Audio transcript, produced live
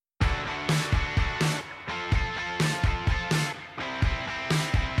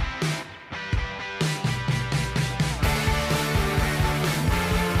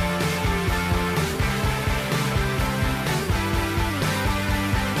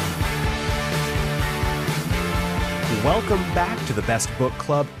Welcome back to the best book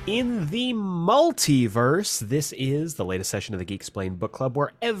club in the multiverse. This is the latest session of the Geek Explained Book Club,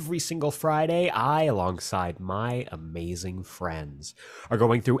 where every single Friday, I, alongside my amazing friends, are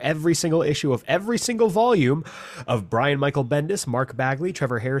going through every single issue of every single volume of Brian Michael Bendis, Mark Bagley,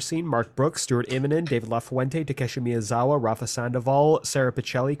 Trevor Hairsine, Mark Brooks, Stuart Immonen, David LaFuente, Takeshi Miyazawa, Rafa Sandoval, Sarah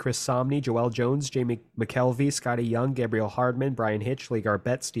Pichelli, Chris Somney, Joelle Jones, Jamie McKelvey, Scotty Young, Gabriel Hardman, Brian Hitch, Lee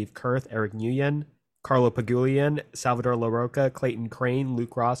Garbett, Steve Kurth, Eric Nguyen, Carlo Pagulian, Salvador LaRocca, Clayton Crane,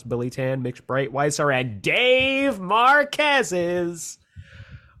 Luke Ross, Billy Tan, Mitch Brightweiser, and Dave Marquez's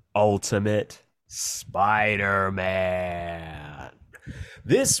Ultimate Spider-Man.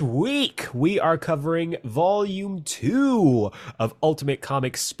 This week, we are covering Volume 2 of Ultimate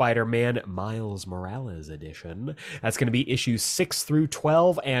Comics Spider-Man Miles Morales Edition. That's going to be issues 6 through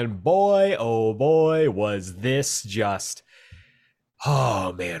 12, and boy, oh boy, was this just...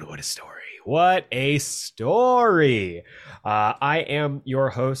 Oh man, what a story. What a story. I am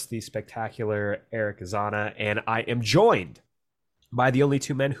your host, the spectacular Eric Azana, and I am joined by the only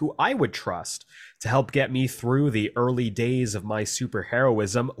two men who I would trust to help get me through the early days of my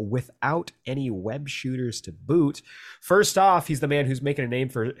superheroism without any web shooters to boot. First off, he's the man who's making a name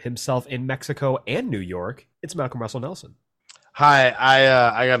for himself in Mexico and New York. It's Malcolm Russell Nelson. Hi,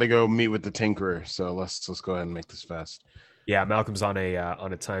 I gotta go meet with the Tinkerer, so let's go ahead and make this fast. Yeah, Malcolm's on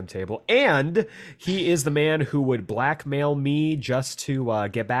a timetable, and he is the man who would blackmail me just to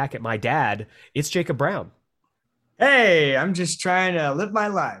get back at my dad. It's Jacob Brown. Hey, I'm just trying to live my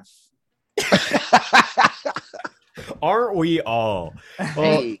life. Aren't we all?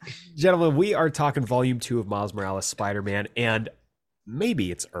 Well, Hey. gentlemen, we are talking Volume 2 of Miles Morales Spider-Man, and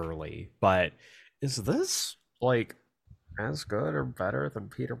maybe it's early, but is this like as good or better than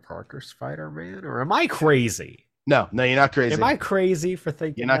Peter Parker's Spider-Man, or am I crazy? No, you're not crazy. Am I crazy for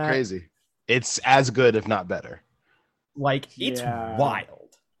thinking You're not that? crazy. It's as good, if not better. Like, it's Yeah. wild.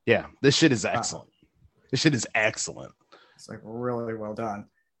 Yeah, this shit is excellent. This shit is excellent. It's like really well done.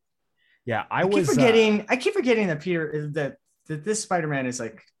 Yeah, I keep forgetting that that this Spider-Man is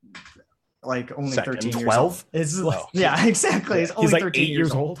like only Second, 13 years 12? old. It's Oh. yeah, exactly. It's only He's like 13 8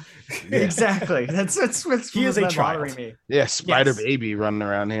 years old. Yeah. Exactly. That's what's He is a bothering child. me. Yeah, Spider Yes. Baby running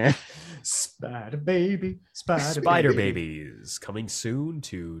around here. Spider baby, Spider Babies coming soon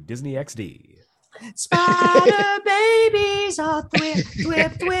to Disney XD. Spider babies are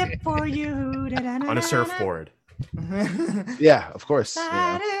thwip for you. On a surfboard. Yeah, of course.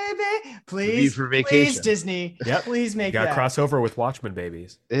 Spider Yeah, baby, please, for please vacation. Disney, Yep. please You make got that. crossover with Watchmen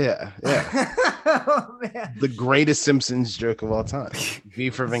Babies. yeah. Oh, man. The greatest Simpsons joke of all time. V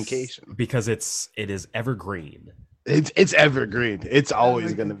for vacation. Because it is evergreen. It's evergreen. It's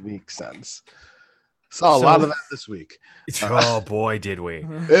always my gonna make sense. Saw a lot of that this week. Oh boy, did we.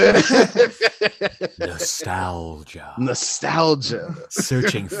 Nostalgia. Nostalgia.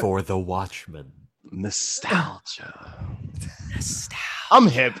 Searching for the Watchmen. Nostalgia. Nostalgia. I'm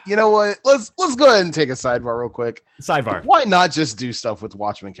hip. You know what? Let's go ahead and take a sidebar real quick. Sidebar. Why not just do stuff with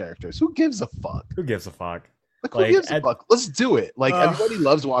Watchmen characters? Who gives a fuck? Who gives a fuck? Like, Like, who gives a at- fuck? Let's do it. Like Ugh. everybody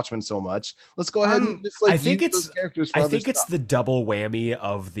loves Watchmen so much. Let's go ahead and just like I think use it's- those characters for I other think it's stuff. the double whammy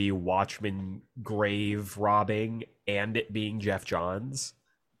of the Watchmen grave robbing and it being Jeff Johns.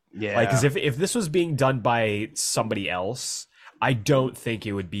 Yeah. Like, because if this was being done by somebody else, I don't think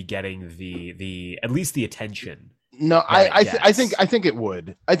it would be getting the at least the attention. no, that I it gets. think it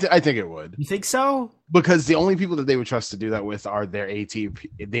would. I think it would, You think so? because the only people that they would trust to do that with are their A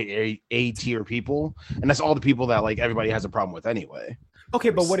tier people, and that's all the people that like everybody has a problem with anyway. Okay,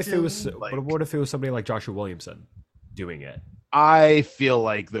 but what if it was Still, like- what if it was somebody like Joshua Williamson doing it? I feel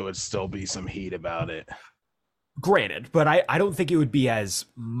like there would still be some heat about it. Granted, but I don't think it would be as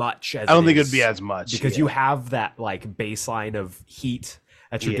much as I don't think is it'd be as much because yeah. you have that like baseline of heat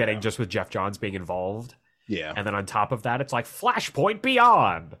that you're Yeah. getting just with Jeff Johns being involved. Yeah. And then on top of that, it's like Flashpoint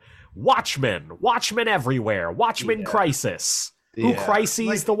Beyond, Watchmen everywhere, Watchmen Yeah. Crisis. Who Yeah. crises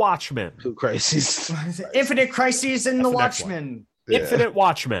Like- the Watchmen? Who crises? Infinite Crises in That's the the next one. Watchmen. Yeah. Infinite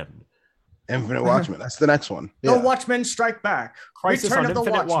Watchmen. Infinite Watchmen. That's the next one. The Yeah. Watchmen Strike Back. Crisis Return on of the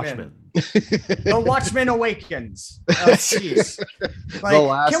Infinite Watchmen. Watchmen. The Watchmen Awakens. Oh, jeez. Like,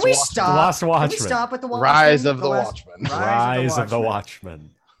 Last can we Watchmen. stop? The Last Can we Watchmen. stop with the Watchmen? Rise of the last- Watchmen. Rise of the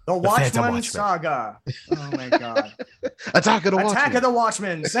Watchmen. The The Phantom Watchmen Watchmen. Saga. Oh my god. Attack of the Watchmen. Attack of the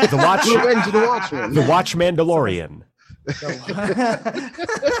Watchmen. The Watch- Revenge of the Watchmen. The Watch Mandalorian.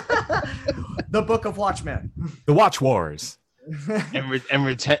 The Book of Watchmen. The Watch Wars. and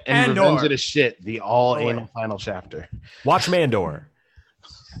Revenge Andor. of the Shit, the all Oh, wait. anal final chapter. Watch Mandor.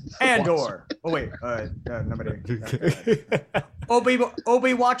 Andor. Oh wait, nobody.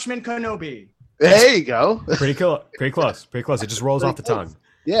 Obi Watchman Kenobi. There you go. Pretty cool. Pretty close. Pretty close. It just rolls off the tongue.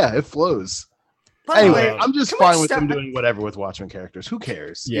 Yeah, it flows. By the Anyway, way, I'm just can we fine with stop- them doing whatever with Watchmen characters. Who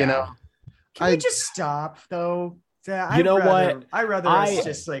cares? Yeah. You know? Can we just stop though? You know what? I'd rather I- us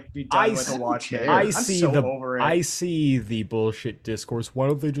just like be done with the Watchmen. I I'm see so the- over it. I see the bullshit discourse. Why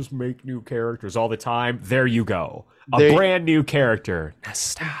don't they just make new characters all the time? There you go. A There- brand new character.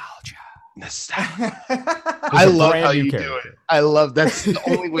 Nostalgia. I a love brand how new you do character. it. I love that's the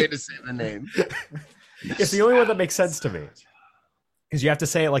only way to say the name. It's the only one that makes sense to me. Because you have to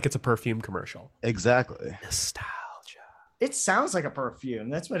say it like it's a perfume commercial. Exactly. Nostalgia. It sounds like a perfume.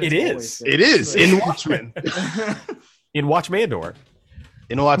 That's what It it's is. always It is in Watchmen. In Watch Mandor.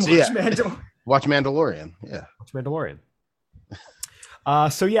 In Watch, yeah. Mandalorian. Watch Mandalorian. Yeah. Watch Mandalorian.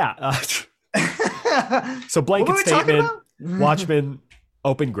 So yeah. So blanket What were we talking statement. about? Watchmen,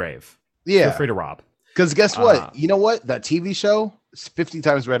 open grave. Feel Yeah. free to rob. Because guess what? Uh, You know what? That TV show is 50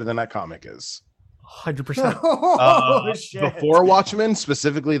 times better than that comic is. 100%. Oh shit! Before Watchmen,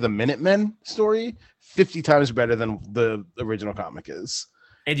 specifically the Minutemen story, 50 times better than the original comic is.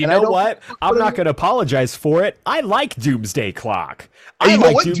 And you And I know don't- what? I'm not going to apologize for it. I like Doomsday Clock. And I you know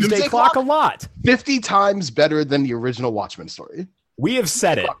like what? Doomsday, Doomsday Clock a Clock? lot. 50 times better than the original Watchmen story. We have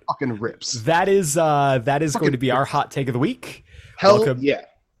said it. Fucking rips. That is going Fucking to be our hot take of the week. Hell Welcome. yeah.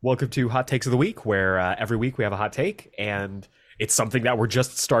 Welcome to Hot Takes of the Week, where every week we have a hot take, and it's something that we're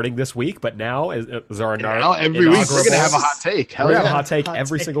just starting this week. But now is our Now every week we're gonna have a hot take. Hell We're gonna have a yeah. hot take Hot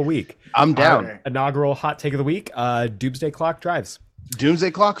every take. single week. I'm down. Okay. Inaugural hot take of the week: Doomsday Clock drives.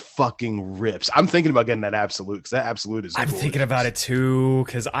 Doomsday Clock fucking rips. I'm thinking about getting that absolute because that absolute is. I'm gorgeous. thinking about it too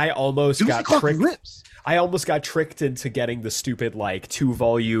because I almost Doomsday got Clock tricked. rips. I almost got tricked into getting the stupid like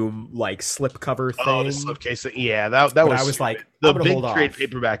 2-volume like slipcover thing. Oh, the slipcase thing. Yeah, that But was. I was stupid. like, the I'm gonna big hold trade off.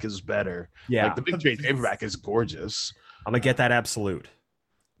 paperback is better. Yeah, Like the big trade paperback is gorgeous. I'm gonna get that absolute.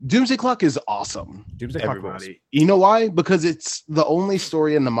 Doomsday Clock is awesome. Doomsday Clock rules. Everybody, you know why? Because it's the only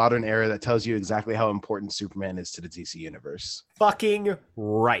story in the modern era that tells you exactly how important Superman is to the DC universe. Fucking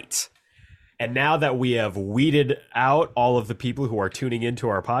right. And now that we have weeded out all of the people who are tuning into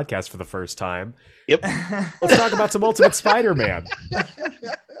our podcast for the first time, Yep. let's talk about some Ultimate Spider-Man.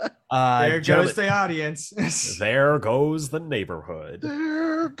 There Gentlemen, goes the audience. there goes the neighborhood.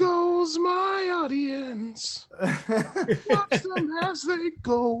 There goes my audience. Watch them as they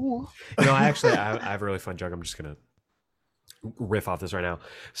go. You know, I have a really fun joke. I'm just gonna riff off this right now.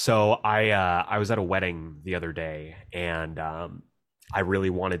 So I was at a wedding the other day, and I really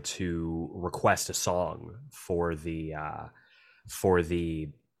wanted to request a song for the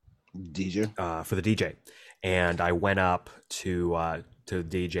DJ, and I went up to the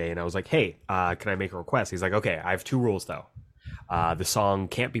DJ and I was like, "Hey, can I make a request?" He's like, "Okay, I have two rules though. The song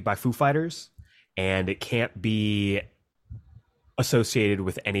can't be by Foo Fighters, and it can't be associated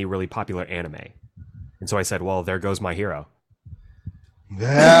with any really popular anime." And so I said, "Well, there goes my hero."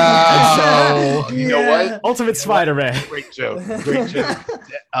 Yeah. So you know what? Ultimate Spider-Man. Great joke. Great joke.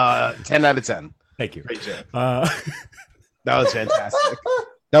 10 out of 10. Thank you. Great joke. Uh, That was fantastic.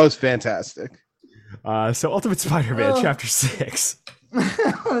 That was fantastic. so Ultimate Spider-Man, Chapter 6.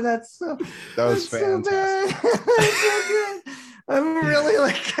 Oh, that's so. That was that's so bad. fantastic. That's so good. I'm really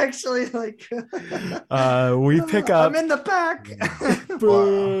like actually like. We pick up. I'm in the back.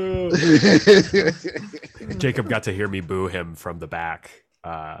 Boo. Jacob got to hear me boo him from the back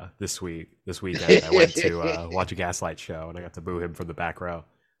this weekend. I went to watch a Gaslight show, and I got to boo him from the back row.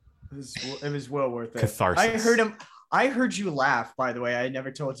 It was well worth it. Catharsis. I heard you laugh, by the way. I never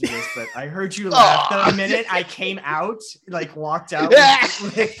told you this, but I heard you laugh the minute I came out, like walked out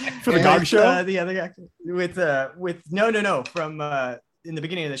For the Gong Show? The other guy with no from in the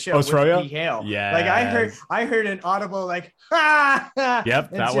beginning of the show. Oh, with Froyo? P. Hale. Yes. Like I heard an audible like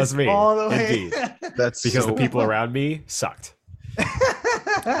Yep, and that was just me. all the way. Indeed. That's Because so the people around me sucked.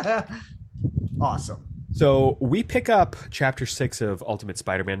 Awesome. So we pick up Chapter 6 of Ultimate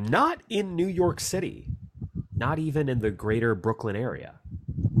Spider-Man, not in New York City, not even in the greater Brooklyn area.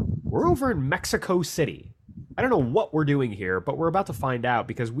 We're over in Mexico City. I don't know what we're doing here, but we're about to find out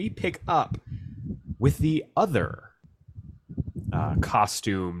because we pick up with the other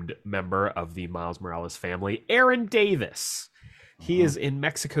costumed member of the Miles Morales family, Aaron Davis. He is in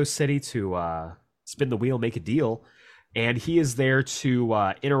Mexico City to spin the wheel, make a deal, and he is there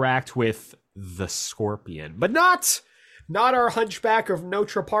to interact with the Scorpion, but not our Hunchback of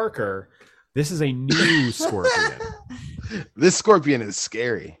Notre Parker. This is a new Scorpion. This Scorpion is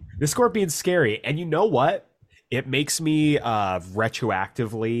scary. The Scorpion's scary, and you know what? It makes me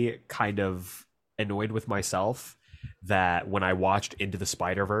retroactively kind of annoyed with myself that when I watched Into the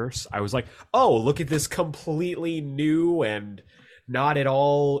Spider-Verse, I was like, "Oh, look at this completely new and not at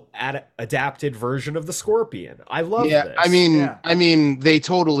all adapted version of the Scorpion. I love Yeah, this. I mean, they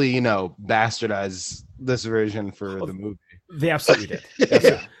totally, bastardize this version for the movie. They absolutely did.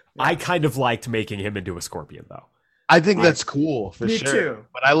 Yeah. I kind of liked making him into a Scorpion, though. I think that's cool for Me sure. too.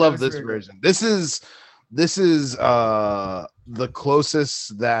 But I love That was this very version. This is the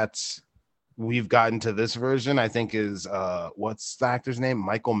closest that we've gotten to this version. I think is what's the actor's name?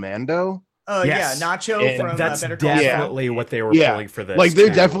 Michael Mando. Oh Yes. yeah, Nacho And from That's Better Call Saul. definitely what they were Yeah. pulling for this. Like they're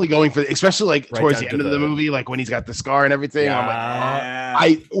too. definitely going for, especially like Right towards down the to end of the the- movie, like when he's got the scar and everything. I'm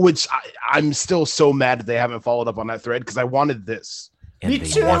like, Yeah. I'm still so mad that they haven't followed up on that thread because I wanted this. And Me they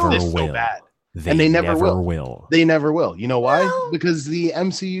too. I wanted never this so will. bad. They And they never will. will. They never will. You know why? Well- Because the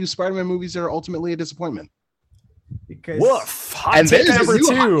MCU Spider-Man movies are ultimately a disappointment. Because Woof! Hot And take there's number a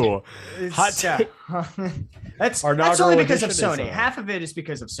new 2. it's- Hot yeah. that's Our that's only inaugural because of edition is, Sony. Half of it is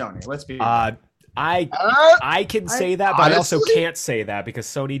because of Sony. Let's be I Uh, can say that, but I also honestly- can't say that because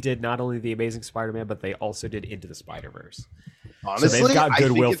Sony did not only the Amazing Spider-Man, but they also did Into the Spider-Verse. honestly, got I think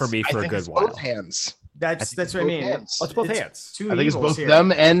goodwill it's- for me I for a think good it's while. Both hands. that's what I both mean. hands. Let's both hands. Two I think it's evils both here.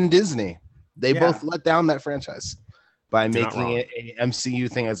 them and Disney. They Yeah. both let down that franchise by You're not making wrong. it a MCU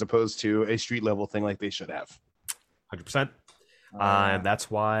thing as opposed to a street level thing like they should have. 100%. Oh, And that's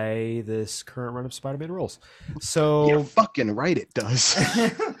why this current run of Spider-Man rules. So You're fucking right, it does.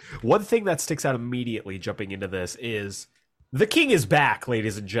 one thing that sticks out immediately jumping into this is the King is back,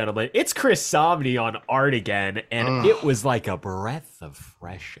 ladies and gentlemen. It's Chris Samnee on art again, and it was like a breath of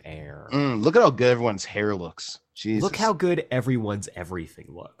fresh air. Look at how good everyone's hair looks. Jesus. Look how good everyone's everything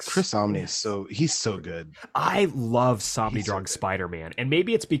looks. Chris Samnee is he's so good. I love Samnee He's so drawing good. Spider-Man, and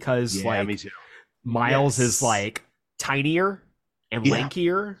maybe it's because Yeah, like me too. Miles Yes. is like tinier and Yeah.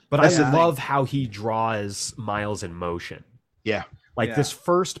 lankier, but That's I the thing. love how he draws Miles in motion. Yeah. Like Yeah. this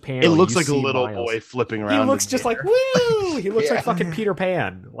first panel, It looks you like a see little Miles. boy flipping He around. looks in just the like air. woo. He looks Yeah. like fucking Peter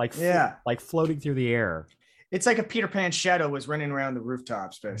Pan, like Yeah. like floating through the air. It's like a Peter Pan shadow was running around the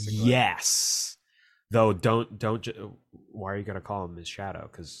rooftops, basically. Yes. Though don't. Why are you gonna call him his shadow?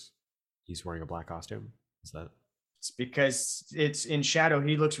 Because he's wearing a black costume. Is that? It's because it's in shadow.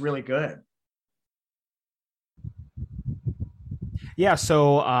 He looks really good. Yeah.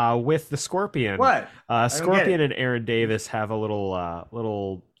 So with the Scorpion, What? get Scorpion and Aaron Davis have a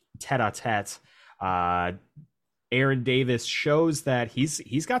little tete-a-tete. Aaron Davis shows that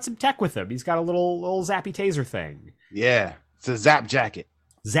he's got some tech with him. He's got a little zappy taser thing. Yeah. It's a Zap Jacket.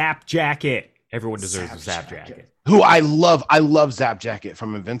 Zap jacket. Everyone deserves a Zap zap jacket. jacket. Who I love Zap Jacket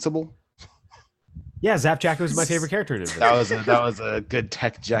from Invincible. Yeah, Zap Jacket was my favorite character in That was a good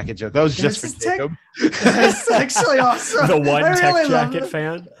tech jacket joke. That was just for This is tech- Jacob. That's actually awesome. The one I tech really love jacket it.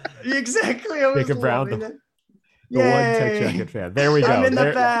 fan. Exactly. I was Jacob Brown, loving it. The one tech Yay. jacket fan. There we go. I'm in the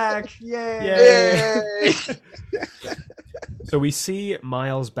There- back. Yay. Yay. Yay. So we see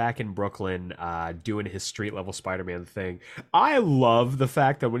Miles back in Brooklyn doing his street level Spider-Man thing. I love the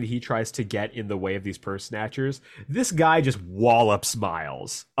fact that when he tries to get in the way of these purse snatchers, this guy just wallops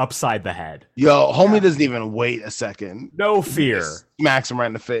Miles upside the head. Yo, homie doesn't even wait a second. No fear. Just smacks him right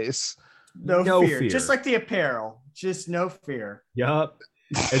in the face. No, No fear. fear. Just like the apparel. Just no fear. Yup.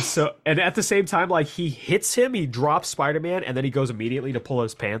 And at the same time, like he hits him, he drops Spider-Man, and then he goes immediately to pull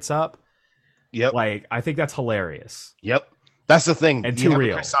his pants up. Yep. Like, I think that's hilarious. Yep. That's the thing. And You too have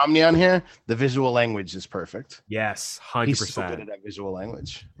real. Chris Samnee on here. The visual language is perfect. Yes, He's so good 100%. at that visual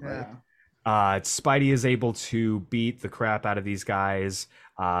language. Yeah. Spidey is able to beat the crap out of these guys.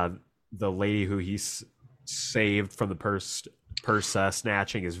 The lady who he's saved from the purse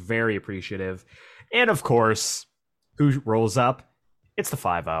snatching is very appreciative. And of course, who rolls up? It's the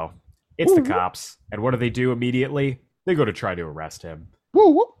 5-0. It's the cops. And what do immediately? They go to try to arrest him. Woo,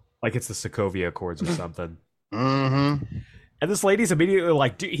 woo. Like it's the Sokovia Accords or something. Mm-hmm. And this lady's immediately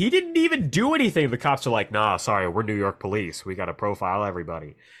like, "Dude, he didn't even do anything." The cops are like, "Nah, sorry, we're New York police. We got to profile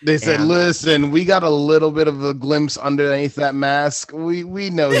everybody." They said, And- "Listen, we got a little bit of a glimpse underneath that mask. We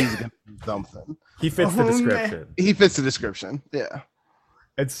know he's gonna do something. He fits the Oh, man. description. He fits the description. Yeah.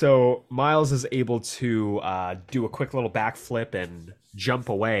 And so Miles is able to do a quick little backflip and jump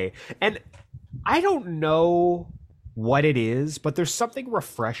away. And I don't know what it is, but there's something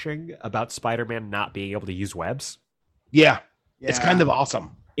refreshing about Spider-Man not being able to use webs. Yeah. It's Yeah. kind of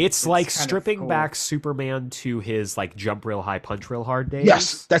awesome. It's like kind of stripping cool. back Superman to his like jump real high, punch real hard days.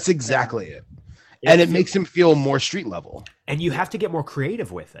 Yes, that's exactly it. And it makes him feel more street level. And you have to get more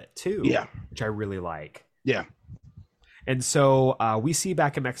creative with it too. Yeah. Which I really like. Yeah. And so we see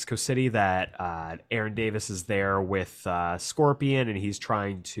back in Mexico City that Aaron Davis is there with Scorpion, and he's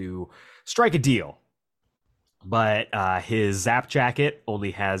trying to strike a deal. But his zap jacket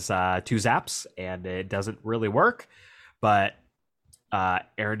only has 2 zaps, and it doesn't really work. But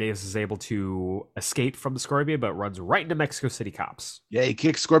Aaron Davis is able to escape from the Scorpion, but runs right into Mexico City cops. Yeah, he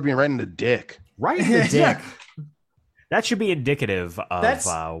kicks Scorpion right in the dick. Right in the dick. That should be indicative of what's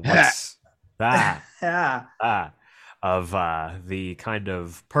that of the kind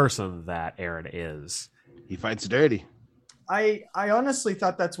of person that Aaron is. He fights dirty. I honestly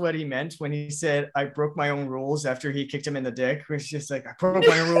thought that's what he meant when he said I broke my own rules after he kicked him in the dick. It was just like, I broke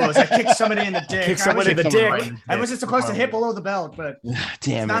my own rules. I kicked somebody in the dick. Kicked someone in the dick. I wasn't supposed to hit below the belt, but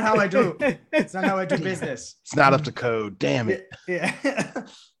Damn it's not how I do. It's not how I do business. It's not up to code. Damn it. Yeah.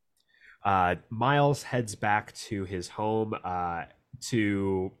 Miles heads back to his home,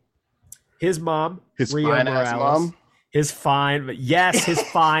 to his mom, His Rio fine ass Morales. mom. His fine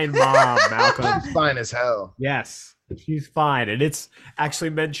mom, Malcolm. She's fine as hell. Yes, she's fine. And it's actually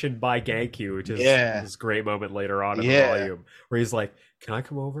mentioned by Genki, which is this great moment later on in the volume where he's like, can I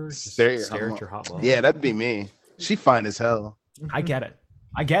come over? Just stare at your hot mom. Yeah, that'd be me. She fine as hell. I get it.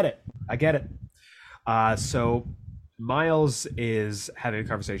 So Miles is having a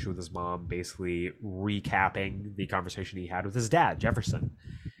conversation with his mom, basically recapping the conversation he had with his dad, Jefferson.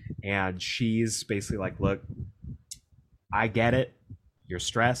 And she's basically like, look, I get it. You're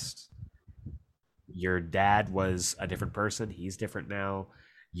stressed. Your dad was a different person. He's different now.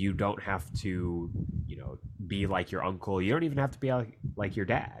 You don't have to, be like your uncle. You don't even have to be like your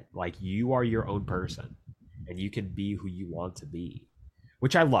dad. Like, you are your own person and you can be who you want to be,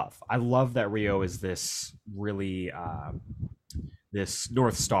 which I love. I love that Rio is this really, this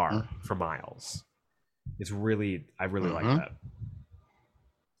North Star for Miles. I really like that.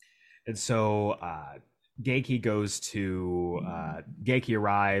 And so, Genki Genki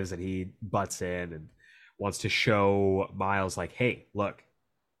arrives and he butts in and wants to show Miles like, hey, look,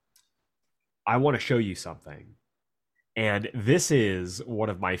 I want to show you something. And this is one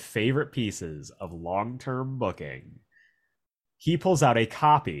of my favorite pieces of long-term booking. He pulls out a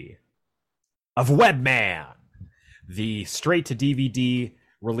copy of Webman, the straight to DVD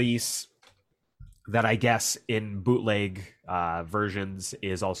release that I guess in bootleg versions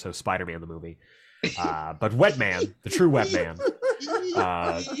is also Spider-Man the movie. But Webman, the true Webman,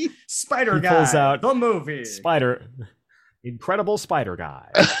 Spider he Guy, pulls out the movie, Incredible Spider Guy.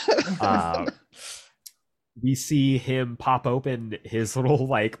 We see him pop open his little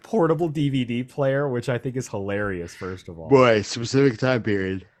like portable DVD player, which I think is hilarious. First of all, boy, specific time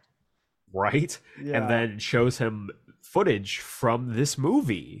period, right? Yeah. And then shows him footage from this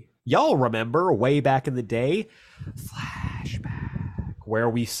movie. Y'all remember way back in the day, flashback, where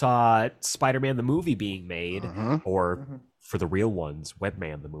we saw Spider-Man the movie being made, or for the real ones,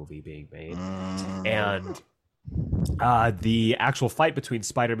 Webman the movie being made, and the actual fight between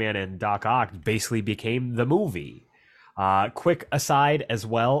Spider-Man and Doc Ock basically became the movie. Quick aside as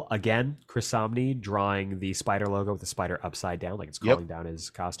well, again, Chris Samnee drawing the spider logo with the spider upside down, like it's calling down his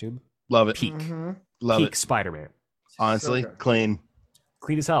costume. Love it. Peak Love Spider-Man. Honestly, So good. clean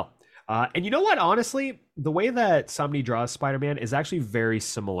As hell. And you know what? Honestly, the way that Samnee draws Spider-Man is actually very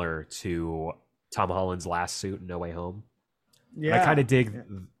similar to Tom Holland's last suit in No Way Home. Yeah. I kind of dig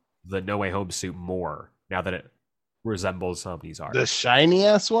the No Way Home suit more now that it resembles Samnee's art. the shiny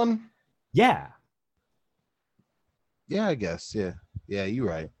ass one. Yeah. Yeah, I guess. Yeah, you're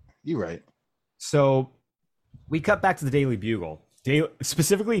right. So we cut back to the Daily Bugle,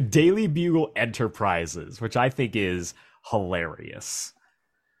 specifically Daily Bugle Enterprises, which I think is hilarious.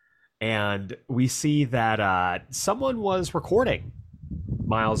 And we see that someone was recording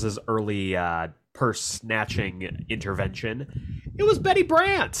Miles's early purse snatching intervention. It was Betty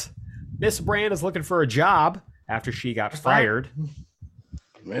Brant. Miss Brant is looking for a job after she got fired.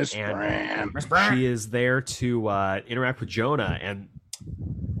 Miss Brand. She is there to interact with Jonah. And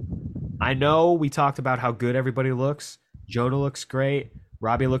I know we talked about how good everybody looks. Jonah looks great.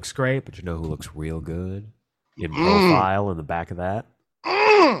 Robbie looks great. But you know who looks real good? In profile in the back of that?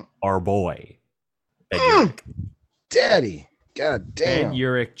 Our boy. Ben Urich. Daddy. God damn. Ben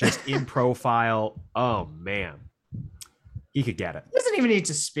Urich just in profile. Oh, man. He could get it. He doesn't even need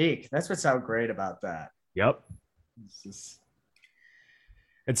to speak. That's what's so great about that. Yep.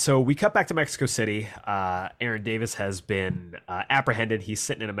 And so we cut back to Mexico City. Aaron Davis has been apprehended. He's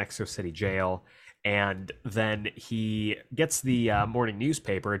sitting in a Mexico City jail. And then he gets the morning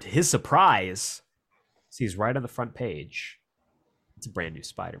newspaper. To his surprise, sees right on the front page, it's a brand new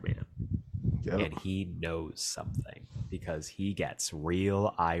Spider-Man. Yep. And he knows something because he gets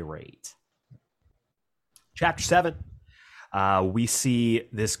real irate. Chapter 7. We see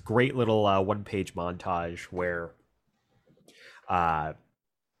this great little one-page montage where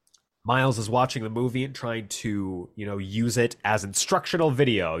Miles is watching the movie and trying to, use it as instructional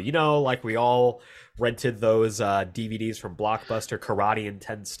video. Like we all rented those DVDs from Blockbuster, Karate in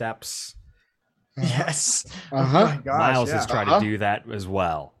 10 Steps. Yes. Uh-huh. Oh my gosh, Miles yeah. is trying to do that as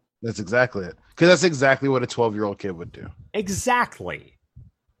well. That's exactly it. Because that's exactly what a 12-year-old kid would do. Exactly.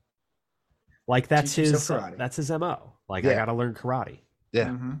 Like that's Teach his himself karate. that's his MO. Like, I Yeah. gotta learn karate. Yeah.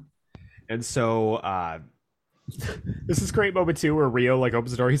 Mhm. And so this is a great moment too where Rio like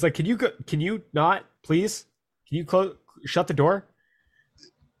opens the door. He's like, can you not, please? Can you shut the door?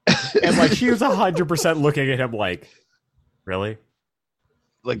 And like she was 100% looking at him like, really?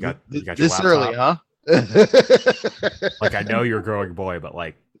 Like, You got your this early, huh? Like, I know you're a growing boy, but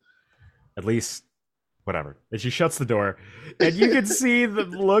like, at least whatever. And she shuts the door, and you can see the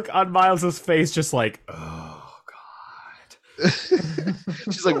look on Miles's face, just like, oh god.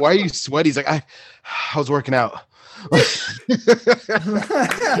 She's like, why are you sweaty? He's like, I was working out. And Rio's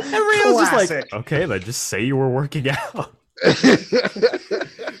just like, Classic. okay, then just say you were working out.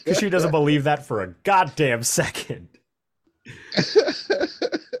 Because she doesn't believe that for a goddamn second.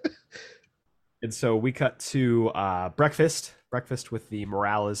 And so we cut to breakfast with the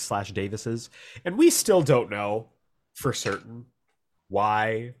Morales / Davises, and we still don't know for certain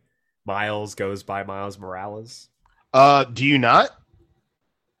why Miles goes by Miles Morales. Do you not?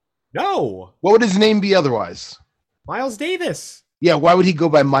 No, What would his name be otherwise? Miles Davis. Yeah, why would he go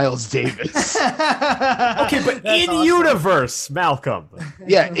by Miles Davis? Okay, but That's in awesome. universe, Malcolm.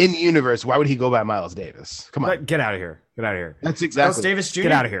 Yeah, in universe, why would he go by Miles Davis? Come on. Get out of here. Get out of here. That's Miles exactly. Davis Jr.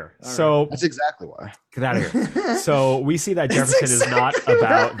 Get out of here. All right. So That's exactly why. get out of here. So we see that It's Jefferson is not exactly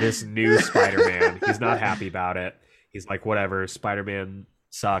about right. this new Spider-Man. He's not happy about it. He's like, whatever, Spider-Man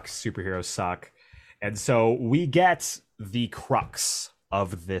sucks, superheroes suck. And so we get the crux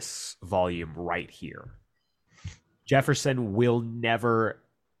of this volume right here. Jefferson will never,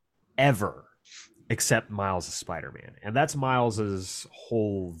 ever accept Miles as Spider-Man. And that's Miles's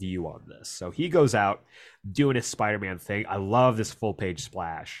whole view on this. So he goes out doing his Spider-Man thing. I love this full page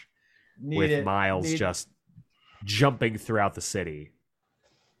splash with Miles just jumping throughout the city.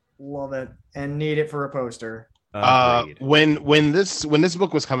 Love it, and need it for a poster. Agreed. When this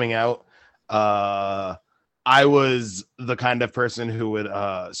book was coming out, I was the kind of person who would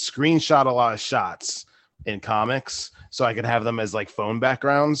screenshot a lot of shots in comics so I could have them as like phone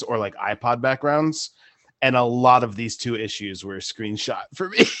backgrounds or like iPod backgrounds. And a lot of these 2 issues were screenshot for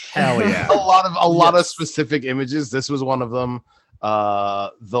me. Hell yeah. a lot of Yes. specific images. This was one of them.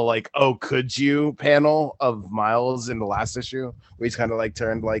 The like, oh, could you panel of Miles in the last issue where he's kind of like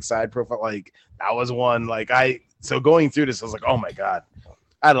turned like side profile. Like that was one. Like so going through this, I was like, oh my god.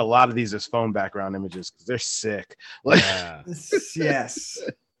 I had a lot of these as phone background images because they're sick. Like, Yeah. Yes.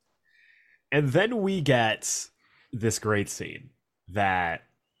 And then we get this great scene that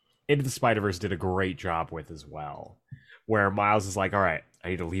Into the Spider-Verse did a great job with as well, where Miles is like, all right, I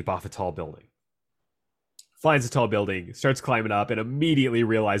need to leap off a tall building. Finds a tall building, starts climbing up, and immediately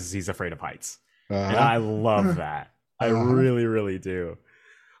realizes he's afraid of heights. And I love that. I really, really do.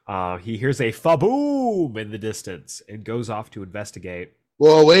 He hears a fa-boom in the distance and goes off to investigate.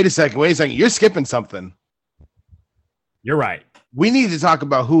 well, wait a second. You're skipping something. You're right. We need to talk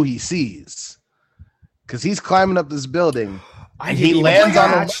about who he sees because he's climbing up this building. I He didn't even lands on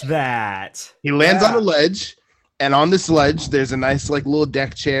a- catch that. He lands on Yeah. a ledge, and on this ledge, there's a nice like little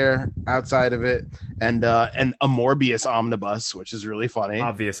deck chair outside of it, and a Morbius omnibus, which is really funny.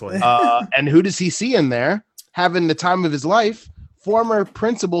 Obviously. And who does he see in there having the time of his life? Former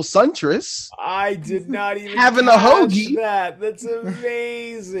Principal Suntress I did not even Having a catch hoagie. that. That's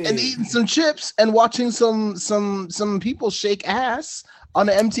amazing. and eating some chips and watching some people shake ass on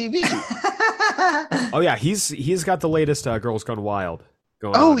the MTV. Oh yeah, he's got the latest Girls Gone Wild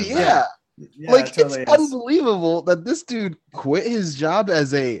going Oh on in there. yeah. Yeah, Like it totally it's is. unbelievable that this dude quit his job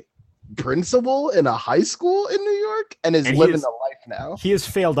as a principal in a high school in New York and is And he living is- the life now. He has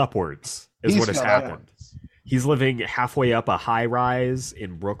failed upwards, is He's what has failed happened. upwards. He's living halfway up a high rise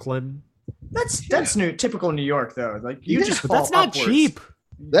in Brooklyn. That's new, typical New York though. Like you Yeah, just But fall that's not upwards. cheap.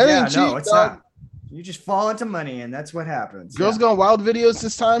 That yeah, ain't no, cheap, it's dog. not. You just fall into money, and that's what happens. Girls Gone Wild videos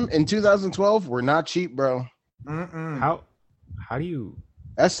this time in 2012 were not cheap, bro. Mm-mm. How do you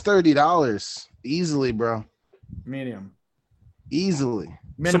That's $30 easily, bro. Medium. Easily.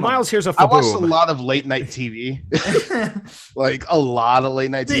 So Miles, here's a I watched a faboom. lot of late night TV, like a lot of late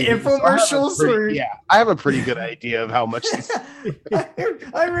night The TV. infomercials were- Yeah, I have a pretty good idea of how much.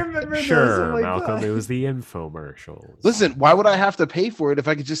 I remember those. Sure, I'm like, Malcolm. "God." It was the infomercials. Listen, why would I have to pay for it if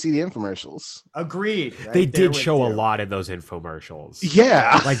I could just see the infomercials? Agreed. they Right there did with show a you. lot in those infomercials.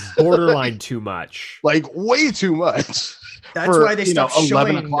 Yeah, Like borderline too much. like way too much. That's for, why they stopped 11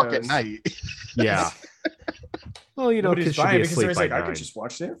 showing o'clock at those. night. Yeah. Well, you know, Nobody's kids should buying be because they asleep was by like, I 9. could just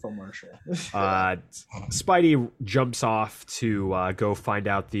watch the infomercial. Spidey jumps off to go find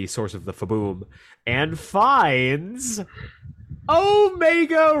out the source of the faboom and finds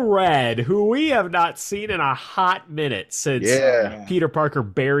Omega Red, who we have not seen in a hot minute since Yeah. Peter Parker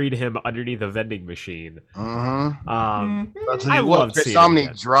buried him underneath a vending machine. Mm-hmm. I I love love Chris seeing it Omni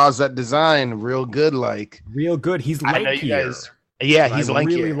again. draws that design real good. Like, Real good. He's I know lankier. you guys. Yeah, he's I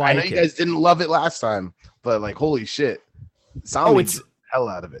lanky. really I know like you it. guys didn't love it last time, but like, holy shit, Somni it's- drew the hell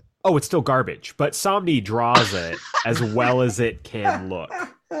out of it. Oh, it's still garbage, but Somni draws it as well as it can look.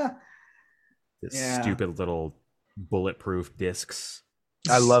 This Yeah. stupid little bulletproof discs.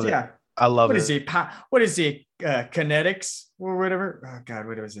 I love it. Yeah. I love What it. is he? What is he? Kinetics or whatever? Oh God,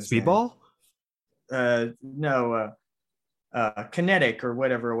 what was his name? Speedball? No. Kinetic or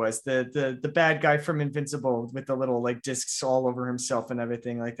whatever it was. The bad guy from Invincible with the little like discs all over himself and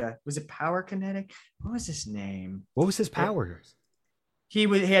everything like that. Was it Power Kinetic? What was his name? What was his powers? He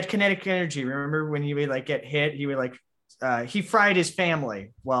had kinetic energy. Remember when he would like get hit? He would like he fried his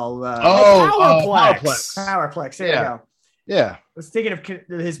family while Powerplex. Powerplex. There Yeah. you go. Yeah, I was thinking of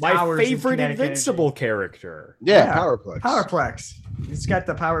his My powers. and favorite kinetic Invincible character. yeah, Yeah. Powerplex. Powerplex. He's got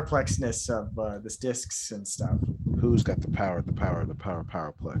the powerplexness of this discs and stuff. Who's got the power? The power. The power.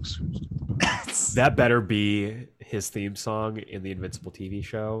 Powerplex. Who's got the power? That better be his theme song in the Invincible TV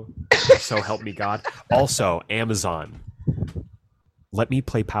show. So help me God. Also, Amazon. Let me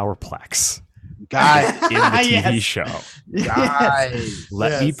play Powerplex Guys, in the TV Yes. show. guys,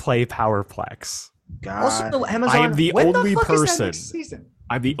 Let me Yes. play Powerplex. guys. Also, Amazon. I am the when only fuck is that person. next season?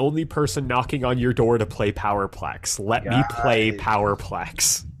 I'm the only person knocking on your door to play Powerplex. Let me play Guys.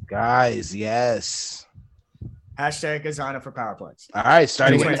 Powerplex. Guys, yes. Hashtag Azana for Powerplex. All right,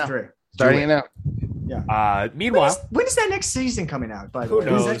 starting it now. 2023. Starting it now. Meanwhile, When is that next season coming out? By the who way,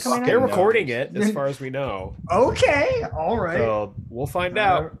 Is that knows? coming They're out? recording it, as far as we know. Okay, all right. So we'll find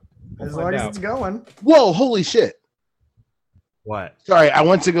out. We'll As find long as out. it's going. Whoa, holy shit. What? Sorry, I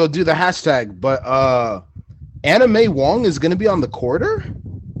went to go do the hashtag, but Anna May Wong is going to be on the quarter?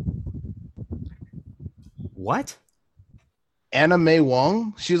 What? Anna May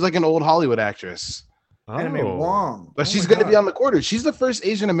Wong? She's like an old Hollywood actress, Anime Wong. but Oh she's my going to be God. on the quarter. She's the first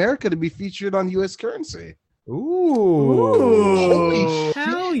Asian America to be featured on U.S. currency. Ooh. Holy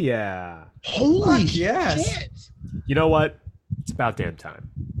Hell yeah. Holy Fuck yes. shit. You know what? It's about damn time.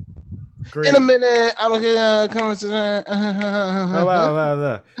 Great. In a minute, I don't get comments. Well,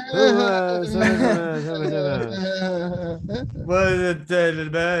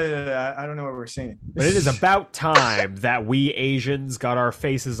 I don't know what we're saying. But it is about time that we Asians got our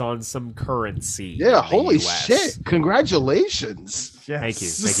faces on some currency. in Yeah, the holy US. shit. Congratulations. Yes. Thank you.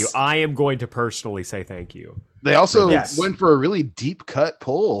 Thank you. I am going to personally say thank you. They also Yes. went for a really deep cut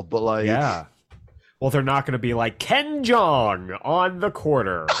pull, but like, Yeah. Well, they're not going to be like Ken Jeong on the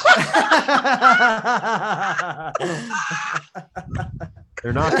quarter.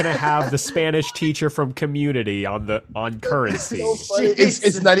 They're not going to have the Spanish teacher from Community on currency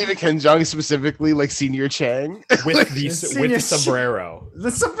it's not even Ken Jeong specifically, like Senior Chang. with the Senior sombrero. The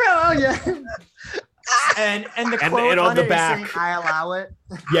sombrero, yeah. And the And- quote and on the it is back. saying, I allow it.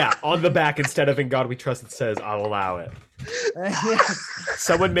 Yeah, on the back instead of "In God We Trust," it says "I'll allow it." Yes.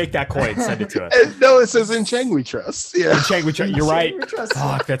 Someone make that coin, send it to us. No, it says in Chang we trust. Yeah. In Chang, you're right. We trust.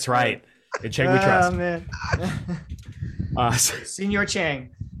 Fuck, that's right. In Chang we trust. Man. So- Senior Chang.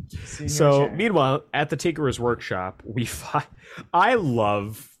 Senior So, Chang. meanwhile, at the Tinkerer's workshop, we find. I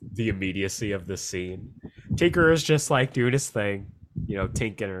love the immediacy of this scene. Tinker is just like doing his thing,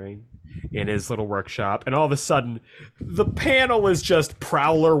 tinkering in his little workshop, and all of a sudden, the panel is just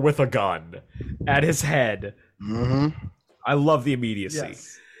Prowler with a gun at his head. Mm-hmm. I love the immediacy.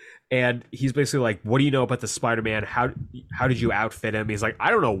 Yes. And he's basically like, "What do you know about the Spider-Man? How did you outfit him?" He's like, "I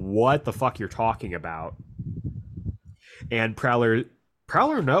don't know what the fuck you're talking about." And Prowler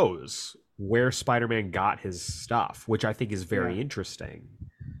knows where Spider-Man got his stuff, which I think is very interesting.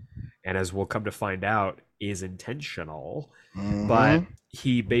 And as we'll come to find out, is intentional. Mm-hmm. But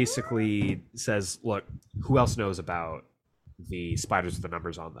he basically says, "Look, who else knows about the spiders with the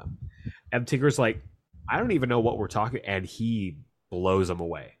numbers on them?" And Tinker's like, "I don't even know what we're talking," and he blows them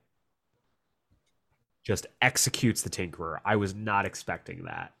away. just executes the Tinkerer. I was not expecting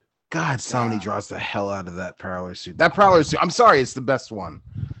that. God, Somni draws the hell out of that Prowler suit. That Prowler suit, I'm sorry, it's the best one.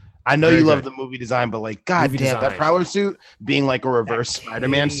 I know Very you love good. the movie design, but like, God Movie damn, that design. Prowler suit being like a reverse That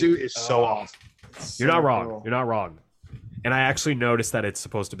Spider-Man cape. suit is so awesome. You're not wrong. cool. You're not wrong. And I actually noticed that it's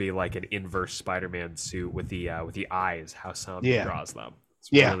supposed to be like an inverse Spider-Man suit with the eyes, how Sam draws them.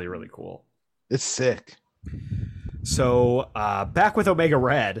 It's really, really cool. It's sick. So back with Omega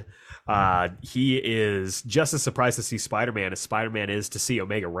Red, he is just as surprised to see Spider-Man as Spider-Man is to see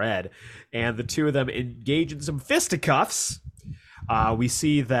Omega Red, and the two of them engage in some fisticuffs. We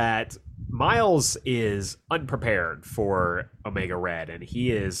see that Miles is unprepared for Omega Red, and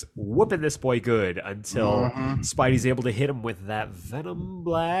he is whooping this boy good until Spidey's able to hit him with that Venom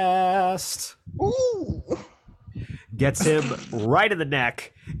Blast. Ooh. Gets him right in the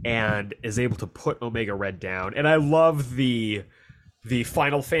neck and is able to put Omega Red down. And I love the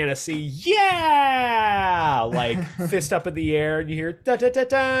Final Fantasy, yeah, like fist up in the air, and you hear da da da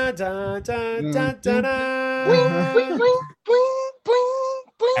da da da da da da.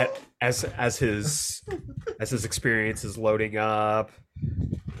 As his experience is loading up,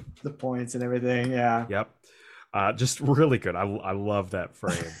 The points and everything. Yeah. yep, just really good. I love that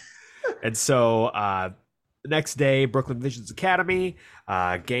frame. And so the next day, Brooklyn Visions Academy,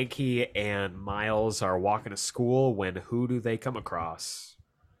 Genki and Miles are walking to school when who do they come across?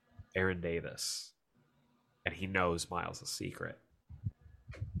 Aaron Davis. And he knows Miles' secret.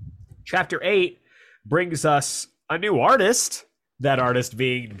 Chapter 8 brings us a new artist. That artist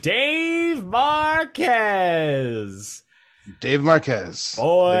being Dave Marquez. Dave Marquez.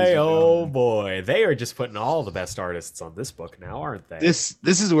 Boy, oh boy. They are just putting all the best artists on this book now, aren't they? This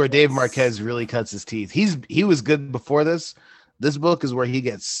is where Dave Marquez really cuts his teeth. He was good before this. This book is where he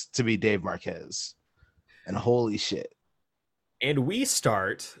gets to be Dave Marquez. And holy shit. And we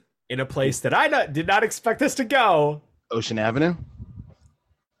start in a place that I did not expect us to go, Ocean Avenue?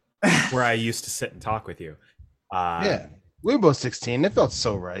 where I used to sit and talk with you. Yeah. We were both 16. It felt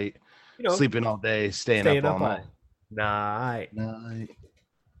so right. You know, Sleeping all day, staying up all night.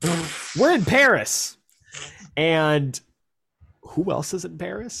 We're in Paris. And who else is in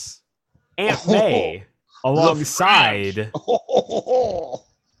Paris? Aunt May alongside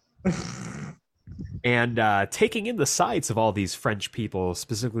and taking in the sights of all these French people,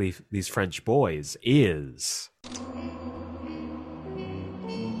 specifically these French boys, is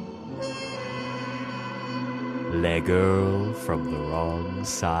Le Girl from the Wrong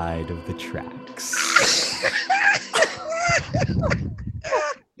Side of the Tracks.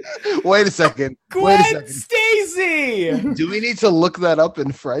 Wait a second. Gwen Stacy! Oh, Do we need to look that up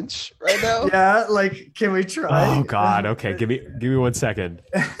in French right now? Yeah, like, can we try? Oh God! Okay, give me 1 second.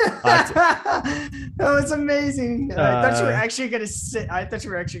 That was amazing. I thought you were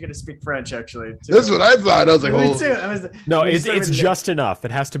actually gonna speak French. Actually, too. That's what I thought. I was like, Me oh, too. No, we it's started with just enough.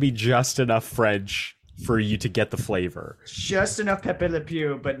 It has to be just enough French for you to get the flavor. just enough Pepe Le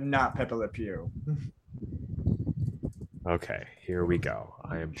Pew, but not Pepe Le Pew. Okay, here we go.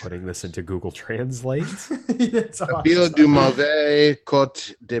 I am putting this into Google Translate. That's Ville awesome. du mauvais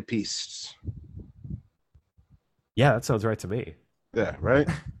côte de piste. Yeah, that sounds right to me. Yeah, right.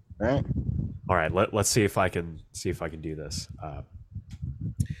 Right. All right, let's see if I can do this.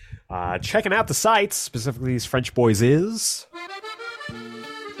 Checking out the sites, specifically these French boys, is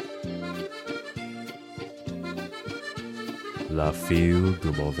La Ville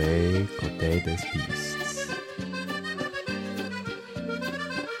du Mauvais Côté des Pistes.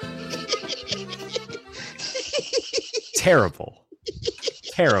 Terrible.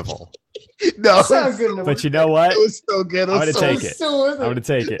 No, So good. in the But you know what? it was so good. It I'm was gonna so, take it. So worth I'm gonna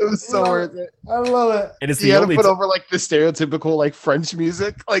take it. It was so worth it. I love it. And it's You the had to only put over like the stereotypical like French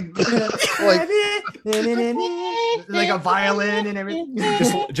music, like like like a violin and everything.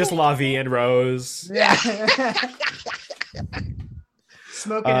 just La Vie and Rose.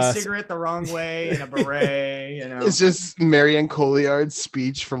 Smoking a cigarette the wrong way and a beret, you know. it's just Marianne Cotillard's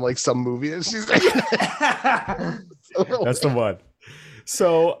speech from like some movie, and she's like, That's the one.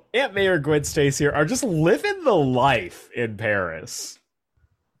 So Aunt May or Gwen Stacy are just living the life in Paris.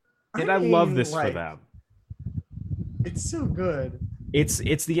 And I love mean, this for like, them. It's so good. It's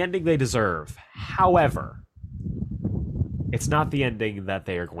the ending they deserve. However, it's not the ending that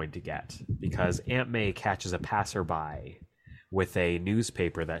they are going to get, because Aunt May catches a passerby with a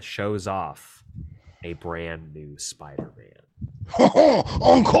newspaper that shows off a brand new Spider-Man.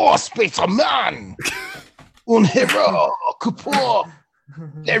 encore Spider-Man, un héros que pour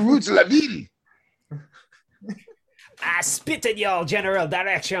les routes de la ville. I spit in your general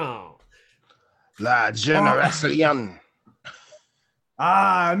direction. La génération.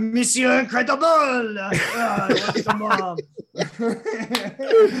 Ah, Monsieur Incredible. What's the mom?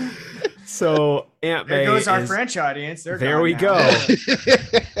 So Aunt May There goes our is- French audience. They're There gone we now. go.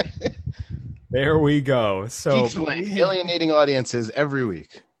 There we go. So Geeksplain, alienating audiences every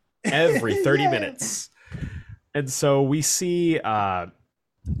week. every 30 Yeah. minutes. And so we see Aunt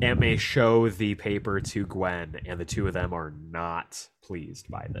May show the paper to Gwen, and the two of them are not pleased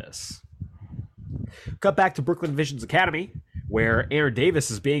by this. Cut back to Brooklyn Visions Academy, where Aaron Davis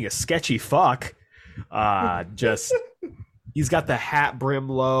is being a sketchy fuck. He's got the hat brim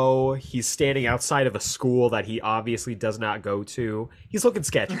low. He's standing outside of a school that he obviously does not go to. He's looking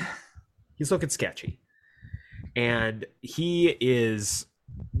sketchy. And he is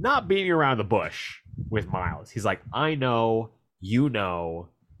not beating around the bush with Miles. He's like, I know, you know.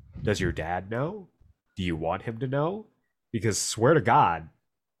 Does your dad know? Do you want him to know? Because swear to God,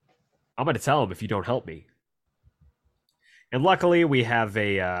 I'm going to tell him if you don't help me. And luckily, we have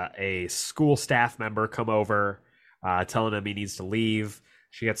a school staff member come over, telling him he needs to leave.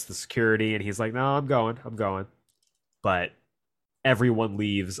 She gets the security, and he's like, no, I'm going. But everyone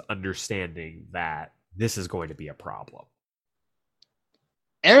leaves understanding that this is going to be a problem.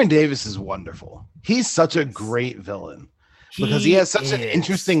 Aaron Davis is wonderful. He's such a great villain because he has such an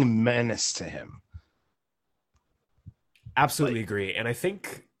interesting menace to him. Absolutely agree. And I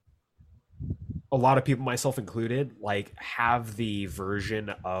think a lot of people, myself included, like have the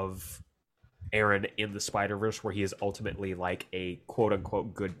version of Aaron in the Spider-Verse where he is ultimately like a quote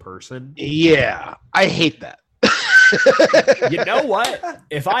unquote good person. Yeah, I hate that. You know what?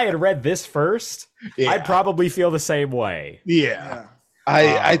 If I had read this first, Yeah. I'd probably feel the same way. Yeah.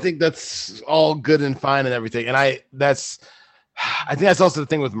 I think that's all good and fine and everything. And I think that's also the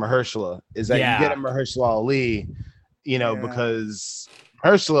thing with Mahershala is that Yeah. you get a Mahershala Ali, Yeah. because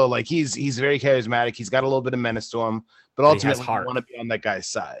Mahershala, like he's very charismatic. He's got a little bit of menace to him, but But he has ultimately heart. you want to be on that guy's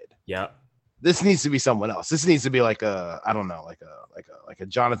side. Yep. This needs to be someone else. This needs to be like a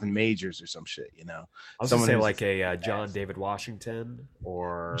Jonathan Majors or some shit, I was going Someone to say who's- like a John David Washington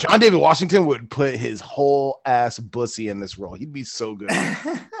or John David Washington would put his whole ass bussy in this role. He'd be so good.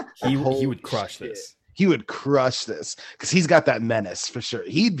 he Holy would crush shit. this. He would crush this because he's got that menace for sure.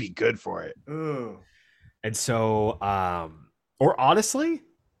 He'd be good for it. Ooh. And so, or honestly,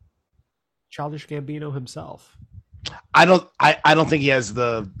 Childish Gambino himself. I don't think he has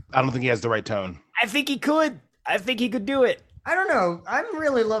the right tone. I think he could do it. I don't know. I'm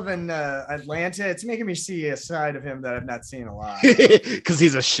really loving Atlanta. It's making me see a side of him that I've not seen a lot. Because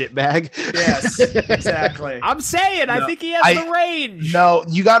he's a shitbag. Yes, exactly. I'm saying, I No, think he has the range. No,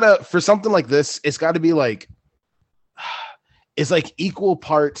 you gotta, for something like this, it's got to be like, it's like equal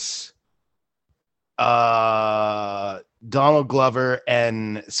parts Donald Glover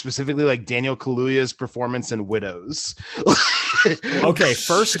and specifically like Daniel Kaluuya's performance in Widows. Okay,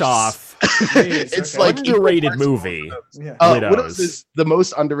 first off, it's okay. like underrated movie. Yeah. Widows. Widows is the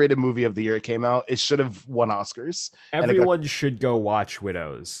most underrated movie of the year it came out. It should have won Oscars. Everyone should go watch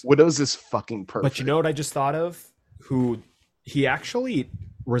Widows. Widows is fucking perfect. But you know what I just thought of? Who he actually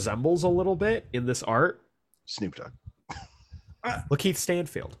resembles a little bit in this art? Snoop Dogg. Lakeith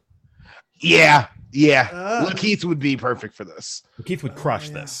Stanfield. Yeah. Ah. Lakeith would be perfect for this. Lakeith would crush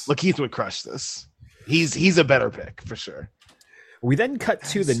yeah. this. Lakeith would crush this. He's a better pick for sure. We then cut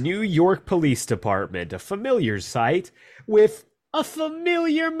to the New York Police Department, a familiar sight with a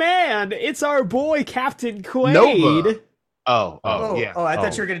familiar man. It's our boy Captain Quaid. Nova. Oh, yeah. Oh, I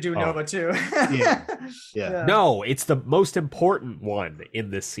thought Oh. you were gonna do Oh. Nova too. Yeah. No, it's the most important one in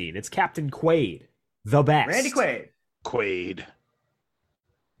this scene. It's Captain Quaid, the best. Randy Quaid. Quaid.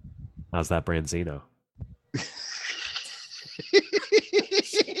 How's that, Branzino?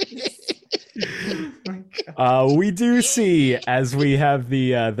 We do see, as we have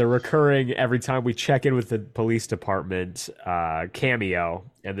the recurring every time we check in with the police department cameo,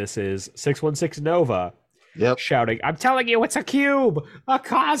 and this is 616 Nova Yep. shouting, "I'm telling you, it's a cube, a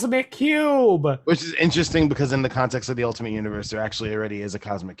cosmic cube." Which is interesting because in the context of the Ultimate Universe, there actually already is a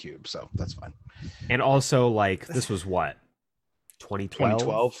cosmic cube, so that's fine. And also, like, this was what, 2012,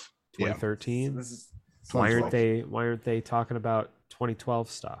 2012. Yeah. 2013. This is Why aren't 2012. Why aren't they talking about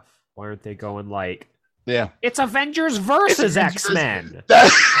 2012 stuff? Why aren't they going like, Yeah. it's Avengers versus Avengers- X-Men?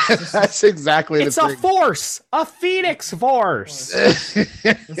 That's exactly It's the a force, a Phoenix Force.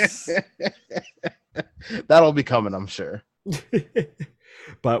 thing. That'll be coming, I'm sure.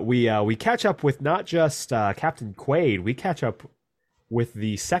 But we catch up with not just Captain Quaid. We catch up with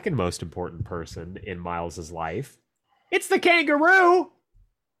the second most important person in Miles's life. It's the kangaroo.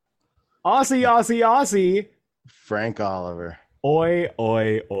 Aussie, Aussie, Aussie. Frank Oliver. Oi,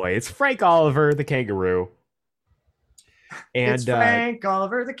 oi, oi. It's Frank Oliver, the kangaroo. It's And Frank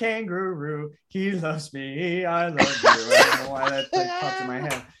Oliver the kangaroo. He loves me. I love you. I don't know why that popped in my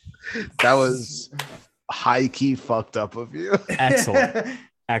head. That was high key fucked up of you.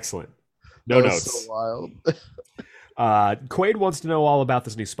 excellent. No That was notes. so wild. Quaid wants to know all about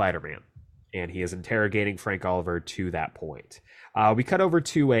this new Spider-Man, and he is interrogating Frank Oliver to that point. We cut over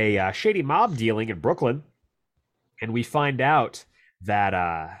to a shady mob dealing in Brooklyn, and we find out that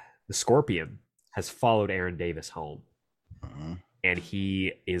the Scorpion has followed Aaron Davis home, and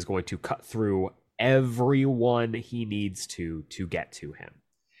he is going to cut through everyone he needs to get to him.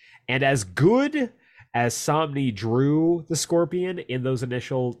 And as good as Somni drew the Scorpion in those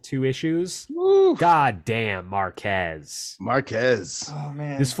initial 2 issues, Woo. god damn Marquez. Oh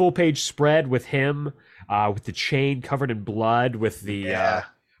man. This full page spread with him, with the chain covered in blood, with the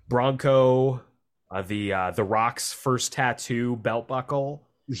Bronco, the Rock's first tattoo belt buckle.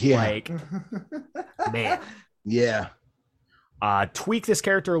 Yeah. Like, man. Yeah. Tweak this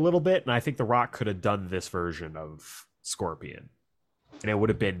character a little bit, and I think The Rock could have done this version of Scorpion, and it would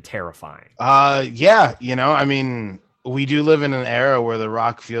have been terrifying. Yeah, I mean, we do live in an era where The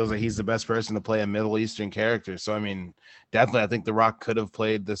Rock feels that he's the best person to play a Middle Eastern character. So I mean, definitely I think The Rock could have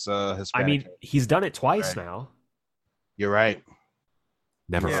played this Hispanic character. He's done it twice now. You're right.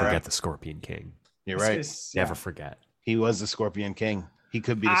 Never Yeah. forget the Scorpion King. You're right. Never forget. He was the Scorpion King. He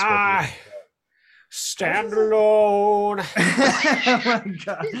could be the Scorpion. Stand alone. Oh my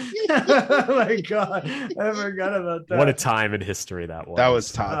god. Oh my god. I forgot about that. What a time in history that was. That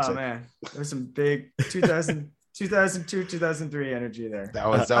was toxic. Oh man. There was some big 2002, 2003 energy there. That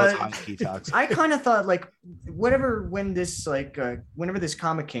was high key toxic. I kind of thought like when this whenever this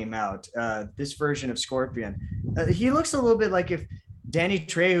comic came out, this version of Scorpion, he looks a little bit like if Danny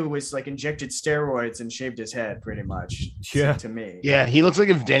Trejo was like injected steroids and shaved his head, pretty much. Yeah. To me. Yeah, he looks like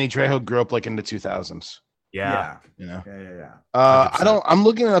if Danny Trejo grew up like in the 2000s. Yeah. Yeah. I'm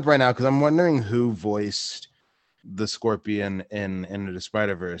looking it up right now because I'm wondering who voiced the Scorpion in Into the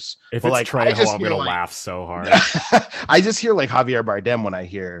Spider-Verse. If But, it's Trejo, I'm hear, gonna laugh so hard. I just hear like Javier Bardem when I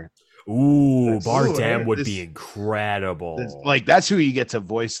hear Ooh, This- Bardem would this- be incredible. this. Like that's who you get to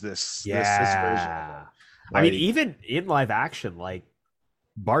voice this. This version. Yeah. Of it. I mean, Like, even in live action, like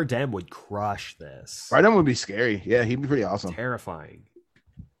Bardem would crush this. Bardem would be scary. Yeah, he'd be pretty awesome. Terrifying.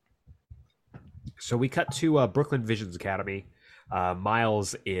 So we cut to Brooklyn Visions Academy.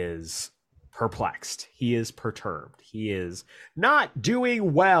 Miles is perplexed. He is perturbed. He is not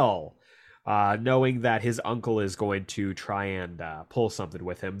doing well, knowing that his uncle is going to try and pull something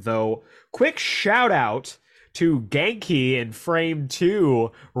with him. Though, quick shout out to Genki in Frame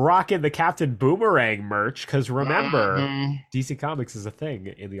 2 rocking the Captain Boomerang merch, because remember, Mhm. DC Comics is a thing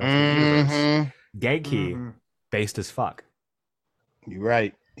in the Ultimate Universe. Mhm. Genki, Mhm. based as fuck. You're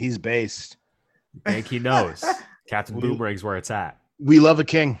right. He's based. Genki knows. Captain We- Boomerang's where it's at. We love a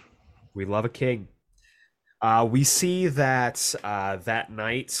king. We love a king. We see that that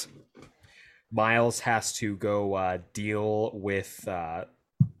night, Miles has to go deal with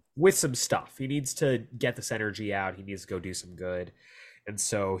some stuff. He needs to get this energy out. He needs to go do some good. And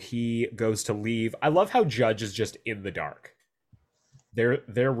so he goes to leave. I love how Judge is just in the dark.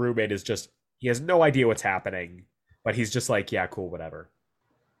 Their roommate is just, he has no idea what's happening, but he's just like, yeah, cool, whatever.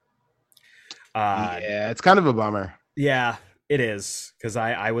 Yeah, it's kind of a bummer. Yeah, it is, because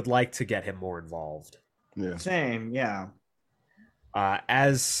I would like to get him more involved. Yeah. Same, yeah.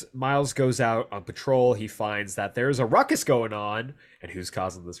 As Miles goes out on patrol, he finds that there's a ruckus going on. And who's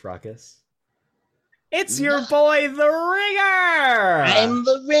causing this ruckus? It's your boy, the Ringer!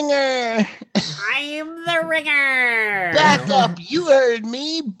 the ringer. I'm the Ringer! Back up. You heard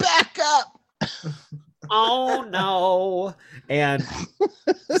me. Back up. Oh no. And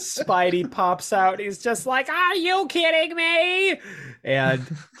Spidey pops out. He's just like, are you kidding me? And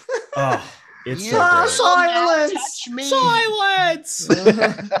it's so great. Silence! Touch me. Silence!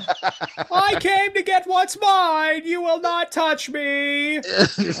 I came to get what's mine. You will not touch me.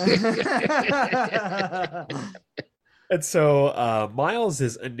 And so Miles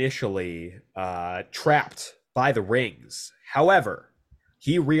is initially trapped by the rings. However,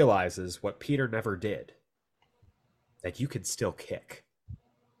 he realizes what Peter never did, that you can still kick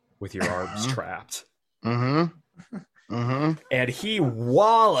with your arms trapped. Mm-hmm. Mm-hmm. And he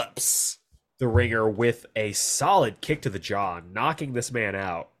wallops the Ringer with a solid kick to the jaw, knocking this man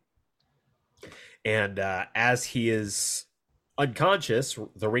out. And as he is unconscious,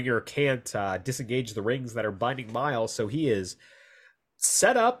 the Ringer can't disengage the rings that are binding Miles, so he is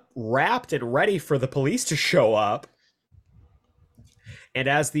set up, wrapped, and ready for the police to show up. And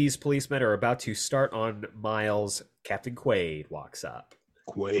as these policemen are about to start on Miles, Captain Quaid walks up.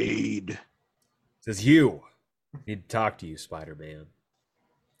 Quaid. Says, you Need to talk to you, Spider-Man.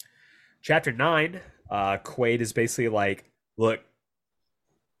 Chapter 9, Quaid is basically like, look,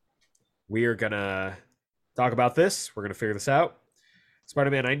 we are gonna talk about this. We're gonna figure this out.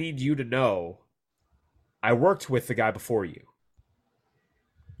 Spider-Man, I need you to know I worked with the guy before you.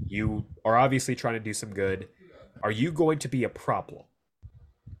 You are obviously trying to do some good. Are you going to be a problem?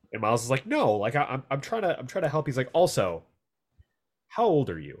 And Miles is like, no, like I'm trying to help. He's like, also, how old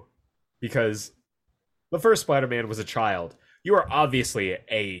are you? Because the first Spider-Man was a child. You are obviously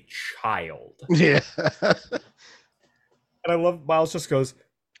a child. Yeah. And I love Miles just goes,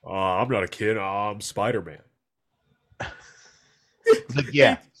 I'm not a kid, I'm Spider-Man. Like,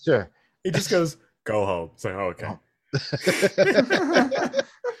 yeah, sure. He just goes, go home. It's like, oh, okay.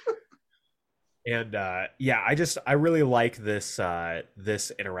 And yeah, I really like this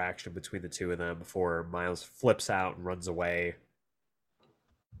this interaction between the two of them before Miles flips out and runs away.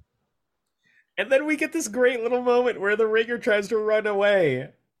 And then we get this great little moment where the Ringer tries to run away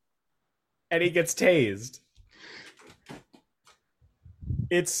and he gets tased.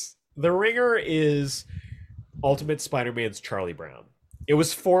 The Ringer is Ultimate Spider-Man's Charlie Brown. It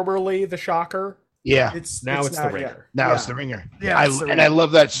was formerly the Shocker. Yeah. Now it's the not, Ringer. Now it's the Ringer. Yeah, I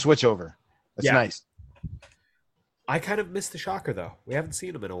love that switch over. That's nice. I kind of miss the Shocker though. We haven't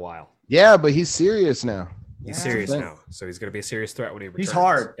seen him in a while. Yeah, but he's serious now. He's Yeah. serious now, so he's going to be a serious threat when he returns. He's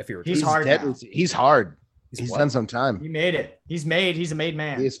hard. If he returns. He's hard now. He's hard. He's what? done some time. He made it. He's a made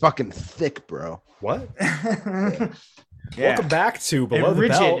man. He's fucking thick, bro. What? Yeah. Welcome back to Below And the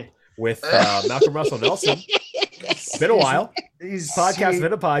rigid. Belt with Malcolm Russell Nelson. It's been a while. He's Podcast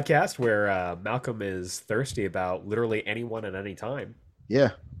been a podcast where Malcolm is thirsty about literally anyone at any time.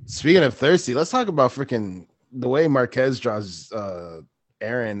 Yeah. Speaking of thirsty, let's talk about freaking the way Marquez draws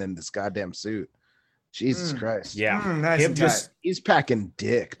Aaron in this goddamn suit. Jesus Christ. Yeah. nice Him and just He's packing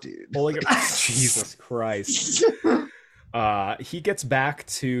dick, dude. pulling it. Jesus Christ. He gets back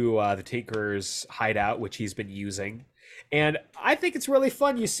to the Tinker's hideout, which he's been using. And I think it's really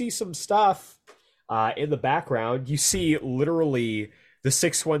fun. You see some stuff in the background. You see literally the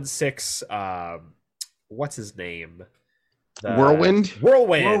 616, what's his name? Whirlwind?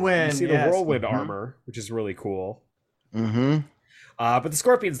 Whirlwind. You see yes. the Whirlwind armor, which is really cool. Mm-hmm. But the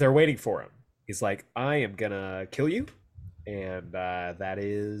Scorpions, they're waiting for him. He's like, I am gonna kill you. And that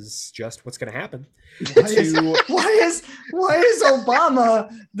is just what's gonna happen. Why is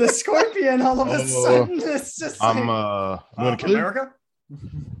Obama the Scorpion all of a sudden? It's just I'm gonna kill you. America.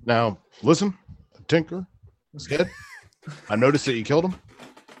 Now, listen, Tinker, Sked, I noticed that you killed him.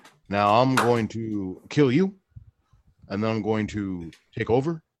 Now I'm going to kill you, and then I'm going to take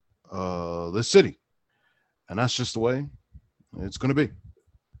over this city. And that's just the way it's going to be.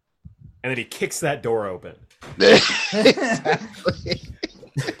 And then he kicks that door open. Exactly.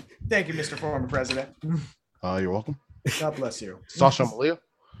 Thank you, Mr. Former President. You're welcome. God bless you. Sasha Malia.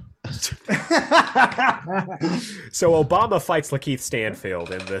 So Obama fights Lakeith Stanfield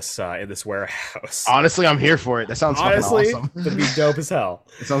in this warehouse. Honestly, I'm here for it. That sounds Honestly, fucking awesome. that'd be dope as hell.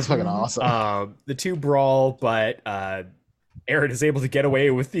 It sounds fucking awesome. The two brawl, but Aaron is able to get away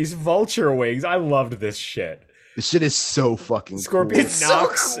with these vulture wings. I loved this shit. This shit is so fucking Scorpion cool.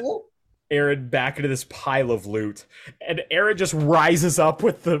 knocks So cool. Aaron back into this pile of loot, and Aaron just rises up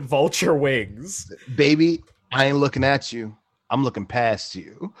with the vulture wings. Baby, I ain't looking at you. I'm looking past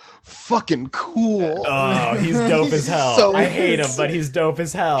you. Fucking cool. Oh, he's dope as hell. So I hate him, but he's dope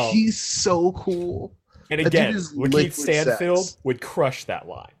as hell. He's so cool. And That again, dude is Lakeith liquid Stanfield sex. would crush that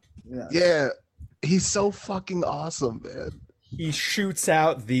line. Yeah. He's so fucking awesome, man. He shoots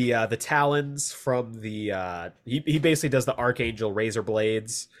out the talons from the he basically does the Archangel razor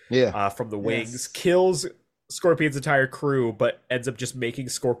blades Yeah. from the wings, Yes. kills Scorpion's entire crew, but ends up just making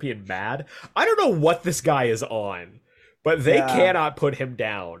Scorpion mad. I don't know what this guy is on, but they Yeah. cannot put him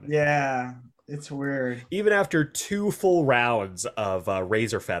down. Yeah, it's weird. Even after 2 full rounds of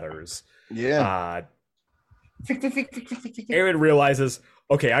razor feathers, Yeah. Aaron realizes,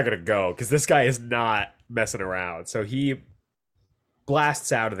 okay, I gotta go because this guy is not messing around. So he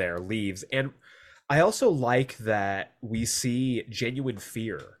blasts out of there, leaves. And I also like that we see genuine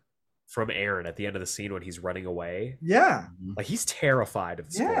fear from Aaron at the end of the scene when he's running away. Yeah, Like he's terrified of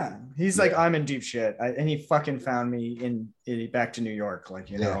the Scorpion. yeah. He's like, I'm in deep shit, and he fucking found me in back to New York. Like,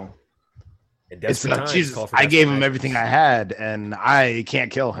 you know. And It's desperate like, times Jesus, call for I gave desperate him measures. everything I had, and I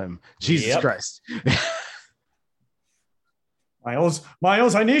can't kill him. Jesus Yep. Christ.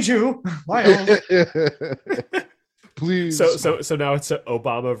 Miles, I need you. Miles. Please. So now it's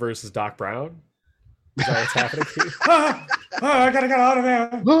Obama versus Doc Brown. Is that what's happening here? I gotta get out of there.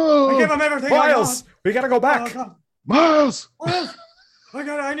 I Oh, gave him everything. Miles, we gotta go I back. got. Miles. Miles,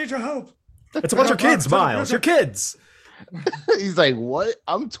 I need your help. It's a bunch of kids, Miles. Your kids. He's like, what?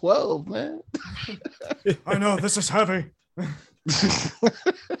 I'm 12, man. I know this is heavy.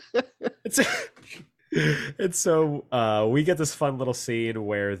 And so we get this fun little scene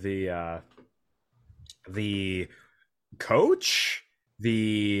where the coach,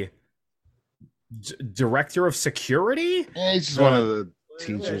 the director of security, Yeah, he's just one of the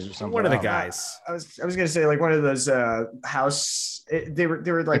teachers or something. one of the I don't know. guys. I was gonna say like one of those house. They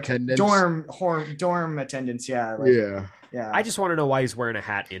were like Attendants. dorm attendants. Yeah. Like, Yeah, Yeah. I just want to know why he's wearing a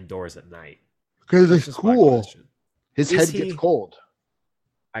hat indoors at night. because That's it's just my cool. question. His Is head he- gets cold.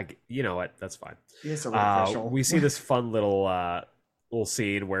 You know what? That's fine. It's a little official. We see this fun little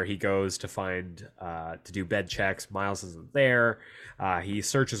scene where he goes to find to do bed checks. Miles isn't there. He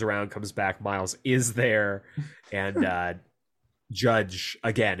searches around, comes back. Miles is there, and Judge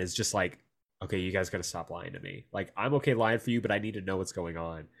again is just like, "Okay, you guys got to stop lying to me. Like, I'm okay lying for you, but I need to know what's going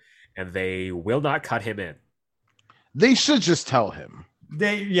on." And they will not cut him in. They should just tell him.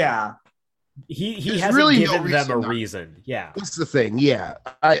 Yeah. He There's hasn't really no given them reason a not- reason. Yeah, That's the thing. Yeah,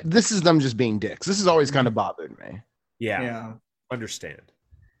 this is them just being dicks. This has always kind of bothered me. yeah. Understand.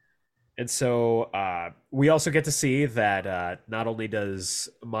 And so we also get to see that not only does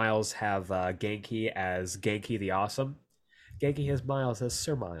Miles have Genki as Genki the Awesome, Genki has Miles as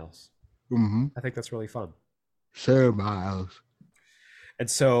Sir Miles. Mm-hmm. I think that's really fun. Sir Miles. And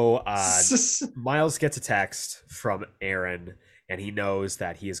so Miles gets a text from Aaron, and he knows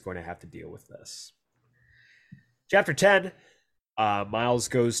that he is going to have to deal with this. Chapter 10, Miles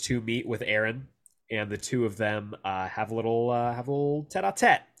goes to meet with Aaron, and the two of them have a little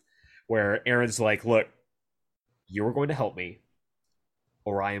tete-a-tete, where Aaron's like, "Look, you are going to help me,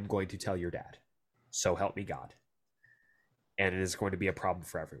 or I am going to tell your dad. So help me God." And it is going to be a problem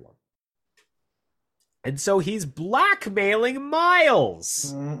for everyone. And so he's blackmailing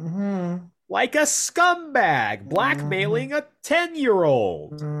Miles Mhm. like a scumbag, blackmailing a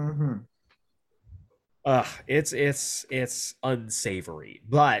 10-year-old. Mhm. It's unsavory,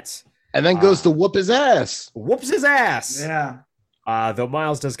 but And then goes to whoop his ass. whoops his ass. Yeah. Though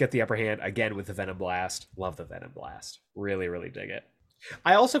Miles does get the upper hand again with the Venom Blast. Love the Venom Blast. Really, really dig it.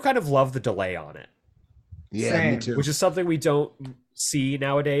 I also kind of love the delay on it, Yeah, Same. me too. which is something we don't see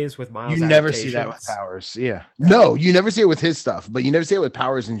nowadays with Miles. You never see that with adaptations. Powers. Yeah. No, you never see it with his stuff, but you never see it with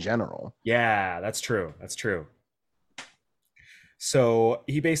Powers in general. Yeah, that's true. That's true. So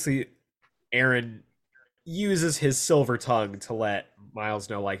he basically, Aaron uses his silver tongue to let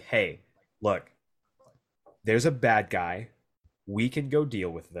Miles know, like, hey, look, there's a bad guy. We can go deal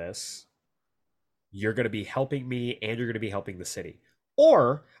with this. You're going to be helping me and you're going to be helping the city.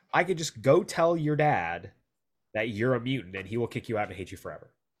 Or I could just go tell your dad that you're a mutant and he will kick you out and hate you forever.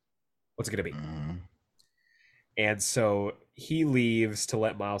 What's it going to be? And so he leaves to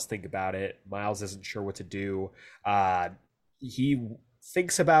let Miles think about it. Miles isn't sure what to do. He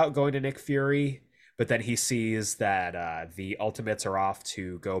thinks about going to Nick Fury, but then he sees that the Ultimates are off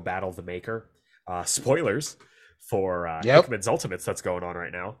to go battle the Maker. Spoilers for Yep. Hickman's Ultimates that's going on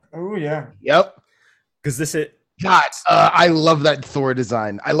right now. Oh yeah. Yep. Because this is God, I love that Thor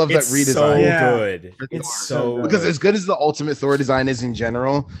design. I love that it's redesign. so Yeah. good. It's so good. Because as good as the Ultimate Thor design is in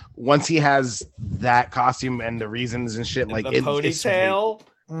general, once he has that costume and the reasons and shit, like the it's ponytail.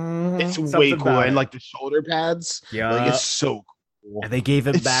 Mhm. it's way Something cool, about and it. like the shoulder pads, Yeah. like it's so cool. And they gave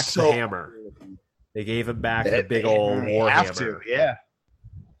him It's back so the hammer. They gave him back the big old They war have hammer. to, yeah.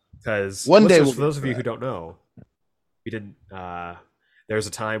 Because One day listeners, we'll for those get of to you that. who don't know, we didn't. There's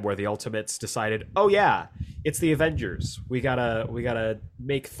a time where the Ultimates decided, oh yeah, it's the Avengers. We gotta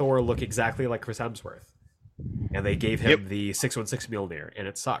make Thor look exactly like Chris Hemsworth, and they gave him Yep. the 616 Mjolnir, and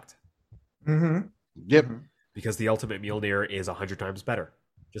it sucked Mhm. Yep, because the Ultimate Mjolnir is 100 times better.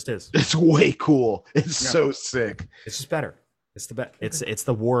 Just is. it's way cool. It's Yeah. so sick. It's just better. It's the best. It's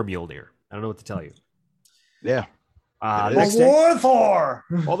the War Mjolnir. I don't know what to tell you. Yeah, It Next is. day, War Thor.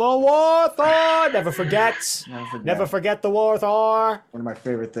 oh, the War Thor. Never forget. Never Never forget the War Thor. One of my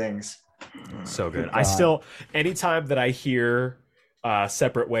favorite things. So good. Good I God. still, anytime that I hear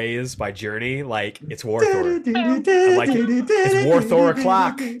Separate Ways by Journey, like it's War Thor. like it. It's War Thor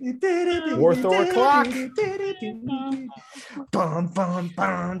o'clock. War Thor o'clock. Bum, bum,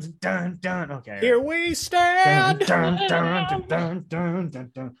 bum, dun, dun. Okay. Here we Dun, stand, dun, dun, dun, dun, dun,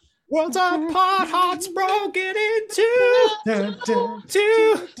 dun, dun. worlds apart, hearts broken into Dun, dun,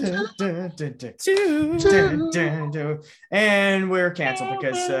 two, dun, dun, dun, dun. two. Dun, dun, dun. And we're canceled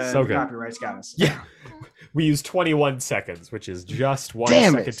because So the good. copyrights got us. Yeah, we used 21 seconds, which is just 1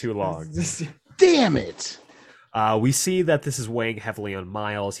 Damn second it. too long. damn it. We see that this is weighing heavily on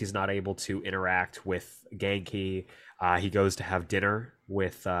Miles. He's not able to interact with Genki. He goes to have dinner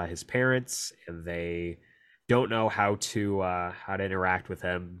with his parents, and they don't know how to interact with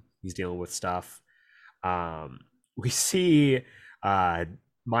him. He's dealing with stuff. We see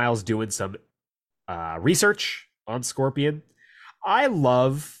Miles doing some research on Scorpion. I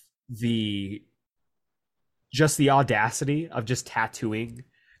love the audacity of just tattooing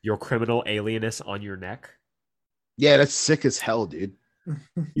your criminal alienness on your neck. Yeah, that's sick as hell, dude.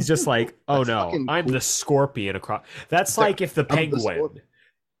 He's just like, oh That's no, fucking I'm cool. the Scorpion across. That's like if the I'm the Penguin Scorpion.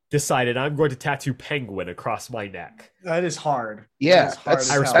 decided I'm going to tattoo Penguin across my neck. That is hard. Yeah, That is hard that's, as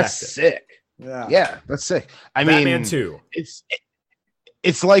hell. respect that's it. sick. Yeah. Yeah, that's sick. I Batman mean, 2.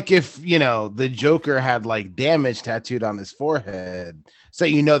 it's like if the Joker had like damage tattooed on his forehead, so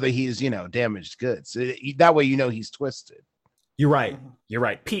that he's damaged goods. That way he's twisted. You're right. You're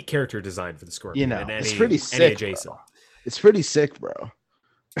right. Peak character design for the Scorpion. And It's any- pretty any sick, adjacent. bro. It's pretty sick, bro.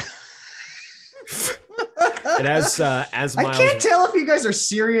 And as I Miles, can't tell if you guys are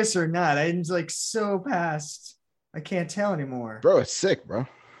serious or not. I'm like so past. I can't tell anymore. Bro, it's sick, bro.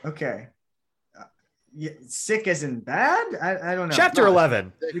 Okay. Yeah, sick as in bad? I don't know. Chapter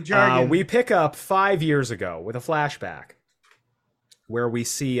 11. Your jargon. We pick up 5 years ago with a flashback where we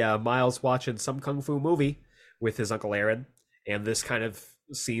see Miles watching some kung fu movie with his Uncle Aaron. And this kind of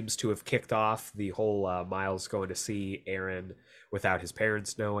seems to have kicked off the whole Miles going to see Aaron without his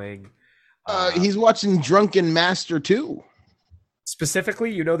parents knowing. He's watching Drunken Master 2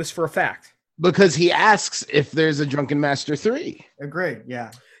 Specifically, you know this for a fact. because he asks if there's a Drunken Master 3. Agree.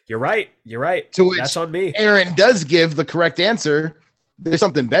 Yeah. You're right. You're right. To which That's on me. Aaron does give the correct answer. There's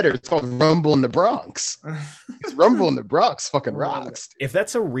something better. It's called Rumble in the Bronx. It's Rumble in the Bronx fucking rocks. If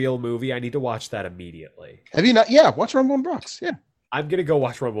that's a real movie, I need to watch that immediately. Have you not? Yeah, watch Rumble in the Bronx. Yeah. I'm going to go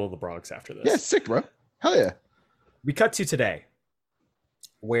watch Rumble in the Bronx after this. Yeah, it's sick, bro. Hell yeah. We cut to today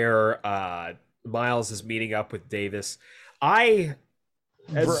where Miles is meeting up with Davis.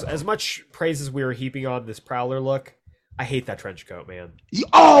 As much praise as we were heaping on this Prowler look, I hate that trench coat, man.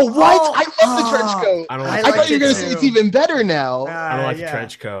 Oh, what? I love the trench coat. I don't I like, I like thought you were it going to say too. it's even better now. I don't like yeah. the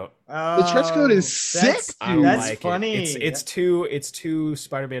trench coat. The trench coat is that's- sick, I don't That's like funny. it. It's too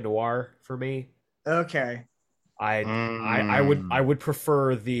Spider-Man noir for me. Okay. I would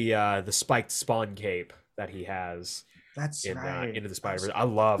prefer the spiked Spawn cape that he has That's in right. Into the Spider-Verse. I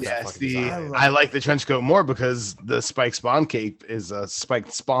love that Yeah, fucking see, design. I like the trench coat more because the Spike Spawn cape is a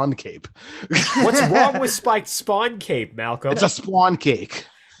spiked spawn cape. What's wrong with spiked Spawn cape, Malcolm? It's a spawn cake.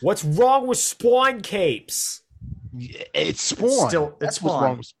 What's wrong with Spawn capes? It's Spawn. It's That's Spawn. what's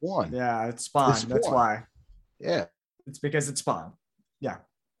wrong with Spawn. Yeah, it's Spawn. It's That's Spawn. why. Yeah. It's because it's Spawn.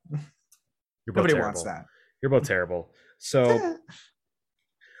 You're both Nobody terrible. wants that. You're both terrible. So,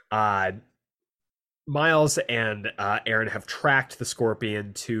 Miles and Aaron have tracked the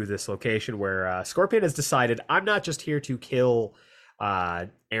Scorpion to this location where Scorpion has decided, I'm not just here to kill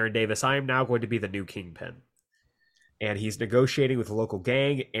Aaron Davis. I am now going to be the new Kingpin. And he's negotiating with a local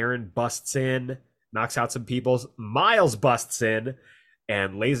gang. Aaron busts in, knocks out some people. Miles busts in.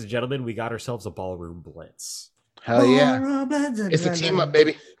 And ladies and gentlemen, we got ourselves a ballroom blitz. Hell yeah. It's a team up,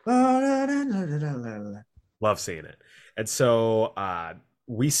 baby. Love seeing it. And so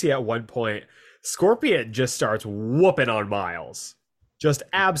we see at one point Scorpion just starts whooping on Miles, just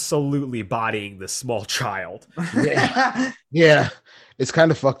absolutely bodying this small child. Yeah. Yeah. It's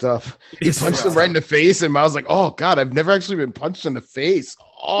kind of fucked up. He It's punched him fucked right in the face, and I was like, oh, God, I've never actually been punched in the face.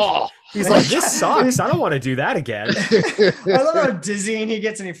 Oh. He's like, this sucks. I don't want to do that again. I love how dizzying he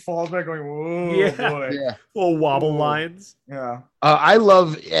gets and he falls back going, whoa, Yeah. boy. Yeah. Little wobble Ooh. lines. Yeah. I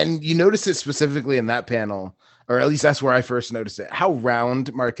love, and you notice it specifically in that panel, or at least that's where I first noticed it, how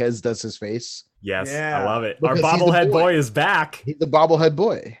round Marquez does his face. Yes, Yeah. I love it. Our Because he's the bobblehead boy. boy is back. He's the bobblehead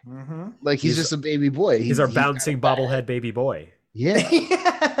boy. Mm-hmm. Like, he's just a baby boy. He's our bouncing bobblehead baby boy. Yeah.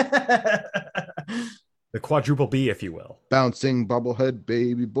 The quadruple B, if you will. Bouncing bobblehead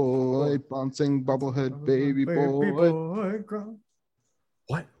baby boy. Bouncing bobblehead baby boy.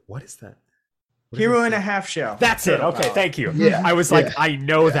 What is that? Hero and a half shell. That's it. Okay, thank you. Yeah. I was like, Yeah. I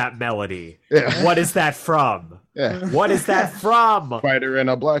know that melody. Yeah. What is that from? Yeah. What is that from? Spider in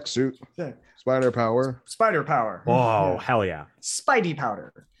a black suit. Yeah. Spider power. Spider power. Oh, Yeah. hell yeah. Spidey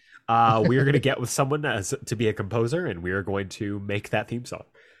powder. We're going to get with someone to be a composer, and we are going to make that theme song.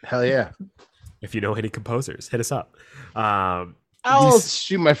 Hell yeah. If you know any composers, hit us up. I'll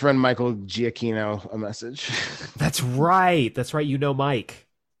shoot my friend Michael Giacchino a message. That's right. That's right. You know Mike.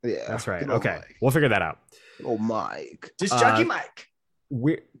 Yeah. That's right. Good old Okay. Mike. We'll figure that out. Good old Mike. Just Jockey Mike.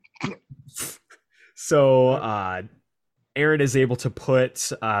 We So Aaron is able to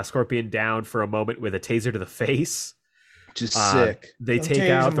put Scorpion down for a moment with a taser to the face. Just sick. They Don't take tase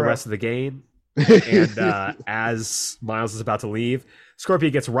out him, the bro. rest of the game. And as Miles is about to leave,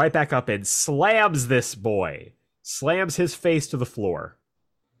 Scorpion gets right back up and slams this boy, slams his face to the floor.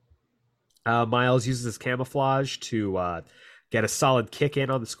 Miles uses his camouflage to get a solid kick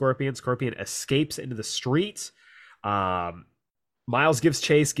in on the Scorpion. Scorpion escapes into the street. Miles gives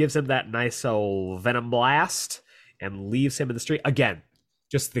chase, gives him that nice old Venom Blast, and leaves him in the street. Again,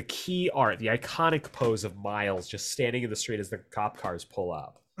 just the key art, the iconic pose of Miles just standing in the street as the cop cars pull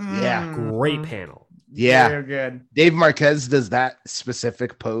up. Yeah. Great panel. Yeah. Very good. Dave Marquez does that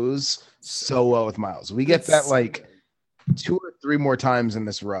specific pose so well with Miles. We get that like 2 or 3 more times in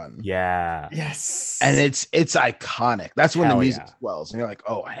this run. Yeah. Yes. And it's iconic. That's when Hell the music yeah. swells and you're like,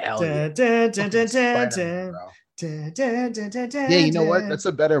 oh hell yeah. Dun, dun, dun, dun, dun, Spider-Man, dun. bro. Yeah, Yeah, you know what? That's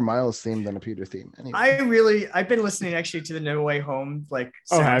a better Miles theme than a Peter theme. Anyway. I've been listening actually to the No Way Home like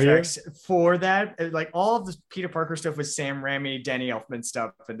Oh, have you? soundtracks for that. Like all of the Peter Parker stuff was Sam Raimi, Danny Elfman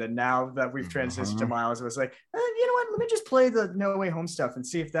stuff, and then now that we've transitioned to Miles, it was like, you know what? Let me just play the No Way Home stuff and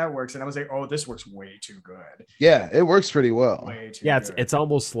see if that works. And I was like, oh, this works way too good. Yeah, it works pretty well. Way too Yeah, good. it's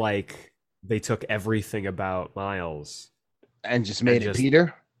almost like they took everything about Miles, And just made And it just-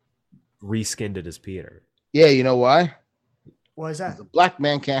 Peter. reskinned it as Peter. Yeah, you know why? What is that? The black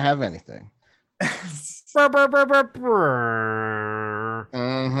man can't have anything. Brr, brr, brr, brr, brr.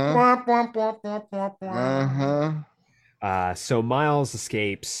 So Miles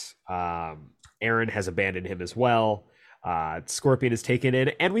escapes. Aaron has abandoned him as well. Scorpion is taken in,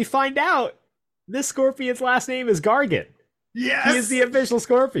 and we find out this Scorpion's last name is Gargan. Yes. He is the official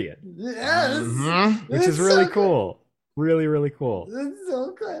Scorpion, Yes. which is It's really so good. cool. Really, really cool. It's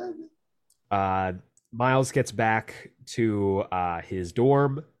so good. Miles gets back to his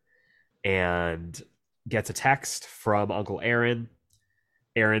dorm and gets a text from Uncle Aaron.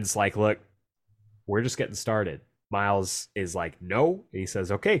 Aaron's like, look, we're just getting started. Miles is like, no. And he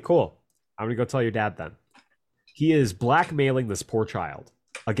says, okay, cool. I'm going to go tell your dad then. He is blackmailing this poor child.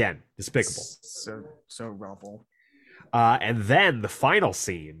 Again, despicable. So ruffle. And then the final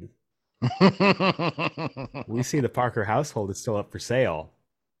scene, we see the Parker household is still up for sale,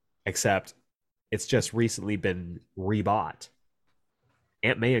 except it's just recently been rebought.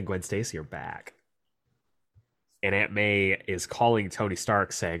 Aunt May and Gwen Stacy are back. And Aunt May is calling Tony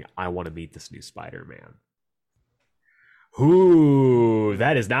Stark saying, I want to meet this new Spider-Man. Ooh,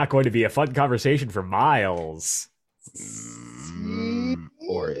 that is not going to be a fun conversation for Miles.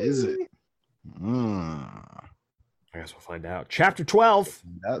 Or is it? I guess we'll find out. Chapter 12.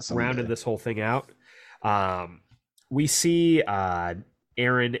 That's someday. Rounded this whole thing out. We see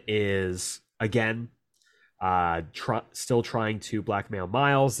Aaron is again still trying to blackmail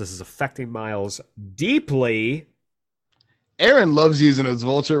Miles. This is affecting Miles deeply. Aaron loves using his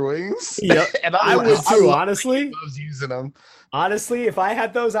vulture wings. Yep. And I would too, love honestly. He loves using them. Honestly, if I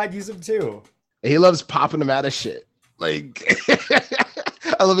had those, I'd use them too. He loves popping them out of shit. Like,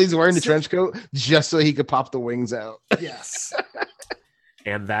 I love he's wearing the trench coat just so he could pop the wings out. Yes.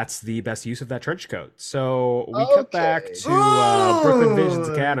 And that's the best use of that trench coat. So we Okay. cut back to Brooklyn Visions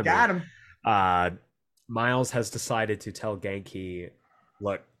Ooh, Academy. Got him. Miles has decided to tell Genki,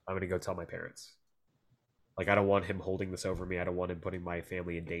 look, I'm going to go tell my parents. Like, I don't want him holding this over me. I don't want him putting my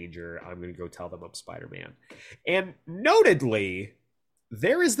family in danger. I'm going to go tell them I'm Spider-Man. And notedly,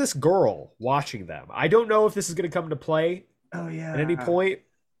 there is this girl watching them. I don't know if this is going to come into play Oh yeah. at any point,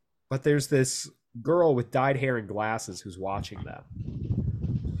 but there's this girl with dyed hair and glasses who's watching them.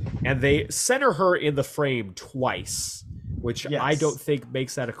 And they center her in the frame twice, which Yes. I don't think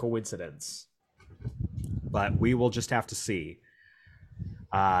makes that a coincidence. But we will just have to see.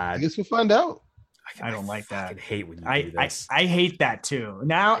 I guess we'll find out. I don't like that. fucking hate when you I, do I this. I hate that too.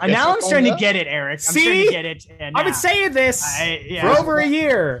 Now I guess now we'll I'm starting find to out. get it, Eric. I'm See? starting to get it. And I've been now- saying this yeah. for over a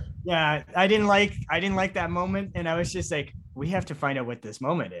year. Yeah, I didn't like that moment, and I was just like, we have to find out what this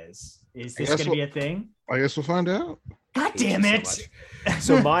moment is. Is this guess going to be a thing? I guess we'll find out. God Hate damn you it! so much.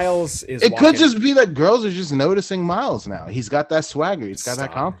 So Miles is It walking- could just be that girls are just noticing Miles now. He's got that swagger. He's got that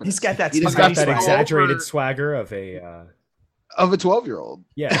Stop. confidence. He's got that. He just He's got He's that all exaggerated over- swagger of a of a 12-year-old.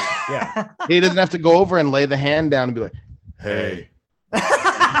 yeah. He doesn't have to go over and lay the hand down and be like, "Hey."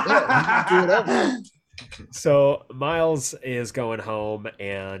 Yeah, he can do whatever. So Miles is going home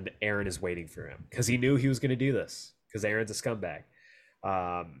and Aaron is waiting for him because he knew he was going to do this because Aaron's a scumbag.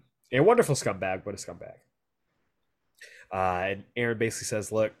 A wonderful scumbag, but a scumbag. And Aaron basically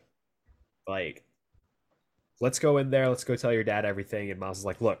says, look, like, let's go in there. Let's go tell your dad everything. And Miles is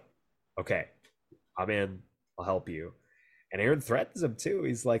like, look, okay, I'm in. I'll help you. And Aaron threatens him too.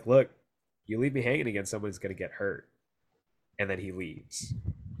 He's like, look, you leave me hanging again, someone's going to get hurt. And then he leaves.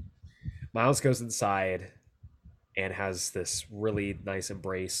 Miles goes inside and has this really nice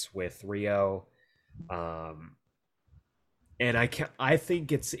embrace with Rio. And I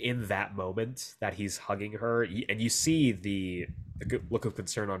think it's in that moment that he's hugging her, and you see the look of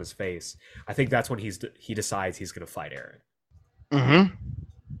concern on his face. I think that's when he decides he's going to fight Eren. Mm-hmm.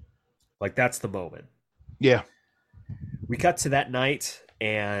 Like, that's the moment. Yeah. We cut to that night,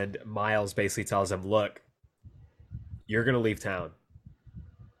 and Miles basically tells him, "Look, you're going to leave town.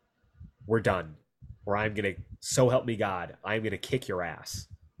 We're done. Or I'm going to, so help me God, I'm going to kick your ass."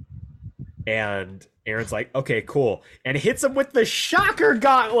 And Eren's like, "Okay, cool." And hits him with the shocker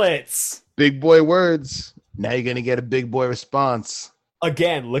gauntlets. Big boy words. Now you're going to get a big boy response.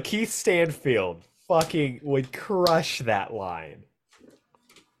 Again, Lakeith Stanfield fucking would crush that line.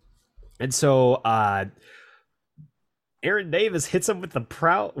 And so Eren Davis hits him with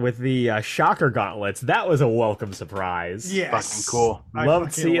the shocker gauntlets. That was a welcome surprise. Yes. Fucking cool. I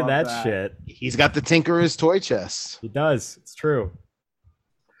Loved fucking seeing love that shit. He's got the Tinkerer's toy chest. He does. It's true.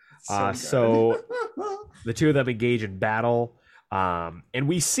 So the two of them engage in battle. And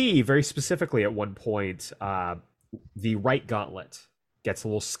we see very specifically at one point the right gauntlet gets a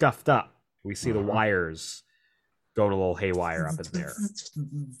little scuffed up. We see the wires going a little haywire up in there.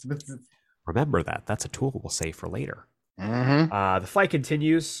 Remember that. That's a tool we'll save for later. Mm-hmm. The fight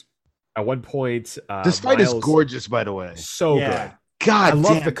continues. At one point, This fight is Miles- gorgeous, by the way. So Yeah. good. God I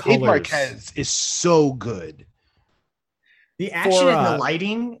love damn, the Dave colors. Marquez is so good. The action and uh, the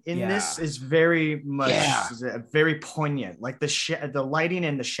lighting in this is very much very poignant. Like the lighting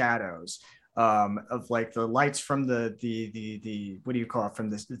and the shadows of like the lights from the what do you call it,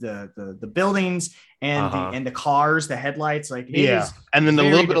 from the buildings and and the cars, the headlights. Like it is and then the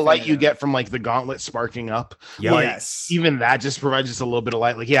very little bit of light you definitive. get from like the gauntlet sparking up. Yep. Like, Yes. even that just provides just a little bit of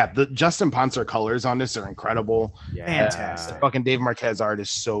light. Like, yeah, the Justin Ponser colors on this are incredible. Yeah. Fantastic. Fucking Dave Marquez art is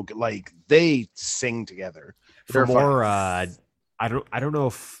so good. Like, they sing together. For They're more, fun. I don't know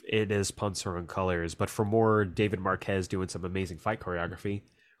if it is Punzer on colors, but for more David Marquez doing some amazing fight choreography,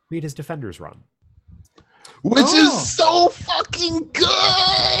 read his Defenders run. Which Oh. is so fucking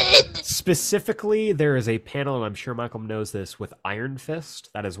good. Specifically, there is a panel, and I'm sure Malcolm knows this, with Iron Fist.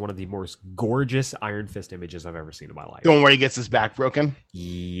 That is one of the most gorgeous Iron Fist images I've ever seen in my life. The one where he gets his back broken.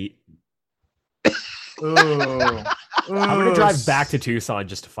 Ye- Ooh. I'm gonna drive back to Tucson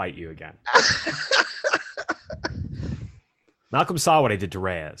just to fight you again. Malcolm saw what I did to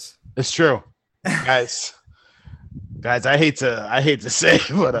Reyes. It's true, guys. Guys, I hate to say,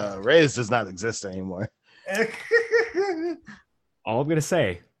 but Reyes does not exist anymore. All I'm gonna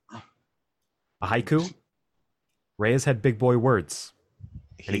say, a haiku. Reyes had big boy words,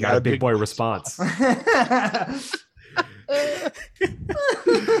 and he got a big boy response.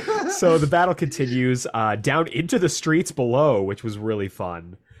 So the battle continues down into the streets below, which was really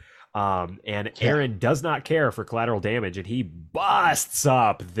fun. And Eren does not care for collateral damage, and he busts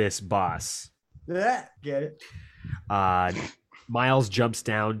up this bus. Get it? Miles jumps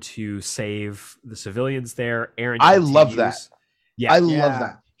down to save the civilians there. Eren, I love that. Yeah, I love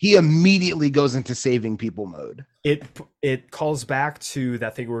that. He immediately goes into saving people mode. it calls back to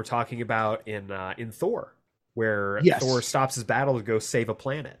that thing we were talking about in Thor, where Yes. Thor stops his battle to go save a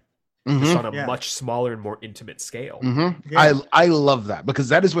planet. Mhm. Just on a Yeah. much smaller and more intimate scale. Mhm. Yeah. I love that because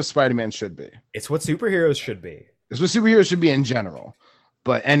that is what Spider-Man should be. It's what superheroes should be. It's what superheroes should be in general.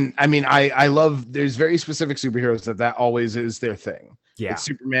 But and I mean I love there's very specific superheroes that always is their thing. Yeah, It's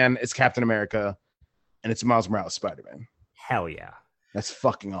Superman, it's Captain America, and it's Miles Morales Spider-Man. hell yeah. That's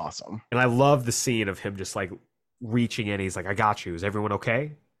fucking awesome. And I love the scene of him just like reaching in. He's like, "I got you. Is everyone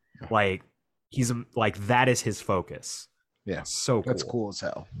okay?" Like he's like that is his focus. Yeah. So cool. That's cool as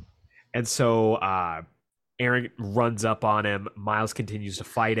hell. And so Eren runs up on him. Miles continues to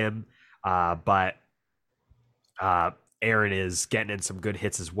fight him, but Eren is getting in some good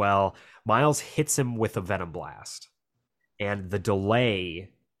hits as well. Miles hits him with a Venom Blast, and the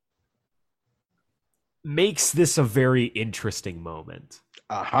delay makes this a very interesting moment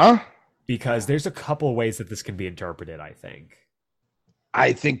Uh-huh. because there's a couple ways that this can be interpreted, I think.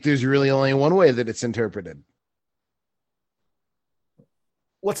 I think there's really only one way that it's interpreted.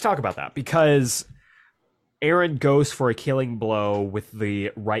 Let's talk about that because Eren goes for a killing blow with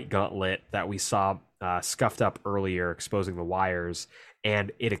the right gauntlet that we saw scuffed up earlier, exposing the wires,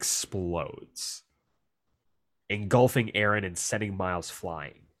 and it explodes, engulfing Eren and sending Miles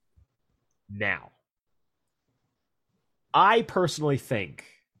flying. Now, I personally think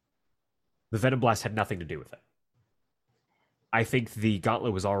the Venom Blast had nothing to do with it. I think the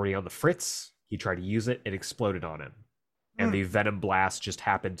gauntlet was already on the fritz. He tried to use it, it exploded on him. And the Venom Blast just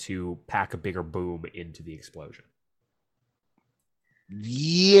happened to pack a bigger boom into the explosion.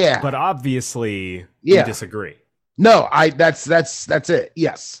 Yeah. But obviously, Yeah. you disagree. No, that's it.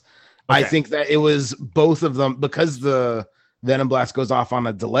 Yes. I Okay. think that it was both of them because the Venom Blast goes off on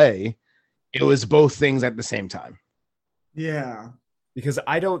a delay. It was both things at the same time. Yeah. Because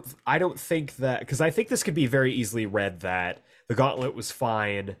I don't think that, because I think this could be very easily read that the gauntlet was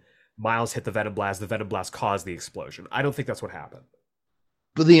fine. Miles hit the Venom Blast caused the explosion. I don't think that's what happened.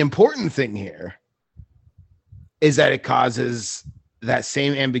 But the important thing here is that it causes that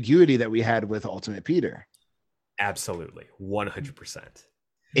same ambiguity that we had with Ultimate Peter. Absolutely. 100%.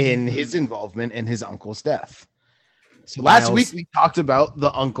 In his involvement in his uncle's death. So last week we talked about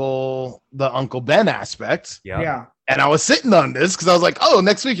the Uncle Ben aspect. Yeah. And I was sitting on this because I was like, oh,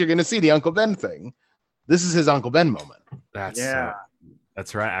 next week you're going to see the Uncle Ben thing. This is his Uncle Ben moment. That's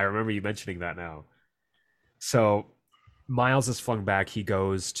right. I remember you mentioning that now. So Miles is flung back. He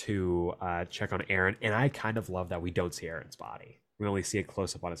goes to check on Aaron. And I kind of love that we don't see Aaron's body. We only see a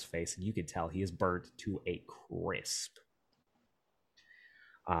close-up on his face. And you can tell he is burnt to a crisp.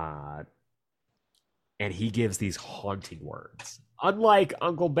 And he gives these haunting words. Unlike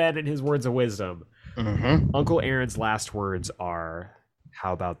Uncle Ben and his words of wisdom, Uncle Aaron's last words are,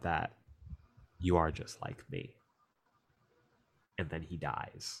 how about that? You are just like me. And then he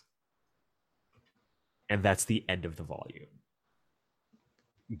dies. And that's the end of the volume.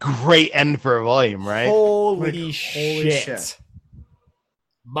 Great end for a volume, right? Holy shit.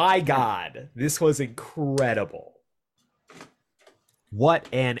 My God, this was incredible. What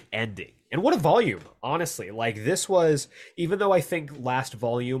an ending. And what a volume, honestly. Like, this was, even though I think last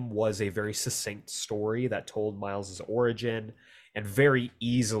volume was a very succinct story that told Miles's origin and very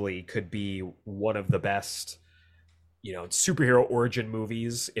easily could be one of the best, superhero origin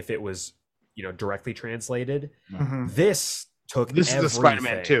movies if it was, directly translated. This took This is the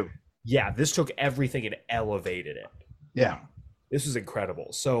Spider-Man 2. Yeah, this took everything and elevated it. Yeah. This was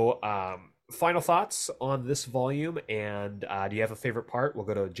incredible. So, final thoughts on this volume, and do you have a favorite part? We'll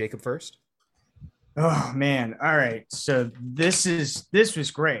go to Jacob first. Oh man! All right, so this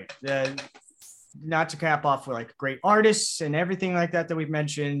was great. Not to cap off with like great artists and everything like that we've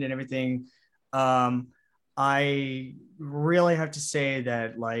mentioned and everything. I really have to say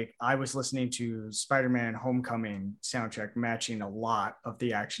that like I was listening to Spider-Man Homecoming soundtrack matching a lot of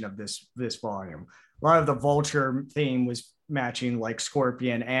the action of this volume. A lot of the Vulture theme was matching like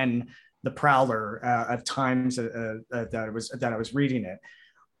Scorpion and the Prowler at times that I was reading it.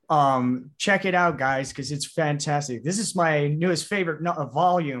 Check it out, guys, because it's fantastic. This is my newest favorite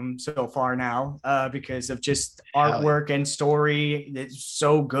volume so far now, because of just artwork and story. It's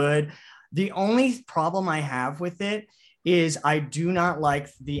so good. The only problem I have with it is I do not like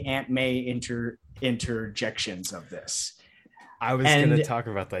the Aunt May interjections of this. I was going to talk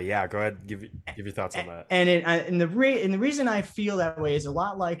about that. Yeah, go ahead. Give your thoughts on that. And the reason I feel that way is a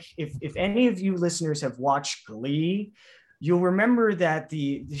lot like if any of you listeners have watched Glee, you'll remember that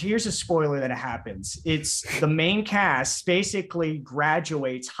here's a spoiler that happens. It's the main cast basically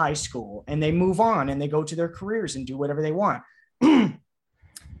graduates high school and they move on and they go to their careers and do whatever they want.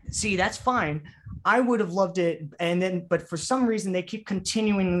 See, that's fine. I would have loved it. But for some reason they keep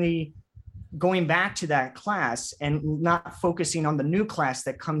continually going back to that class and not focusing on the new class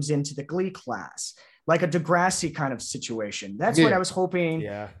that comes into the Glee class, like a Degrassi kind of situation. That's what I was hoping,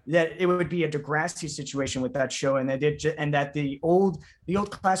 that it would be a Degrassi situation with that show, and that the old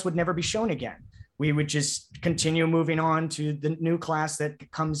class would never be shown again. We would just continue moving on to the new class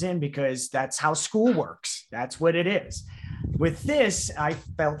that comes in, because that's how school works. That's what it is. With this, I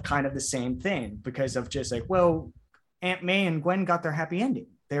felt kind of the same thing, because of just like, well, Aunt May and Gwen got their happy ending.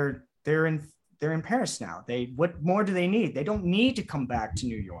 They're in Paris now. What more do they need? They don't need to come back to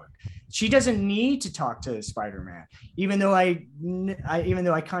New York. She doesn't need to talk to Spider-Man, even though I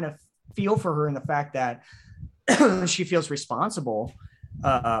kind of feel for her in the fact that she feels responsible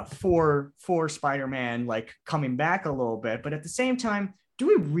for Spider-Man like coming back a little bit. But at the same time, do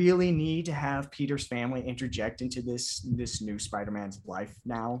we really need to have Peter's family interject into this new Spider-Man's life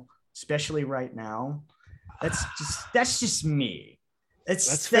now, especially right now? That's just me.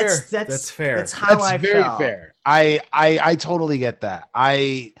 That's fair. That's fair. That's how I felt. That's very fair. I totally get that.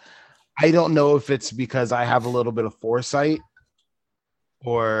 I don't know if it's because I have a little bit of foresight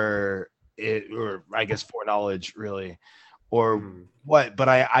or I guess foreknowledge, really, or what. But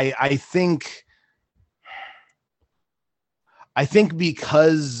I think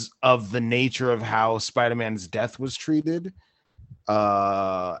because of the nature of how Spider-Man's death was treated,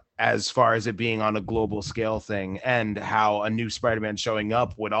 as far as it being on a global scale thing, and how a new Spider-Man showing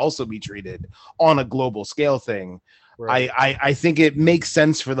up would also be treated on a global scale thing. Right. I think it makes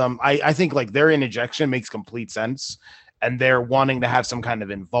sense for them. I think like their interjection makes complete sense, and they're wanting to have some kind of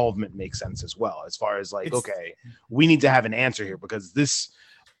involvement makes sense as well, as far as like, okay, we need to have an answer here, because this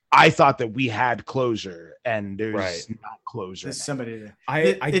I thought that we had closure, and there's Right. not closure. There's now. somebody.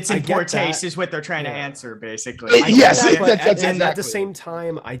 It's in poor taste, that. is what they're trying to Yeah. answer, basically. I Yes, get that, that's- but that's and at the exactly. same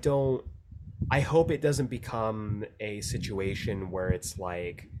time, I hope it doesn't become a situation where it's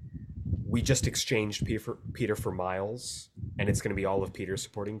like we just exchanged Peter for Miles, and it's going to be all of Peter's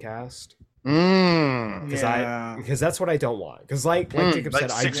supporting cast. Mm. Because that's what I don't want. Because like Jacob Like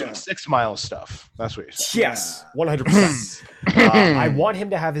said, 6 Mile stuff. That's what you're saying. yes, 100%. I want him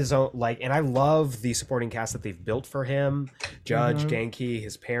to have his own and I love the supporting cast that they've built for him. Judge, Genki,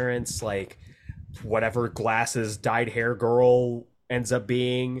 his parents, like whatever glasses, dyed hair girl ends up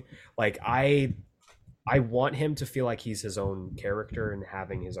being. Like I want him to feel like he's his own character and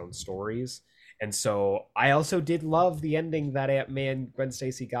having his own stories. And so I also did love the ending that Ant-Man Gwen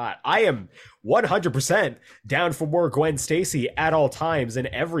Stacy got. I am 100% down for more Gwen Stacy at all times in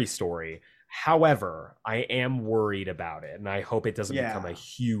every story. However, I am worried about it, and I hope it doesn't become a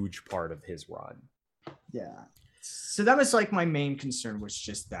huge part of his run. Yeah. So that was like my main concern, was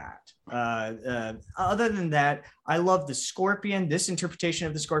just that. Other than that, I love the Scorpion. This interpretation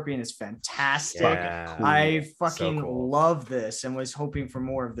of the Scorpion is fantastic. Yeah. I fucking So cool. love this and was hoping for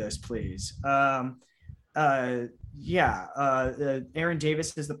more of this, please. Aaron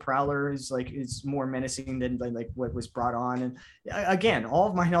Davis as the Prowler is more menacing than like what was brought on. And again, all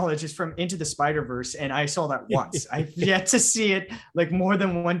of my knowledge is from Into the Spider-Verse, and I saw that once. I've yet to see it like more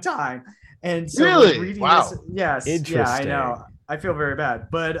than one time. And so Really? reading Wow. this, yes, Interesting. yeah, I know. I feel very bad,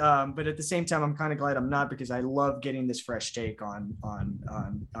 but at the same time, I'm kind of glad I'm not, because I love getting this fresh take on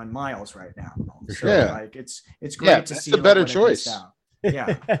Miles right now. So sure. like it's great to that's see a better when it choice. gets out.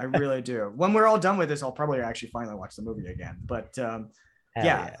 Yeah, I really do. When we're all done with this, I'll probably actually finally watch the movie again. But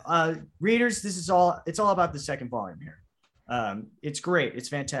readers, it's all about the second volume here. It's great. It's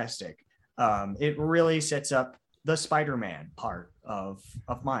fantastic. It really sets up the Spider-Man part of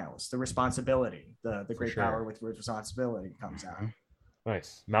Miles, the responsibility, the great power with responsibility comes out.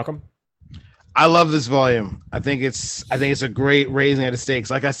 Nice. Malcolm? I love this volume. I think it's a great raising of the stakes.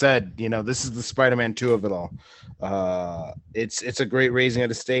 Like I said, this is the Spider-Man 2 of it all. It's a great raising of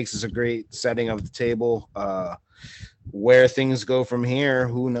the stakes. It's a great setting of the table. Where things go from here,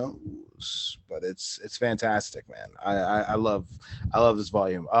 who knows? But it's fantastic, man. I love this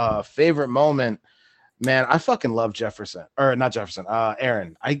volume. Favorite moment, man, I fucking love Jefferson. Or not Jefferson,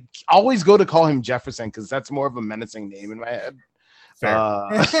 Aaron. I always go to call him Jefferson because that's more of a menacing name in my head.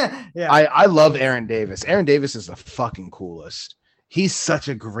 Yeah. I love Aaron Davis. Aaron Davis is the fucking coolest. He's such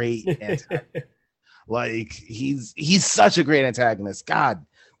a great antagonist. Like he's such a great antagonist. God,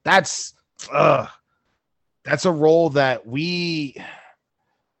 that's a role that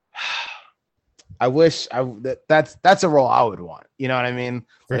that's a role I would want. You know what I mean?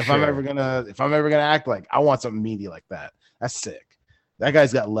 If I'm ever gonna act like, I want something meaty like that. That's sick. That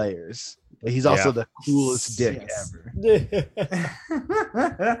guy's got layers. But he's also the coolest dick ever.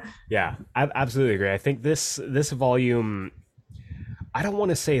 Yeah, I absolutely agree. I think this volume, I don't want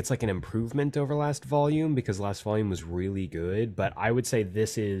to say it's like an improvement over last volume, because last volume was really good, but I would say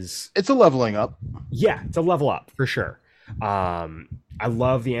it's a leveling up. Yeah, it's a level up for sure. I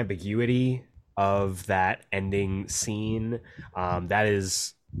love the ambiguity of that ending scene. That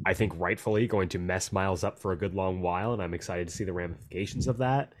is, I think, rightfully going to mess Miles up for a good long while, and I'm excited to see the ramifications of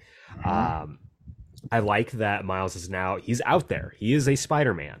that. I like that Miles he's out there. He is a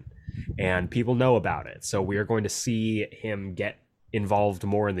Spider-Man, and people know about it. So we are going to see him get involved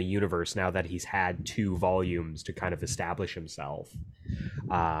more in the universe now that he's had 2 volumes to kind of establish himself.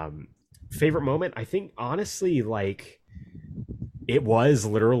 Favorite moment, I think, honestly, it was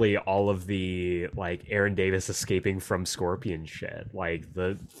literally all of the Aaron Davis escaping from Scorpion shit,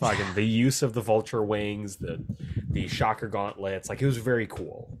 the use of the vulture wings, the shocker gauntlets. It was very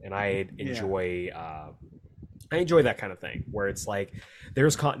cool, and I enjoy that kind of thing where it's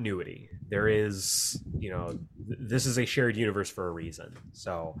there's continuity. There is, this is a shared universe for a reason.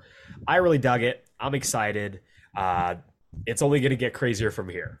 So I really dug it. I'm excited. It's only going to get crazier from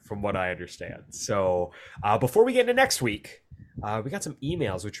here, from what I understand. So before we get into next week, we got some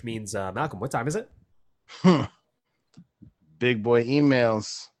emails, which means, Malcolm, what time is it? Big boy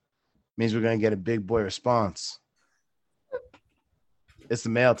emails means we're going to get a big boy response. It's the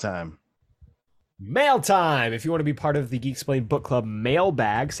mail time. Mail time! If you want to be part of the Geeksplained Book Club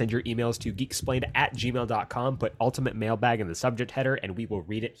mailbag, send your emails to geeksplained@gmail.com. Put Ultimate Mailbag in the subject header, and we will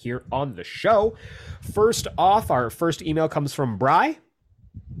read it here on the show. First off, our first email comes from Bry,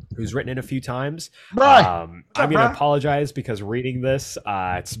 who's written it a few times. I'm going to apologize because reading this,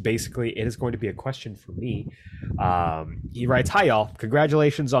 it is going to be a question for me. He writes, "Hi, y'all.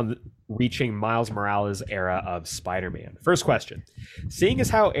 Congratulations on reaching Miles Morales' era of Spider-Man. First question. Seeing as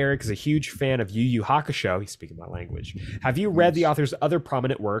how Eric is a huge fan of Yu Yu Hakusho, he's speaking my language, have you read the author's other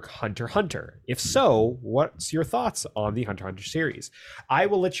prominent work, Hunter x Hunter? If so, what's your thoughts on the Hunter x Hunter series? I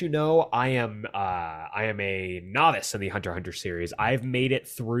will let you know I am a novice in the Hunter x Hunter series. I've made it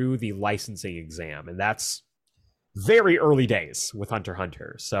through the licensing exam, and that's very early days with Hunter x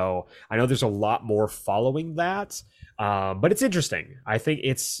Hunter. So I know there's a lot more following that. But it's interesting. I think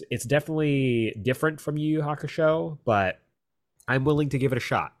it's definitely different from Yu Yu Hakusho, but I'm willing to give it a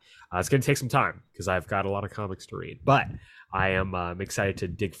shot. It's going to take some time because I've got a lot of comics to read, but I am excited to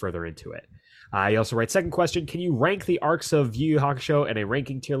dig further into it. He also writes, second question, can you rank the arcs of Yu Yu Hakusho in a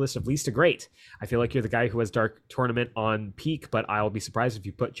ranking tier list of least to great? I feel like you're the guy who has Dark Tournament on peak, but I'll be surprised if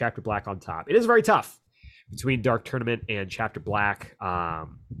you put Chapter Black on top. It is very tough between Dark Tournament and Chapter Black.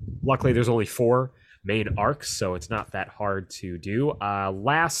 Luckily, there's only 4 main arcs, so it's not that hard to do.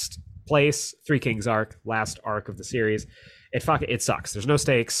 Last place, Three Kings arc, last arc of the series. It sucks. There's no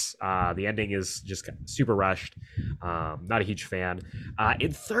stakes. The ending is just super rushed. Not a huge fan.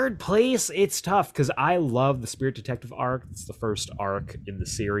 In third place, it's tough because I love the Spirit Detective arc. It's the first arc in the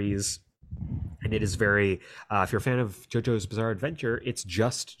series. And it is very, if you're a fan of JoJo's Bizarre Adventure, it's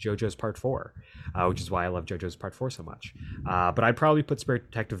just JoJo's Part 4, which is why I love JoJo's Part 4 so much. But I'd probably put Spirit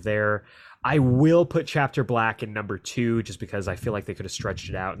Detective there. I will put Chapter Black in number 2 just because I feel like they could have stretched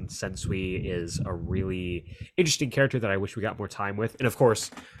it out, and Sensui is a really interesting character that I wish we got more time with. And of course,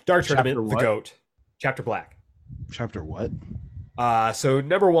 Dark Tournament, the GOAT. Chapter Black. Chapter what? So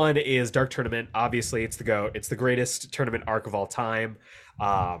number 1 is Dark Tournament. Obviously, it's the GOAT. It's the greatest tournament arc of all time.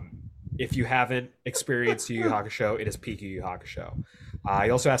 If you haven't experienced Yu Yu Hakusho, it is peak Yu Yu Hakusho. I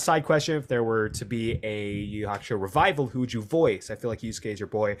also asked side question, if there were to be a Yu Yu Hakusho revival, who would you voice? I feel like Yusuke is your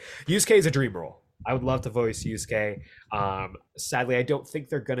boy. Yusuke is a dream role. I would love to voice Yusuke. Sadly, I don't think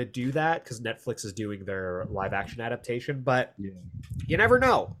they're going to do that because Netflix is doing their live action adaptation, but you never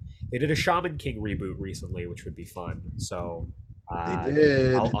know. They did a Shaman King reboot recently, which would be fun. So they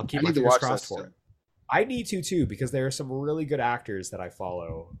did. I'll keep my fingers crossed for it. I need to too, because there are some really good actors that I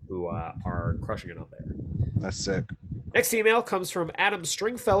follow who are crushing it out there. That's sick. Next email comes from Adam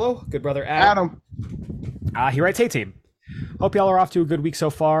Stringfellow. Good brother Adam. He writes, hey team. Hope y'all are off to a good week so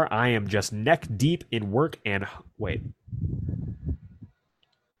far. I am just neck deep in work and... Wait.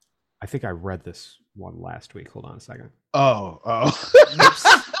 I think I read this one last week. Hold on a second. Oh.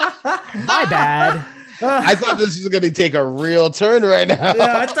 My bad. I thought this was going to take a real turn right now.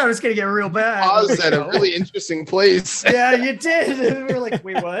 Yeah, I thought it was going to get real bad. I was at a really interesting place. Yeah, you did. We were like,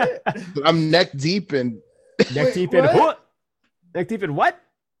 wait, what? I'm neck deep in... Neck deep in what? Neck deep in what?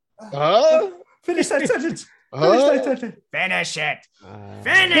 Finish that sentence. Finish it.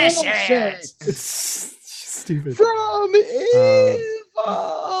 Finish it. It's stupid. From evil.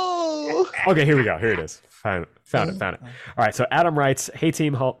 Okay, here we go. Here it is. Found it. All right, so Adam writes, hey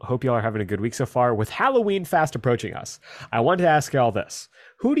team, hope y'all are having a good week so far. With Halloween fast approaching us, I wanted to ask y'all this.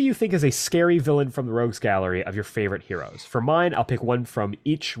 Who do you think is a scary villain from the Rogues Gallery of your favorite heroes? For mine, I'll pick one from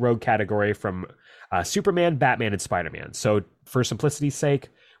each rogue category from Superman, Batman, and Spider-Man. So for simplicity's sake,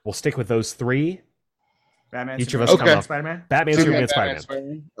 we'll stick with those 3. Batman, each of us come up. Spider-Man? Batman, Superman, Spider-Man.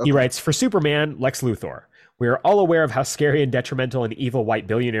 Okay. He writes, for Superman, Lex Luthor. We are all aware of how scary and detrimental an evil white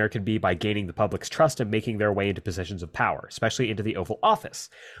billionaire can be by gaining the public's trust and making their way into positions of power, especially into the Oval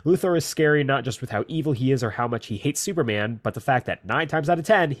Office. Luthor is scary not just with how evil he is or how much he hates Superman, but the fact that 9 times out of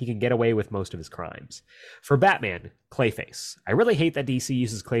 10, he can get away with most of his crimes. For Batman, Clayface. I really hate that DC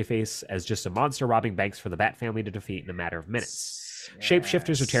uses Clayface as just a monster robbing banks for the Bat family to defeat in a matter of minutes. Yes.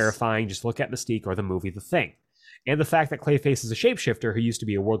 Shapeshifters are terrifying, just look at Mystique or the movie The Thing. And the fact that Clayface is a shapeshifter who used to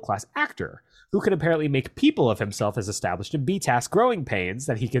be a world-class actor, who can apparently make people of himself as established in B-Task growing pains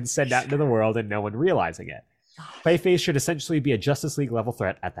that he can send out into the world and no one realizing it. Clayface should essentially be a Justice League level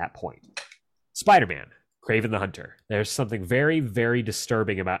threat at that point. Spider-Man, Kraven the Hunter. There's something very, very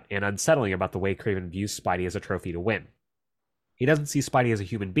disturbing about and unsettling about the way Kraven views Spidey as a trophy to win. He doesn't see Spidey as a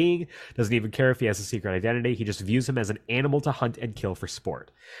human being, doesn't even care if he has a secret identity, he just views him as an animal to hunt and kill for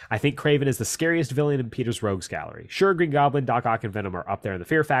sport. I think Kraven is the scariest villain in Peter's Rogues Gallery. Sure, Green Goblin, Doc Ock, and Venom are up there in the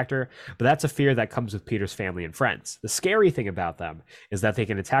fear factor, but that's a fear that comes with Peter's family and friends. The scary thing about them is that they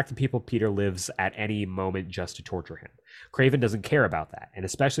can attack the people Peter lives at any moment just to torture him. Kraven doesn't care about that, and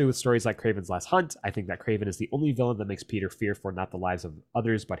especially with stories like Kraven's Last Hunt, I think that Kraven is the only villain that makes Peter fear for not the lives of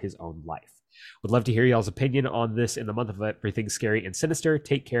others, but his own life. Would love to hear y'all's opinion on this in the month of everything scary and sinister.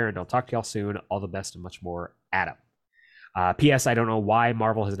 Take care, and I'll talk to y'all soon. All the best and much more, Adam. P.S. I don't know why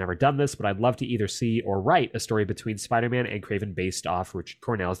Marvel has never done this, but I'd love to either see or write a story between Spider-Man and Kraven based off Richard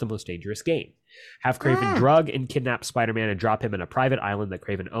Cornell's The Most Dangerous Game. Have Kraven drug and kidnap Spider-Man and drop him in a private island that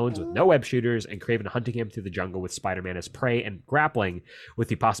Kraven owns with no web shooters, and Kraven hunting him through the jungle with Spider-Man as prey and grappling with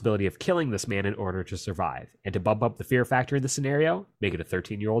the possibility of killing this man in order to survive. And to bump up the fear factor in the scenario, make it a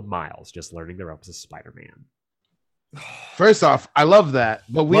 13-year-old Miles just learning the ropes as Spider-Man. First off, I love that,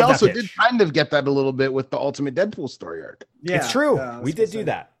 but we Love that also pitch. did kind of get that a little bit with the Ultimate Deadpool story arc. Yeah, It's true. I was We gonna did do say.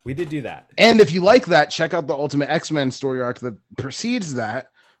 that. We did do that. And if you like that, check out the Ultimate X-Men story arc that precedes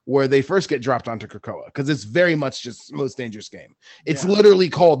that, where they first get dropped onto Krakoa, because it's very much just Most Dangerous Game. It's Yeah. literally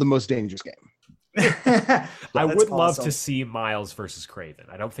called the Most Dangerous Game. I That's would love awesome. to see Miles versus Kraven.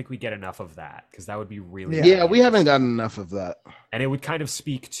 I don't think we get enough of that because that would be really Yeah. Yeah, we haven't gotten enough of that. and it would kind of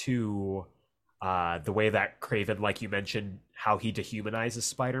speak to the way that Kraven, like you mentioned, how he dehumanizes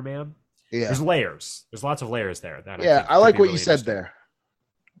Spider-Man. Yeah, There's layers. There's lots of layers there. That yeah, think I could like be what really you said interesting. there.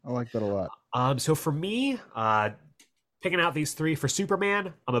 I like that a lot. So for me, picking out these three for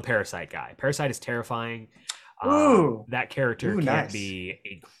Superman, I'm a Parasite guy. Parasite is terrifying. Ooh. That character Ooh, can nice. be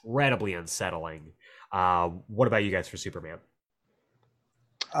incredibly unsettling. What about you guys for Superman?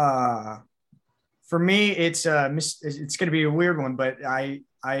 For me, it's going to be a weird one, but I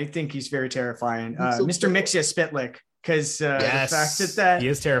think he's very terrifying. He's so Mr. cool. Mixia Spitlick, because the Yes, fact that he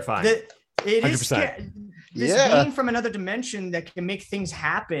is terrifying. it is 100%. this Yeah. being from another dimension that can make things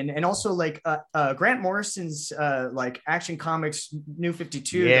happen, and also like Grant Morrison's like Action Comics New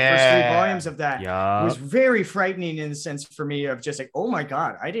 52, the first 3 Yeah. volumes of that Yeah. was very frightening in the sense for me of just like, oh my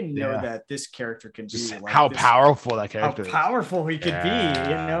god, I didn't know Yeah. that this character can be Just like how this, powerful that how character is. powerful he could be.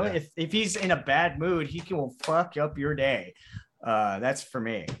 You know, Yeah. if he's in a bad mood, he can fuck up your day. That's for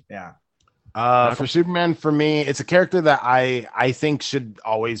me. Yeah. For Superman, for me, it's a character that I think should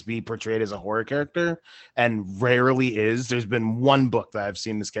always be portrayed as a horror character, and rarely is. There's been one book that I've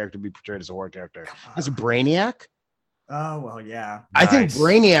seen this character be portrayed as a horror character. It's Brainiac. Oh well, yeah. I think Nice.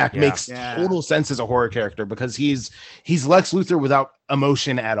 Brainiac Yeah. makes Yeah. total sense as a horror character because he's Lex Luthor without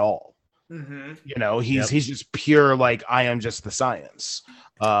emotion at all. Mm-hmm. You know, he's Yep. just pure I am just the science.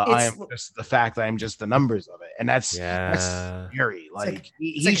 I It's- am just the fact that I'm just the numbers of it, and that's Yeah. scary. like-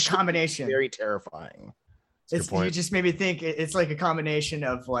 He It's like a should be combination. very terrifying. That's a good point. You just made me think it's like a combination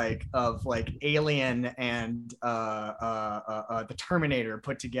of like Alien and the Terminator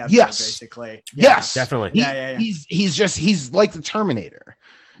put together. Yes. Basically. Yes, Definitely. Yeah. He's like the Terminator.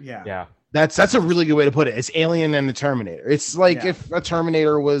 Yeah. Yeah. That's a really good way to put it. It's Alien and the Terminator. It's like Yeah. if a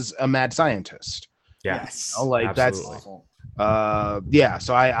Terminator was a mad scientist. Yeah. Yes. You know, like Absolutely. Awful. that's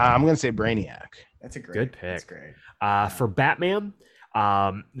so I'm gonna say Brainiac. That's a great. Good That's pick. great. For Batman,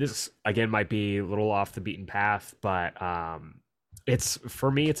 this again might be a little off the beaten path, but it's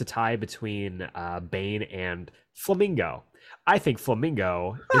for me, it's a tie between Bane and Flamingo. I think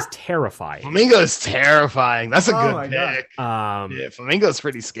Flamingo is terrifying. Flamingo is terrifying. That's a Oh my good God. pick. Um, Yeah, Flamingo's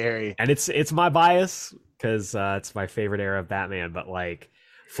pretty scary. and it's my bias because it's my favorite era of Batman, but like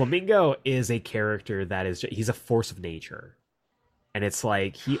Flamingo is a character that is he's a force of nature, and it's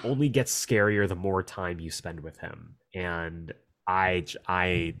like he only gets scarier the more time you spend with him. And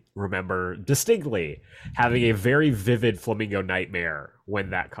I remember distinctly having a very vivid Flamingo nightmare when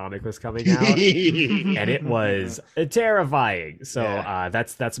that comic was coming out, and it was terrifying. So Yeah.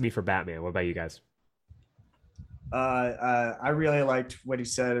 that's me for Batman. What about you guys? I really liked what he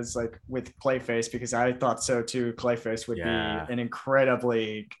said is like with Clayface, because I thought so too. Clayface would Yeah. be an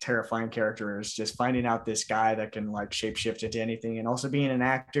incredibly terrifying character. Is just finding out this guy that can like shapeshift into anything, and also being an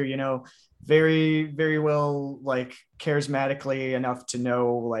actor, you know, very, very well, like charismatically enough to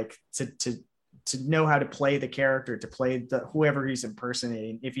know like to know how to play the character, to play the whoever he's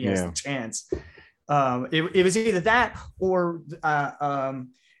impersonating if he has Yeah. the chance. It was either that or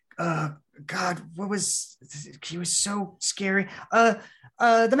God, what was he was so scary. The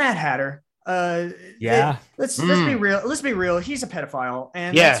Mad Hatter. Yeah. Let's be real. Let's be real. He's a pedophile,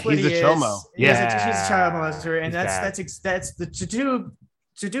 and Yeah, that's what he's he a is. chomo. He's Yeah. a child molester, and He's that's the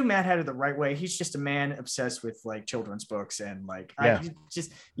to do Mad Hatter the right way. He's just a man obsessed with like children's books and like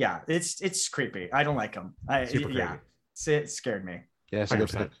it's creepy. I don't like him. Super creepy. It scared me. Yeah, it's a good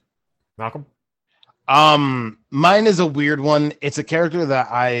 100%. pick. Malcolm? Mine is a weird one. It's a character that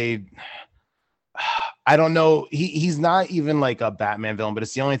I don't know. He's not even like a Batman villain, but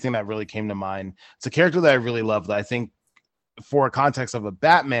it's the only thing that really came to mind. It's a character that I really love that I think for a context of a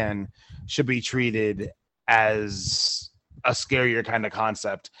Batman should be treated as a scarier kind of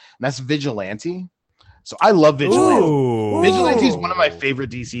concept. And that's Vigilante. So I love Vigilante. Ooh. Vigilante is one of my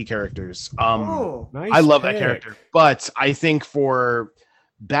favorite DC characters. Oh, Nice I love that pick. character, but I think for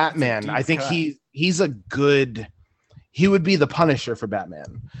Batman, deep I think cut. he's a good. he would be the Punisher for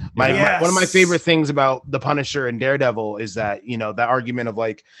Batman. Yes. One of my favorite things about the Punisher and Daredevil is that, you know, that argument of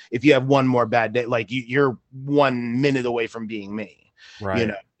like, if you have one more bad day, like you're 1 minute away from being me. Right. You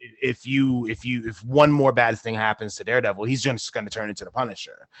know, if one more bad thing happens to Daredevil, he's just going to turn into the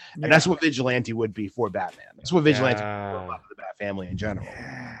Punisher. And that's what Vigilante would be for Batman. That's what Vigilante would be for a lot of the Bat family in general.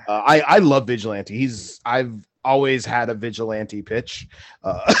 I love Vigilante. I've always had a Vigilante pitch.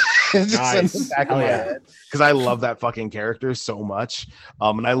 Just in the back of my head, because I love that fucking character so much,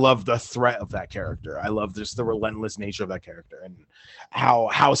 and I love the threat of that character. I love just the relentless nature of that character and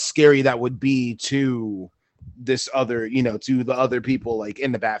how scary that would be to this other, you know, to the other people like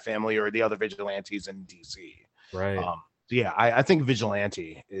in the Bat family or the other vigilantes in DC. Right. Yeah, I think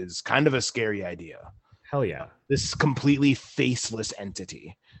Vigilante is kind of a scary idea. Hell yeah. This completely faceless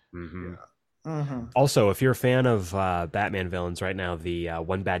entity. Mm-hmm. Mm-hmm. Also, if you're a fan of Batman villains right now, the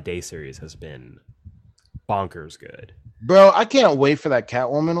One Bad Day series has been bonkers good. Bro, I can't wait for that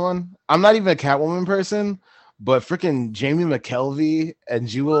Catwoman one. I'm not even a Catwoman person, but freaking Jamie McKelvey and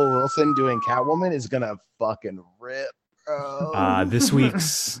Jewel Wilson doing Catwoman is gonna fucking rip, bro. This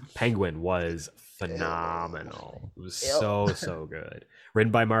week's Penguin was phenomenal. It was so good.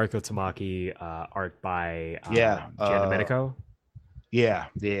 Written by Mariko Tamaki, art by Gian Domenico. Yeah,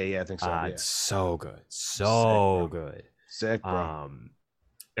 I think so. It's so good, so Sick, good. Sick, bro.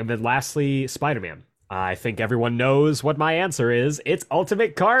 And then lastly, Spider-Man. I think everyone knows what my answer is. It's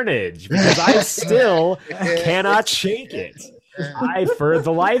Ultimate Carnage because I still cannot shake it. For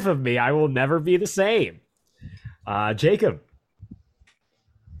the life of me, I will never be the same. Jacob.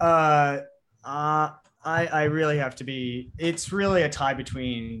 I really have to be. It's really a tie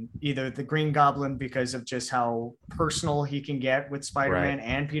between either the Green Goblin because of just how personal he can get with Spider-Man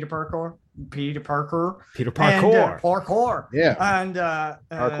and Peter Parker. And, parkour. Yeah. And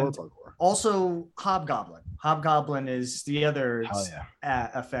Parkour. Also Hobgoblin. Hobgoblin is the other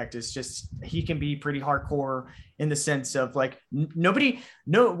effect. Is just he can be pretty hardcore in the sense of like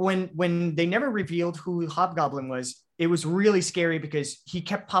when they never revealed who Hobgoblin was. It was really scary because he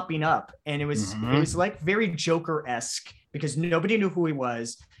kept popping up, and it was like very Joker-esque because nobody knew who he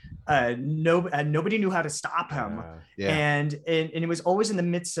was. Nobody knew how to stop him. And it was always in the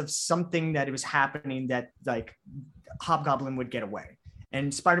midst of something that it was happening that like Hobgoblin would get away.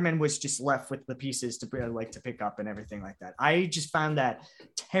 And Spider-Man was just left with the pieces to pick up and everything like that. I just found that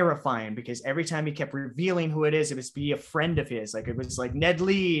terrifying because every time he kept revealing who it was be a friend of his. Like it was like Ned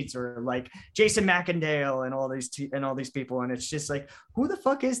Leeds or like Jason McIndale and all these people. And it's just like, who the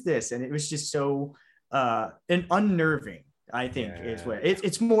fuck is this? And it was just so unnerving. I think is where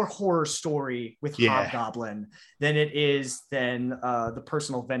it's more horror story with Hobgoblin than it is the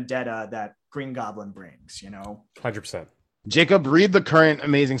personal vendetta that Green Goblin brings. 100%. Jacob, read the current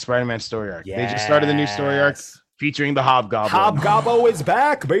Amazing Spider-Man story arc. They just started a new story arc featuring the Hobgoblin. Hobgobbo is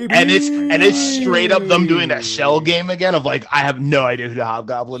back, baby. And it's straight up them doing that shell game again of like, I have no idea who the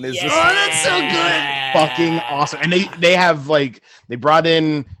Hobgoblin is. Oh, that's so good. Fucking awesome. And they have like, they brought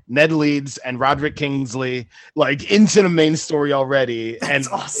in Ned Leeds and Roderick Kingsley like into the main story already. That's and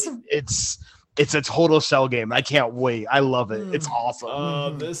awesome. It's a total shell game. I can't wait. I love it. It's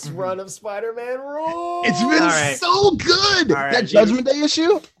awesome. This run of Spider-Man rules. It's been so good. That Judgment Day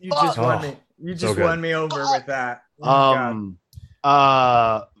issue. You just won me. You just won me over with that. My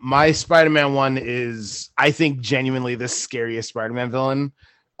Spider-Man one is, I think, genuinely the scariest Spider-Man villain.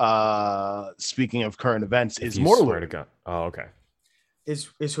 Speaking of current events, is Morlun. Oh, okay. Is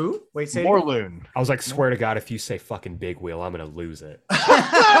who? Wait, say Morlun. I was like, swear to God, if you say fucking Big Wheel, I'm gonna lose it.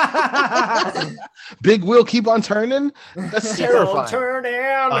 Big Wheel keep on turning? That's terrifying.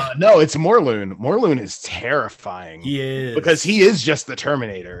 Turning. No, it's Morlun. Morlun is terrifying. He is. Because he is just the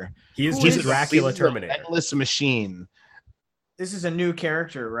Terminator. He is just Dracula Terminator. Endless machine. This is a new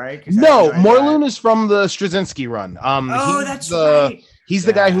character, right? No, Morlun is from the Straczynski run. That's right. He's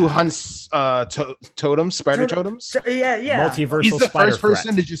the guy who hunts totems, spider totems. Yeah. Multiversal. He's the spider first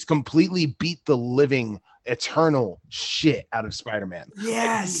person to just completely beat the living, eternal shit out of Spider-Man.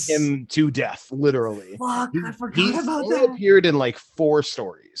 Yes. Beat him to death, literally. Fuck, I forgot about only that. appeared in like 4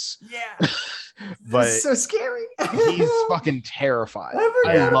 stories. Yeah. But it's so scary. He's fucking terrifying.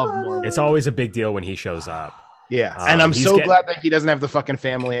 I love Morlun. It's always a big deal when he shows up. Yeah, and I'm so glad that he doesn't have the fucking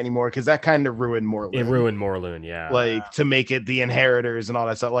family anymore because that kind of ruined Morlun. It ruined Morlun, yeah. Like to make it the inheritors and all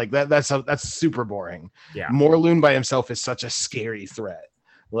that stuff. Like that's super boring. Yeah, Morlun by himself is such a scary threat.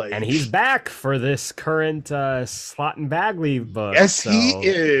 Like, and he's back for this current Slott and Bagley book. Yes, he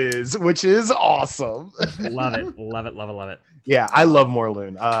is, which is awesome. Love it. Yeah, I love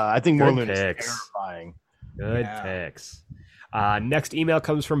Morlun. I think Good Morlun picks. is terrifying. Good picks. Next email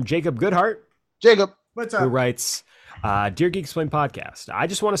comes from Jacob Goodhart. Jacob. What's who up? writes, Dear Geek Explain podcast, I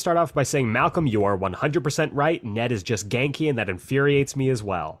just want to start off by saying, Malcolm, you are 100% right. Ned is just ganky, and that infuriates me as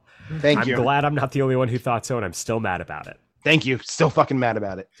well. Thank you. I'm glad I'm not the only one who thought so, and I'm still mad about it. Thank you. Still fucking mad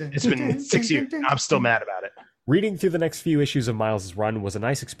about it. It's been 6 years. I'm still mad about it. Reading through the next few issues of Miles' run was a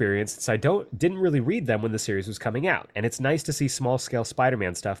nice experience since I didn't really read them when the series was coming out, and it's nice to see small-scale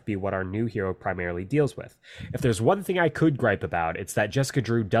Spider-Man stuff be what our new hero primarily deals with. If there's one thing I could gripe about, it's that Jessica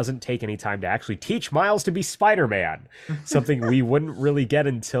Drew doesn't take any time to actually teach Miles to be Spider-Man, something we wouldn't really get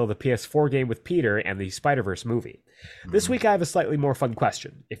until the PS4 game with Peter and the Spider-Verse movie. This week I have a slightly more fun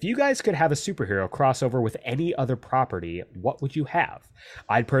question. If you guys could have a superhero crossover with any other property, what would you have?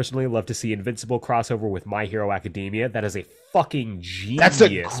 I'd personally love to see Invincible crossover with My Hero Academia. That is a fucking genius That's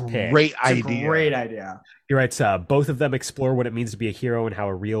a pick. great It's a idea. great idea. He writes, both of them explore what it means to be a hero and how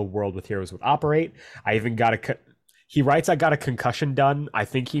a real world with heroes would operate. I even got he writes, I got a concussion done. I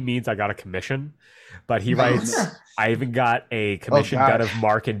think he means I got a commission. But he writes, I even got a commission done of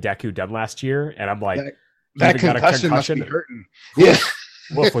Mark and Deku done last year. And I'm like, That even got a concussion must be concussion? hurting. Yeah.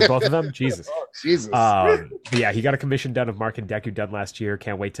 Woof, with both of them? Jesus. Jesus. But yeah, he got a commission done of Mark and Deku done last year.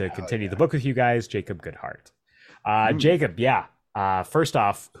 Can't wait to continue the book with you guys. Jacob Goodhart. Jacob, yeah. First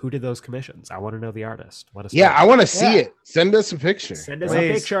off, who did those commissions? I want to know the artist. Let us know. I want to see it. Send us a picture. Send us a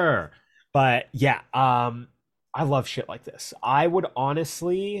Please. picture. But yeah, I love shit like this. I would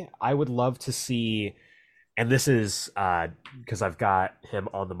love to see, and this is because I've got him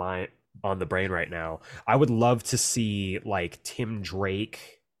on the brain right now. I would love to see like Tim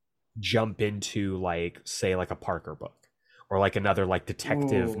Drake jump into like, say, like a Parker book or like another like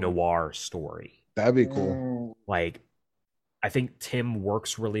detective noir story. That'd be cool. Like, I think Tim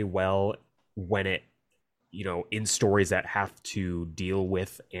works really well when it, in stories that have to deal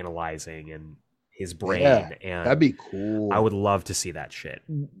with analyzing and his brain. Yeah, and that'd be cool. I would love to see that shit.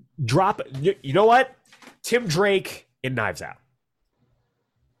 Drop, you know what? Tim Drake in Knives Out.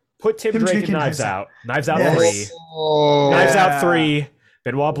 Put Tim Drake in Knives Out. Knives Out Yes. 3. Knives Out 3.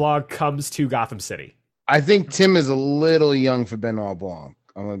 Benoit Blanc comes to Gotham City. I think Tim is a little young for Benoit Blanc.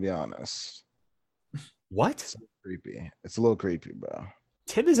 I'm gonna be honest. What? Creepy. It's a little creepy, bro.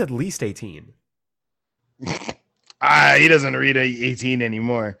 Tim is at least 18. He doesn't read 18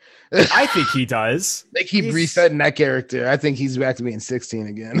 anymore. I think he does. They keep He's- resetting that character. I think he's back to being 16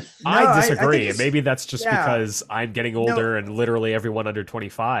 again. I think disagree. it's- Maybe that's just yeah. because I'm getting older and literally everyone under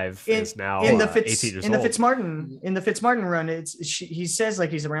 25 is now in the 18 years in the old. Fitzmartin run, he says like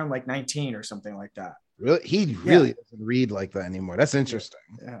he's around like 19 or something like that. Really? He really doesn't read like that anymore. That's interesting.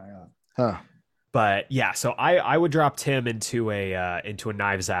 Yeah. Huh. But yeah, so I would drop Tim into a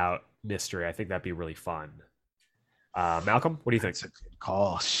Knives Out mystery. I think that'd be really fun. Malcolm, what do you think? That's a good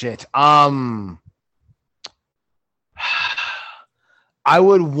call. Shit. I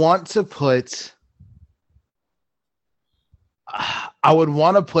would want to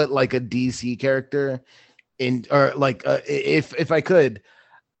put like a DC character in, or like if I could,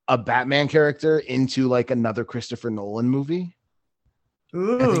 a Batman character into like another Christopher Nolan movie.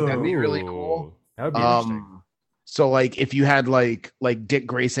 Ooh. I think that'd be really cool. That would be interesting. So like if you had like Dick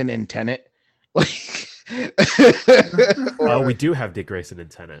Grayson in Tenet, like Oh, we do have Dick Grayson in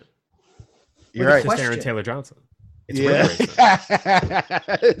Tenet. you're It's right. just Aaron Question. Taylor Johnson. It's Yeah. Rick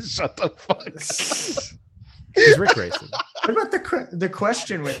Grayson. Shut the fuck up. He's Rick Grayson. What about the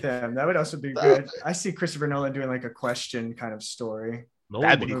question with him? That would also be good. I see Christopher Nolan doing like a question kind of story. Nolan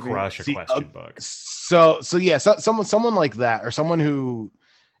That'd would be crush a See, question book. So yeah, someone like that, or someone who,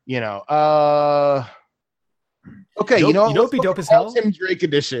 okay, You know what? what'd be Let's dope go as hell? Tim Drake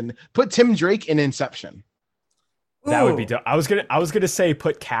edition. Put Tim Drake in Inception. That would be Ooh. dope. I was gonna say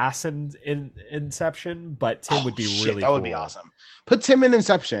put Cass in Inception, but Tim would be Shit, really that would be cool. awesome. Put Tim in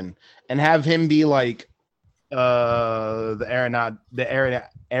Inception and have him be like the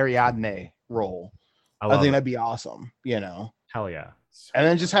Ariadne role. I I love think it. that'd be awesome, Hell yeah. and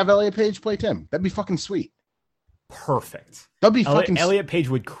then just have Elliot Page play Tim. That'd be fucking sweet. Perfect. That'd be fucking Elliot Page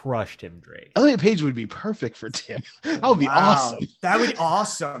would crush Tim Drake. Elliot Page would be perfect for Tim. That would be Wow. awesome. That would be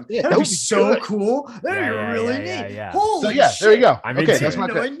awesome. Yeah, that that would would be be so good. cool. That'd Yeah, be yeah, really yeah, neat. yeah. Holy So yeah, there you shit. go. I'm Okay, into that's it. my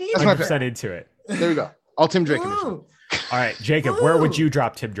No, pick. I need That's my that. pick. 100% into it. There we go. All Tim Drake edition. Ooh. All right, Jacob, where would you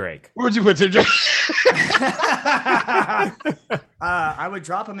drop Tim Drake? Where would you put Tim Drake? I would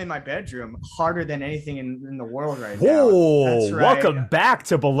drop him in my bedroom harder than anything in the world right now. Whoa! That's right. Welcome back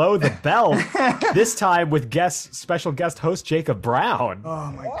to Below the Belt. This time with special guest host Jacob Brown.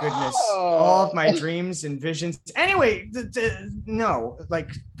 Oh my goodness! All of my dreams and visions. Anyway, no,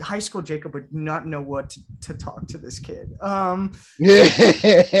 like high school Jacob would not know what to talk to this kid. Not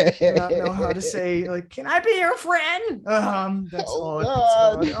know how to say like, "Can I be your friend?" That's all.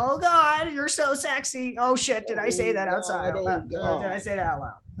 God. That's all. Oh God, you're so sexy. Oh shit! Did I say that outside? Did I say that out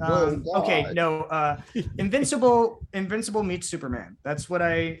loud? Okay, no. Invincible meets Superman. That's what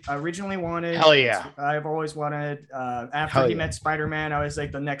I originally wanted. Hell yeah. I've always wanted. After Hell he yeah. met Spider-Man, I was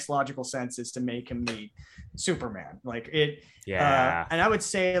like, the next logical sense is to make him meet Superman. Like it. Yeah. And I would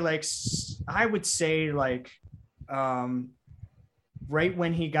say like, right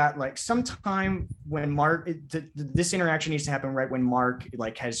when he got like sometime when Mark, this interaction needs to happen right when Mark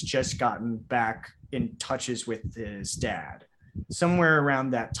like has just gotten back in touches with his dad, somewhere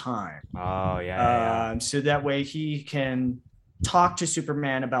around that time. Oh yeah. So that way he can talk to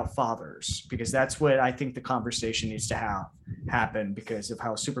Superman about fathers, because that's what I think the conversation needs to happen because of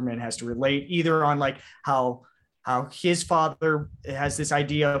how Superman has to relate either on like how his father has this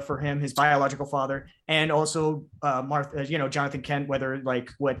idea for him, his biological father, and also Martha, Jonathan Kent, whether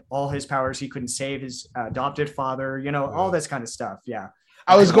like what all his powers he couldn't save his adopted father, all this kind of stuff. Yeah.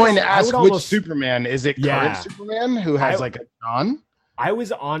 I was going to ask would which almost- Superman is it? Yeah. Current Superman who has like a John? I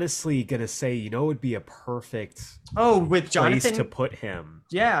was honestly gonna say, it would be a perfect Oh, with place Jonathan. to put him.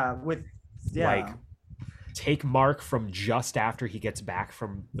 Yeah. Like, take Mark from just after he gets back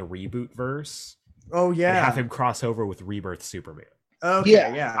from the reboot verse. Oh And yeah. have him cross over with Rebirth Superman. Okay.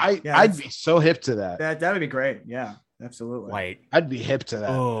 Yeah, Yeah. I'd be so hip to that. that would be great. Yeah. Absolutely. Like, I'd be hip to that.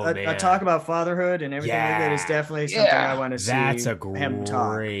 oh man, a talk about fatherhood and everything like that is definitely something Yeah. I want to see. that's a him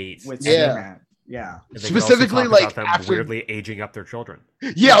talk great. with Yeah. Superman. Yeah. And they could also Specifically, talk like, about them after- weirdly aging up their children.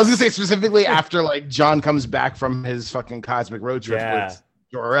 Yeah, I was gonna say specifically after like John comes back from his fucking cosmic road trip Yeah. with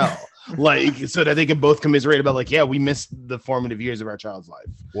Jor-El, like so that they can both commiserate about like, yeah, we missed the formative years of our child's life.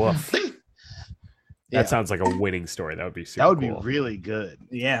 Woof. Yeah. That sounds like a winning story. That would be super That would cool. be really good.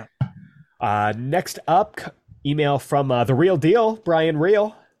 Yeah. Next up, email from The Real Deal, Brian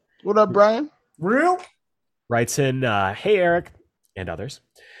Real. What up, Brian? Real? Writes in, hey, Eric and others.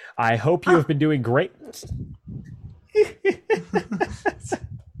 I hope you have been doing great.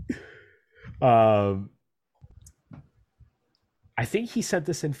 I think he sent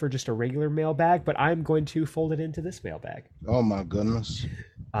this in for just a regular mailbag, but I'm going to fold it into this mailbag. Oh my goodness.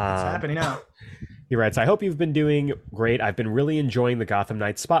 It's happening now. He writes, I hope you've been doing great. I've been really enjoying the Gotham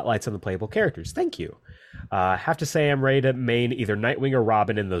Knights spotlights on the playable characters. Thank you. Have to say I'm ready to main either Nightwing or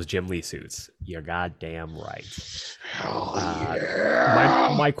Robin in those Jim Lee suits. You're goddamn right. Hell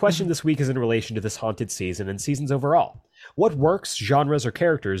yeah. My question this week is in relation to this haunted season and seasons overall. What works, genres, or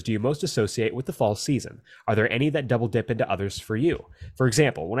characters do you most associate with the fall season? Are there any that double dip into others for you? For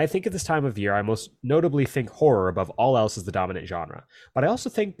example, when I think of this time of year, I most notably think horror above all else as the dominant genre. But I also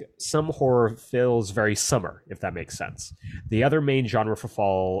think some horror feels very summer, if that makes sense. The other main genre for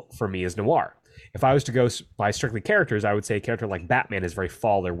fall for me is noir. If I was to go by strictly characters, I would say a character like Batman is very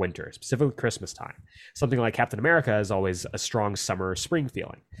fall or winter, specifically Christmas time. Something like Captain America is always a strong summer or spring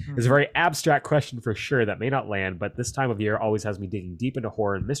feeling. It's a very abstract question for sure that may not land, but this time of year always has me digging deep into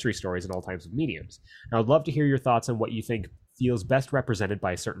horror and mystery stories in all types of mediums. And I would love to hear your thoughts on what you think feels best represented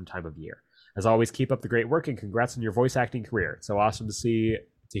by a certain time of year. As always, keep up the great work and congrats on your voice acting career. It's so awesome to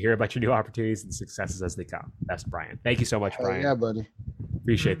hear about your new opportunities and successes as they come. Best, Brian. Thank you so much, Hell Brian. yeah, buddy.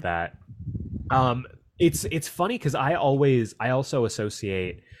 Appreciate that. It's funny because I also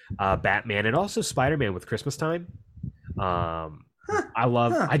associate Batman and also Spider-Man with Christmas time. I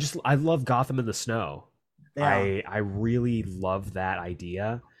love Gotham in the snow. Yeah. I really love that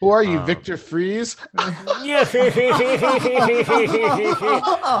idea. Who are you, Victor Freeze?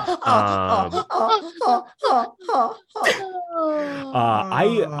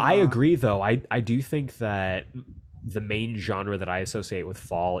 I agree though. I do think that the main genre that I associate with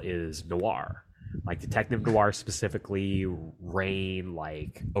fall is noir, like detective noir, specifically rain,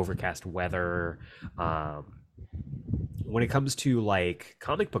 like overcast weather. When it comes to like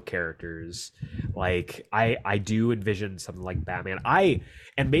comic book characters, like I do envision something like Batman.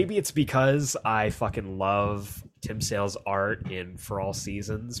 And maybe it's because I fucking love Tim Sale's art in For All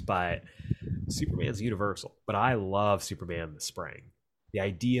Seasons, but Superman's universal. But I love Superman in the spring. The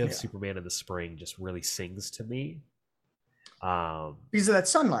idea of Superman in the spring just really sings to me. Because of that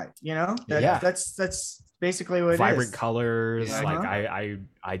sunlight, that's basically what it is. Vibrant colors, Yeah. like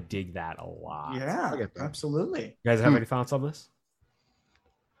I dig that a lot. Yeah, I get that. absolutely. You guys have any thoughts on this?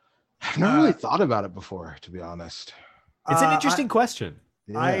 I've never really thought about it before, to be honest. It's an interesting question.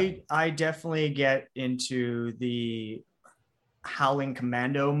 I definitely get into the Howling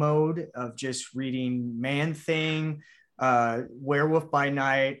Commando mode of just reading Man Thing, Werewolf by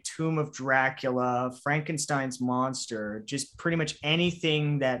Night, Tomb of Dracula, Frankenstein's Monster, just pretty much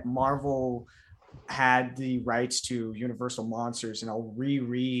anything that Marvel had the rights to Universal Monsters, and I'll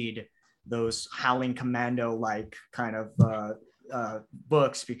reread those Howling Commando like kind of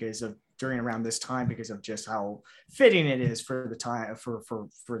books because of during around this time because of just how fitting it is for the time for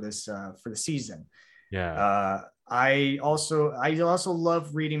this for the season. Yeah. I also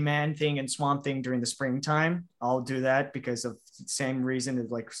love reading Man Thing and Swamp Thing during the springtime. I'll do that because of the same reason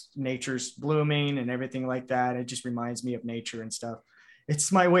of like nature's blooming and everything like that. It just reminds me of nature and stuff.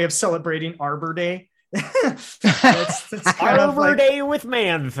 It's my way of celebrating Arbor Day. that's kind Arbor of like, Day with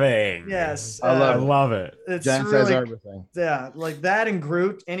Man Thing. yes, I love it. It's Jen says really, Arbor Thing. yeah, like that and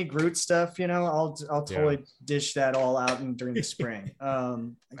Groot, any Groot stuff, you know, I'll totally dish that all out during the spring.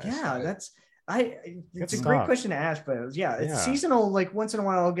 Yeah, that's it's a great question to ask, but yeah, it's seasonal. Like once in a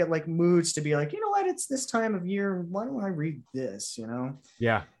while, I'll get like moods to be like, you know what, it's this time of year. Why don't I read this? You know?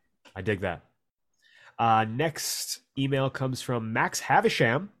 Yeah, I dig that. Next email comes from Max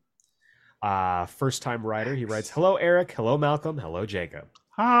Havisham, first time writer. He writes, "Hello, Eric. Hello, Malcolm. Hello, Jacob."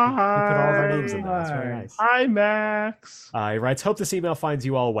 Hi. We put all of our names in there. That's very nice. Hi, Max. He writes, "Hope this email finds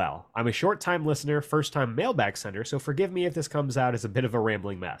you all well. I'm a short-time listener, first-time mailbag sender, so forgive me if this comes out as a bit of a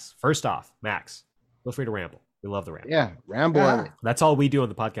rambling mess. First off, Max, feel free to ramble. We love the ramble. Yeah, ramble. That's all we do on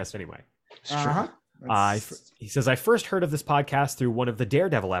the podcast anyway." He says, "I first heard of this podcast through one of the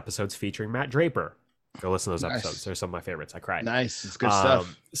Daredevil episodes featuring Matt Draper. Go listen to those episodes. They're some of my favorites. I cried. Nice. It's good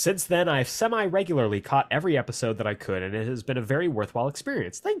stuff. Since then, I've semi-regularly caught every episode that I could, and it has been a very worthwhile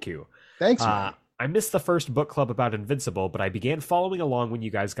experience. Thank you." Thanks, man. I missed the first book club about Invincible, but I began following along when you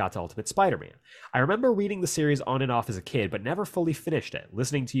guys got to Ultimate Spider-Man. I remember reading the series on and off as a kid, but never fully finished it.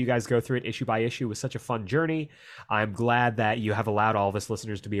 Listening to you guys go through it issue by issue was such a fun journey. I'm glad that you have allowed all of us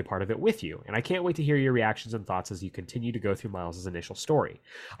listeners to be a part of it with you, and I can't wait to hear your reactions and thoughts as you continue to go through Miles' initial story.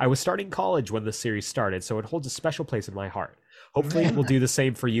 I was starting college when the series started, so it holds a special place in my heart. Hopefully it will do the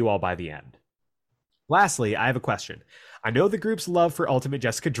same for you all by the end. Lastly, I have a question. I know the group's love for Ultimate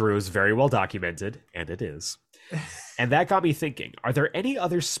Jessica Drew is very well documented, and it is. And that got me thinking, are there any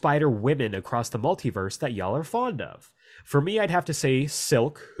other Spider women across the multiverse that y'all are fond of? For me, I'd have to say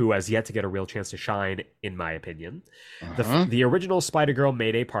Silk, who has yet to get a real chance to shine, in my opinion. The original Spider-Girl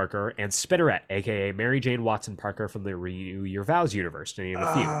Mayday Parker, and Spinneret, aka Mary Jane Watson Parker from the Renew Your Vows universe, to name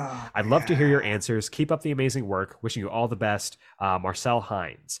a few. I'd love to hear your answers. Keep up the amazing work. Wishing you all the best. Marcel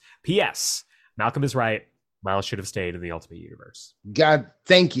Hines. P.S. Malcolm is right. Miles should have stayed in the Ultimate Universe. God,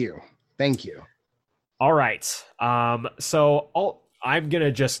 thank you. Thank you. All right. So I'm going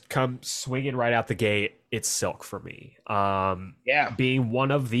to just come swinging right out the gate. It's Silk for me. Being one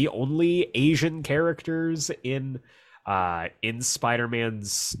of the only Asian characters in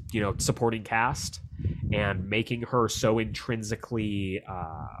Spider-Man's, supporting cast, and making her so intrinsically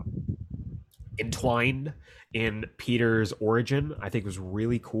entwined in Peter's origin, I think was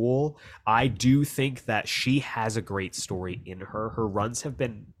really cool. I do think that she has a great story in her. Her runs have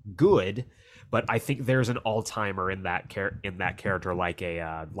been good, but I think there's an all-timer in that character, like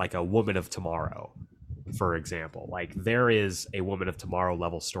a Woman of Tomorrow, for example. Like there is a Woman of Tomorrow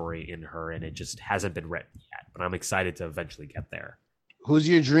level story in her, and it just hasn't been written yet. But I'm excited to eventually get there. Who's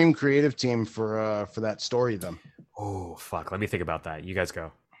your dream creative team for that story, then? Oh fuck! Let me think about that. You guys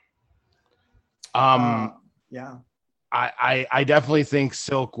go. Yeah. I definitely think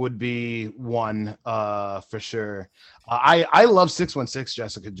Silk would be one for sure. I love 616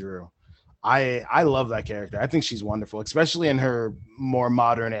 Jessica Drew. I love that character. I think she's wonderful, especially in her more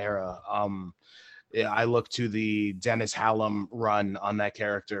modern era. I look to the Dennis Hallam run on that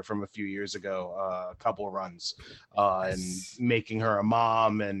character from a few years ago, a couple of runs, and making her a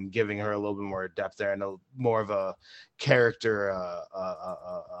mom and giving her a little bit more depth there and more of a character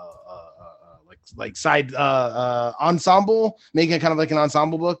like side ensemble, making it kind of like an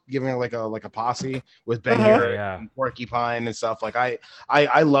ensemble book, giving her like a posse with Ben Hur and Porcupine and stuff. Like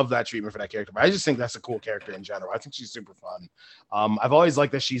I love that treatment for that character, but I just think that's a cool character in general. I think she's super fun. I've always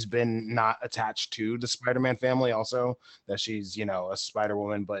liked that she's been not attached to the Spider-Man family, also that she's a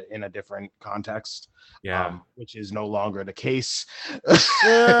Spider-Woman but in a different context, which is no longer the case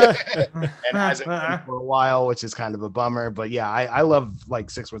and hasn't been for a while, which is kind of a bummer. But yeah, I love like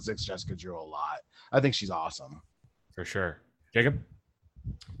 616 Jessica Drew a lot. I think she's awesome. For sure. Jacob?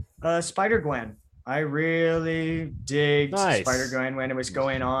 Spider-Gwen. I really digged Spider-Gwen when it was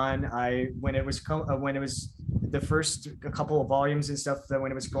going on. When it was the first couple of volumes and stuff, that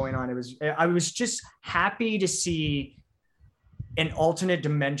when it was going on, I was just happy to see an alternate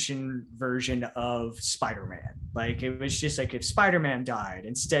dimension version of Spider-Man. Like it was just like if Spider-Man died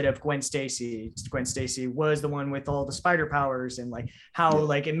instead of Gwen Stacy was the one with all the spider powers, and like how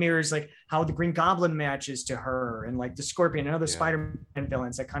like it mirrors like how the Green Goblin matches to her, and like the Scorpion and other Spider-Man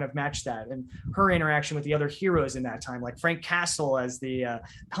villains that kind of match that, and her interaction with the other heroes in that time, like Frank Castle as the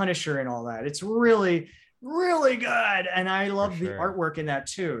Punisher and all that. It's really good, and I love the artwork in that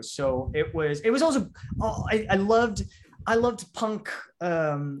too. So it was also I loved punk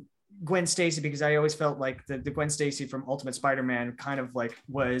Gwen Stacy, because I always felt like the Gwen Stacy from Ultimate Spider-Man kind of like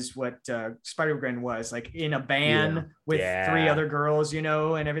was what Spider-Gwen was, like in a band with 3 other girls, you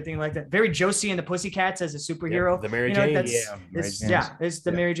know, and everything like that. Very Josie and the Pussycats as a superhero. The Mary Jane. It's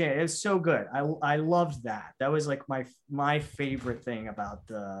the Mary Jane. It was so good. I loved that. That was like my favorite thing about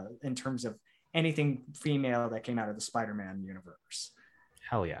in terms of anything female that came out of the Spider-Man universe.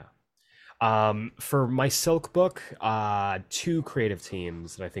 Hell yeah. For my Silk book, 2 creative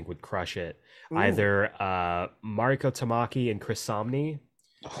teams that I think would crush it. Ooh. Either Mariko Tamaki and Chris Samnee,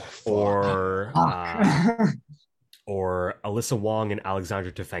 or Alyssa Wong and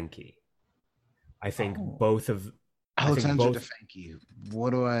Alexandra Tefenki. I think both of Alexandra Tefenki. What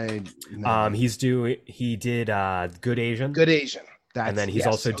do I know? He did Good Asian. Good Asian. And then he's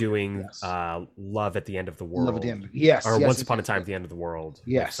also doing Love at the End of the World. Love at the End. Yes. Or Once Upon a Time at the End of the World.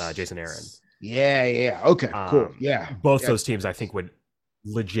 Yes. With, Jason Aaron. Yeah. Okay, cool. Yeah. Both those teams I think would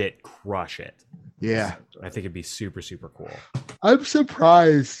legit crush it. Yeah. I think it'd be super, super cool. I'm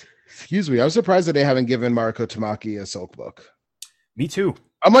surprised. Excuse me. I'm surprised that they haven't given Mariko Tamaki a Silk book. Me too.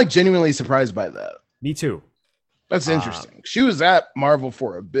 I'm like genuinely surprised by that. Me too. That's interesting. She was at Marvel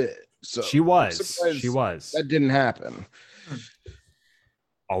for a bit. So she was. That didn't happen.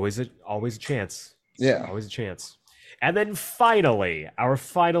 Always a chance. Yeah. Always a chance. And then finally, our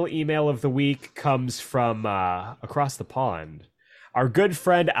final email of the week comes from across the pond. Our good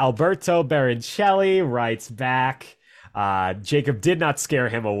friend Alberto Baroncelli writes back. Jacob did not scare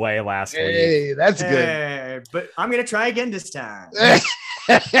him away last week. Hey, that's good. But I'm going to try again this time.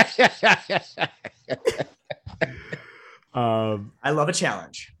 I love a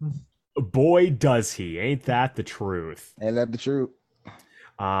challenge. Boy, does he. Ain't that the truth? Ain't that the truth?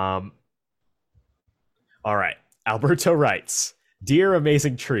 All right. Alberto writes, Dear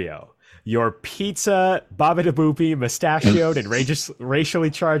Amazing Trio, your pizza, babadaboopy, mustachioed, and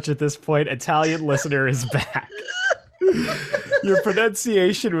racially charged at this point Italian listener is back. Your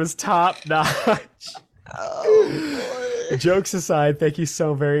pronunciation was top notch. Jokes aside, thank you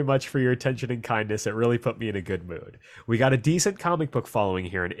so very much for your attention and kindness. It really put me in a good mood. We got a decent comic book following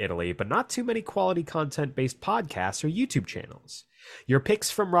here in Italy, but not too many quality content-based podcasts or YouTube channels. Your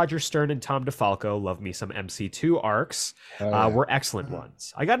picks from Roger Stern and Tom DeFalco, love me some MC2 arcs, were excellent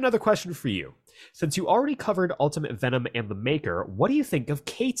ones. I got another question for you. Since you already covered Ultimate Venom and The Maker, what do you think of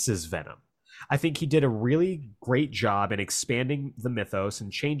Cates' Venom? I think he did a really great job in expanding the mythos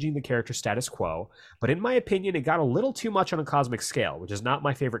and changing the character status quo, but in my opinion, it got a little too much on a cosmic scale, which is not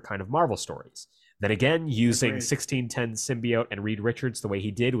my favorite kind of Marvel stories. Then again, using 1610 symbiote and Reed Richards the way he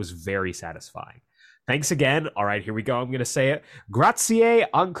did was very satisfying. Thanks again. All right, here we go. I'm going to say it. Grazie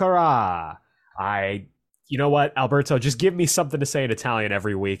ancora. You know what, Alberto? Just give me something to say in Italian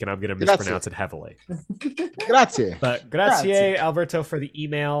every week, and I'm going to mispronounce it heavily. Grazie. But grazie, Alberto, for the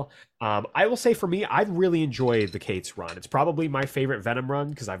email. I will say for me, I really enjoyed the Cates run. It's probably my favorite Venom run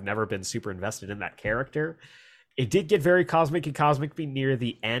because I've never been super invested in that character. It did get very cosmic and cosmic near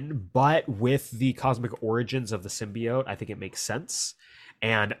the end, but with the cosmic origins of the symbiote, I think it makes sense.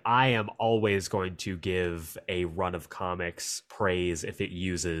 And I am always going to give a run of comics praise if it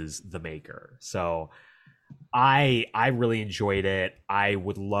uses the Maker. So I really enjoyed it. I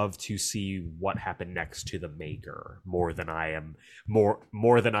would love to see what happened next to the Maker more than I am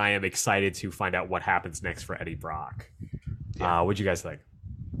excited to find out what happens next for Eddie Brock. Yeah. What'd you guys think?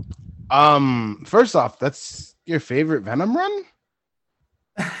 First off, that's your favorite Venom run?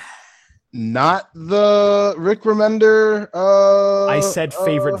 Not the Rick Remender. I said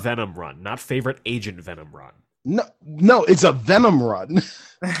favorite Venom run, not favorite Agent Venom run. No, it's a Venom run.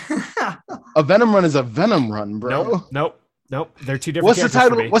 A Venom run is a Venom run, bro. Nope. They're two different. What's the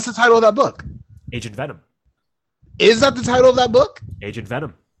title? What's the title of that book? Agent Venom. Is that the title of that book? Agent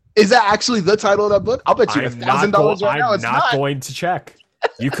Venom. Is that actually the title of that book? I'll bet you $1,000 right now. I'm not going to check.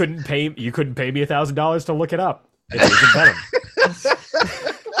 You couldn't pay me $1,000 to look it up. It's Agent Venom.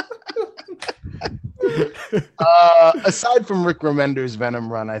 Aside from Rick Remender's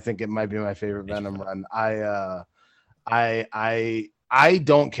Venom run, I think it might be my favorite Venom run. I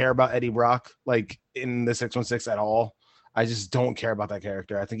don't care about Eddie Brock like in the 616 at all. I just don't care about that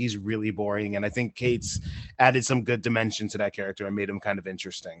character. I think he's really boring, and I think Kate's added some good dimension to that character and made him kind of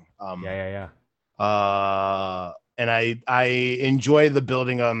interesting. Yeah. And I enjoy the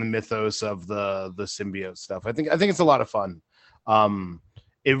building on the mythos of the symbiote stuff. I think it's a lot of fun.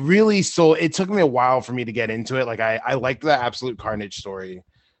 It really it took me a while for me to get into it. Like I liked the Absolute Carnage story.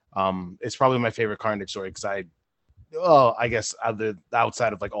 It's probably my favorite Carnage story because I guess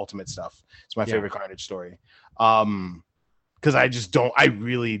outside of like Ultimate stuff, it's my favorite Carnage story. Because I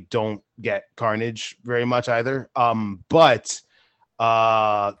really don't get Carnage very much either. But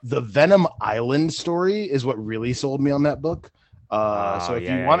the Venom Island story is what really sold me on that book. So if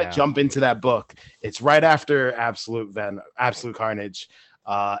you want to jump into that book, it's right after Absolute Carnage,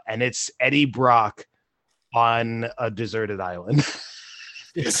 and it's Eddie Brock on a deserted island.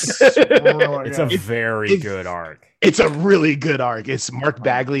 It's a very good arc. It's a really good arc. It's Mark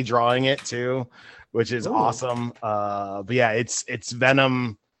Bagley drawing it too, which is awesome. But yeah, it's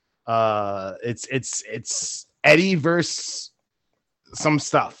Venom. It's Eddie versus some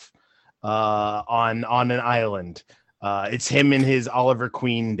stuff on an island. It's him in his Oliver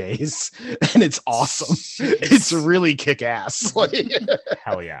Queen days, and it's awesome. It's really kick ass.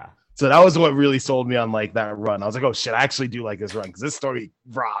 Hell yeah. So that was what really sold me on like that run. I was like, oh shit, I actually do like this run because this story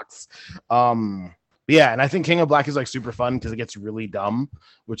rocks. Yeah, and I think King of Black is like super fun because it gets really dumb,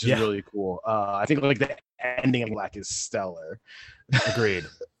 which is really cool. I think like the ending of Black is stellar. Agreed.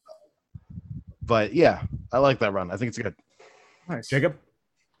 But yeah, I like that run. I think it's good. Nice. Jacob?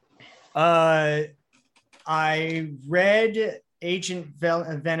 I read Agent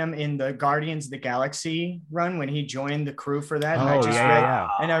Venom in the Guardians of the Galaxy run when he joined the crew for that.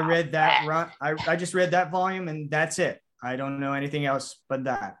 And I read that run. I just read that volume, and that's it. I don't know anything else but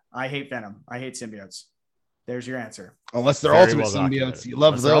that. I hate Venom. I hate symbiotes. There's your answer. Unless they're ultimate symbiotes. You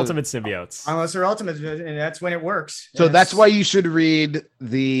love those. Ultimate symbiotes. Unless they're ultimate, and that's when it works. So that's why you should read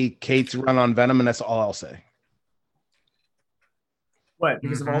the Kate's run on Venom, and that's all I'll say. What?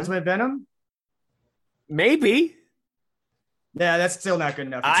 Because of Ultimate Venom? Maybe. Yeah, that's still not good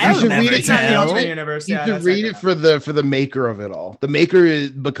enough. You should read it. It's not the Ultimate Universe. You should read it for the maker of it all. The maker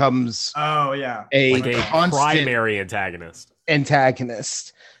becomes a primary antagonist. And yeah,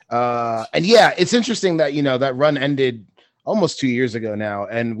 it's interesting that that run ended almost 2 years ago now,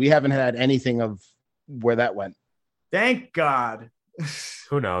 and we haven't had anything of where that went. Thank God.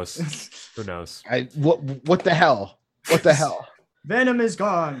 Who knows? Who knows? What the hell? What the hell? Venom is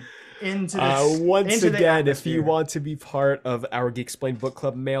gone. Once again, if you want to be part of our Geek Explained Book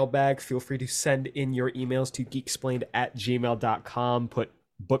Club mailbag, feel free to send in your emails to geeksplained@gmail.com. Put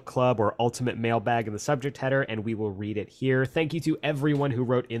book club or ultimate mailbag in the subject header, and we will read it here. Thank you to everyone who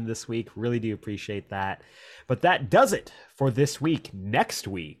wrote in this week. Really do appreciate that. But that does it for this week. Next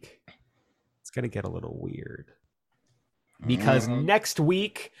week, it's going to get a little weird. Because next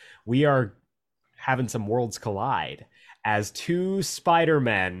week, we are having some worlds collide as two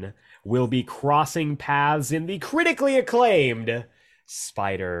Spider-Men will be crossing paths in the critically acclaimed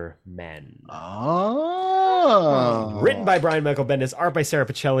Spider-Men. Written by Brian Michael Bendis, art by Sarah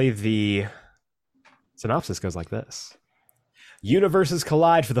Pichelli. The synopsis goes like this. Universes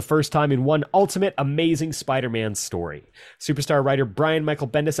collide for the first time in one ultimate amazing Spider-Man story. Superstar writer Brian Michael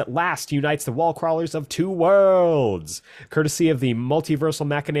Bendis at last unites the wall crawlers of two worlds, courtesy of the multiversal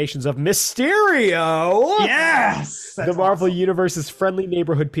machinations of Mysterio. Yes! The Marvel Universe's friendly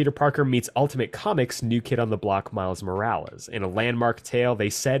neighborhood Peter Parker meets Ultimate Comics' new kid on the block Miles Morales in a landmark tale they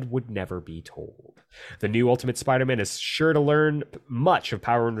said would never be told. The new Ultimate Spider-Man is sure to learn much of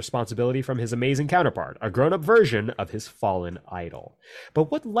power and responsibility from his amazing counterpart, a grown-up version of his fallen idol. But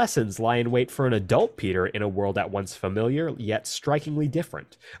what lessons lie in wait for an adult Peter in a world at once familiar yet strikingly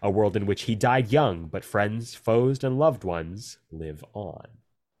different? A world in which he died young, but friends, foes, and loved ones live on.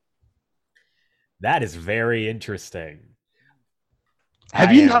 That is very interesting.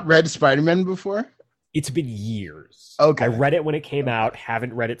 Have you not read Spider-Man before? It's been years. Okay. I read it when it came out,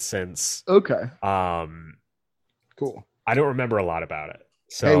 haven't read it since. Okay. Cool. I don't remember a lot about it.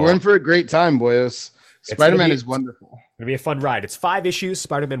 So hey, we're in for a great time, boys. Spider-Man is wonderful. It's gonna be a fun ride. It's 5 issues,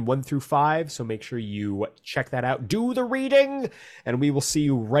 Spider-Man 1 through 5. So make sure you check that out. Do the reading, and we will see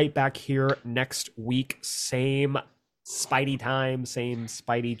you right back here next week. Same Spidey time, same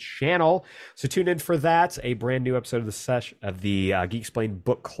Spidey channel. So tune in for that. A brand new episode of the Geek Explained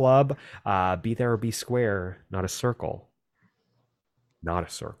Book Club. Be there or be square, not a circle. Not a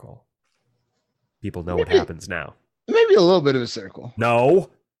circle. People know what happens now. Maybe a little bit of a circle.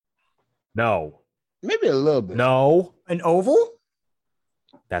 No. Maybe a little bit. No. An oval?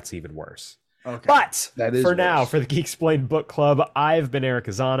 That's even worse. Okay. But that is for worse. now, for the Geek Explained Book Club, I've been Eric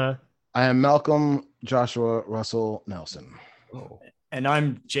Azana. I am Malcolm Joshua Russell Nelson. Oh, And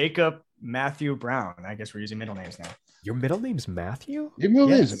I'm Jacob Matthew Brown. I guess we're using middle names now. your middle name's Matthew? Your middle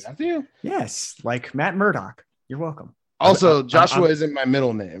name Yes. is Matthew? Yes, like Matt Murdock. You're welcome. Also, Joshua isn't my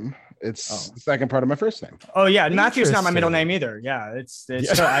middle name. It's Oh. the second part of my first name. Oh yeah, Matthew's not my middle Interesting. name either. Yeah, it's.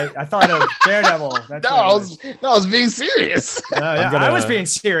 Yeah. So I thought of Daredevil. That's No, what it I was being serious. yeah, gonna- I was being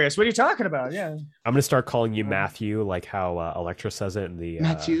serious. What are you talking about? Yeah. I'm gonna start calling you Matthew, like how Electra says it in the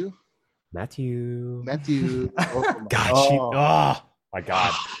Matthew. Matthew. Oh, my God, oh my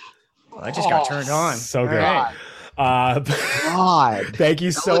God, Well, I just got turned on. so All good. right. God. Thank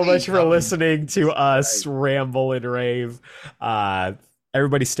you so Melody much for Melody. listening to us ramble and rave.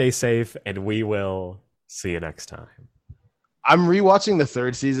 Everybody stay safe, and we will see you next time. I'm rewatching the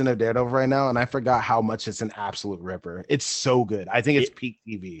third season of Daredevil right now, and I forgot how much it's an absolute ripper. It's so good. I think it's peak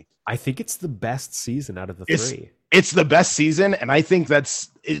TV. I think it's the best season out of the It's- three. It's the best season, and I think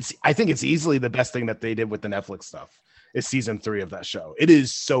it's easily the best thing that they did with the Netflix stuff. Is season 3 of that show. It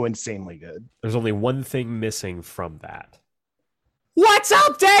is so insanely good. There's only one thing missing from that. What's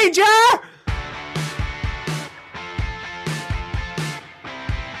up, Danger?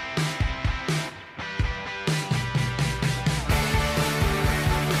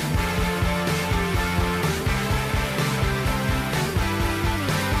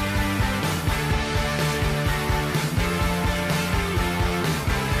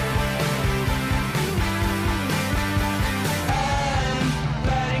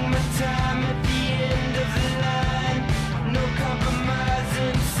 Biding my time at the end of the line. No compromise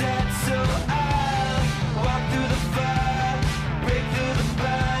inside, so I'll walk through the fire, break through the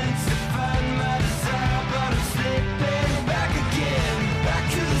blinds to find my desire. But I'm slipping back again, back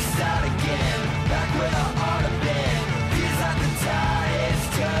to the start again, back where I ought to been. Feels like the tide is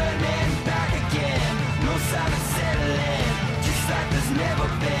turning back again. No sign of settling, just like there's never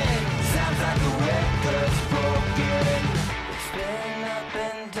been. Sounds like the record's broken. It's been up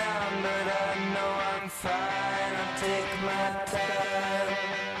and down, but I know I'm fine. I'll take my time.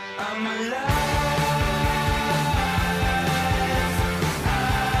 I'm alive.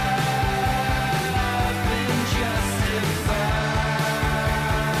 I've been justified.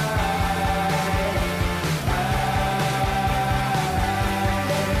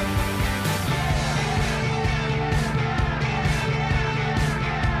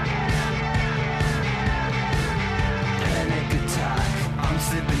 Panic attack, I'm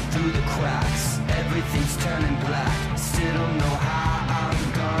slipping through the cracks. Everything's turning black. Still don't know how I'm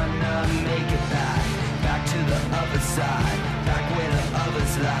gonna make it back. Back to the other side, back where the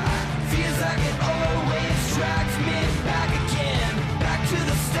others lie.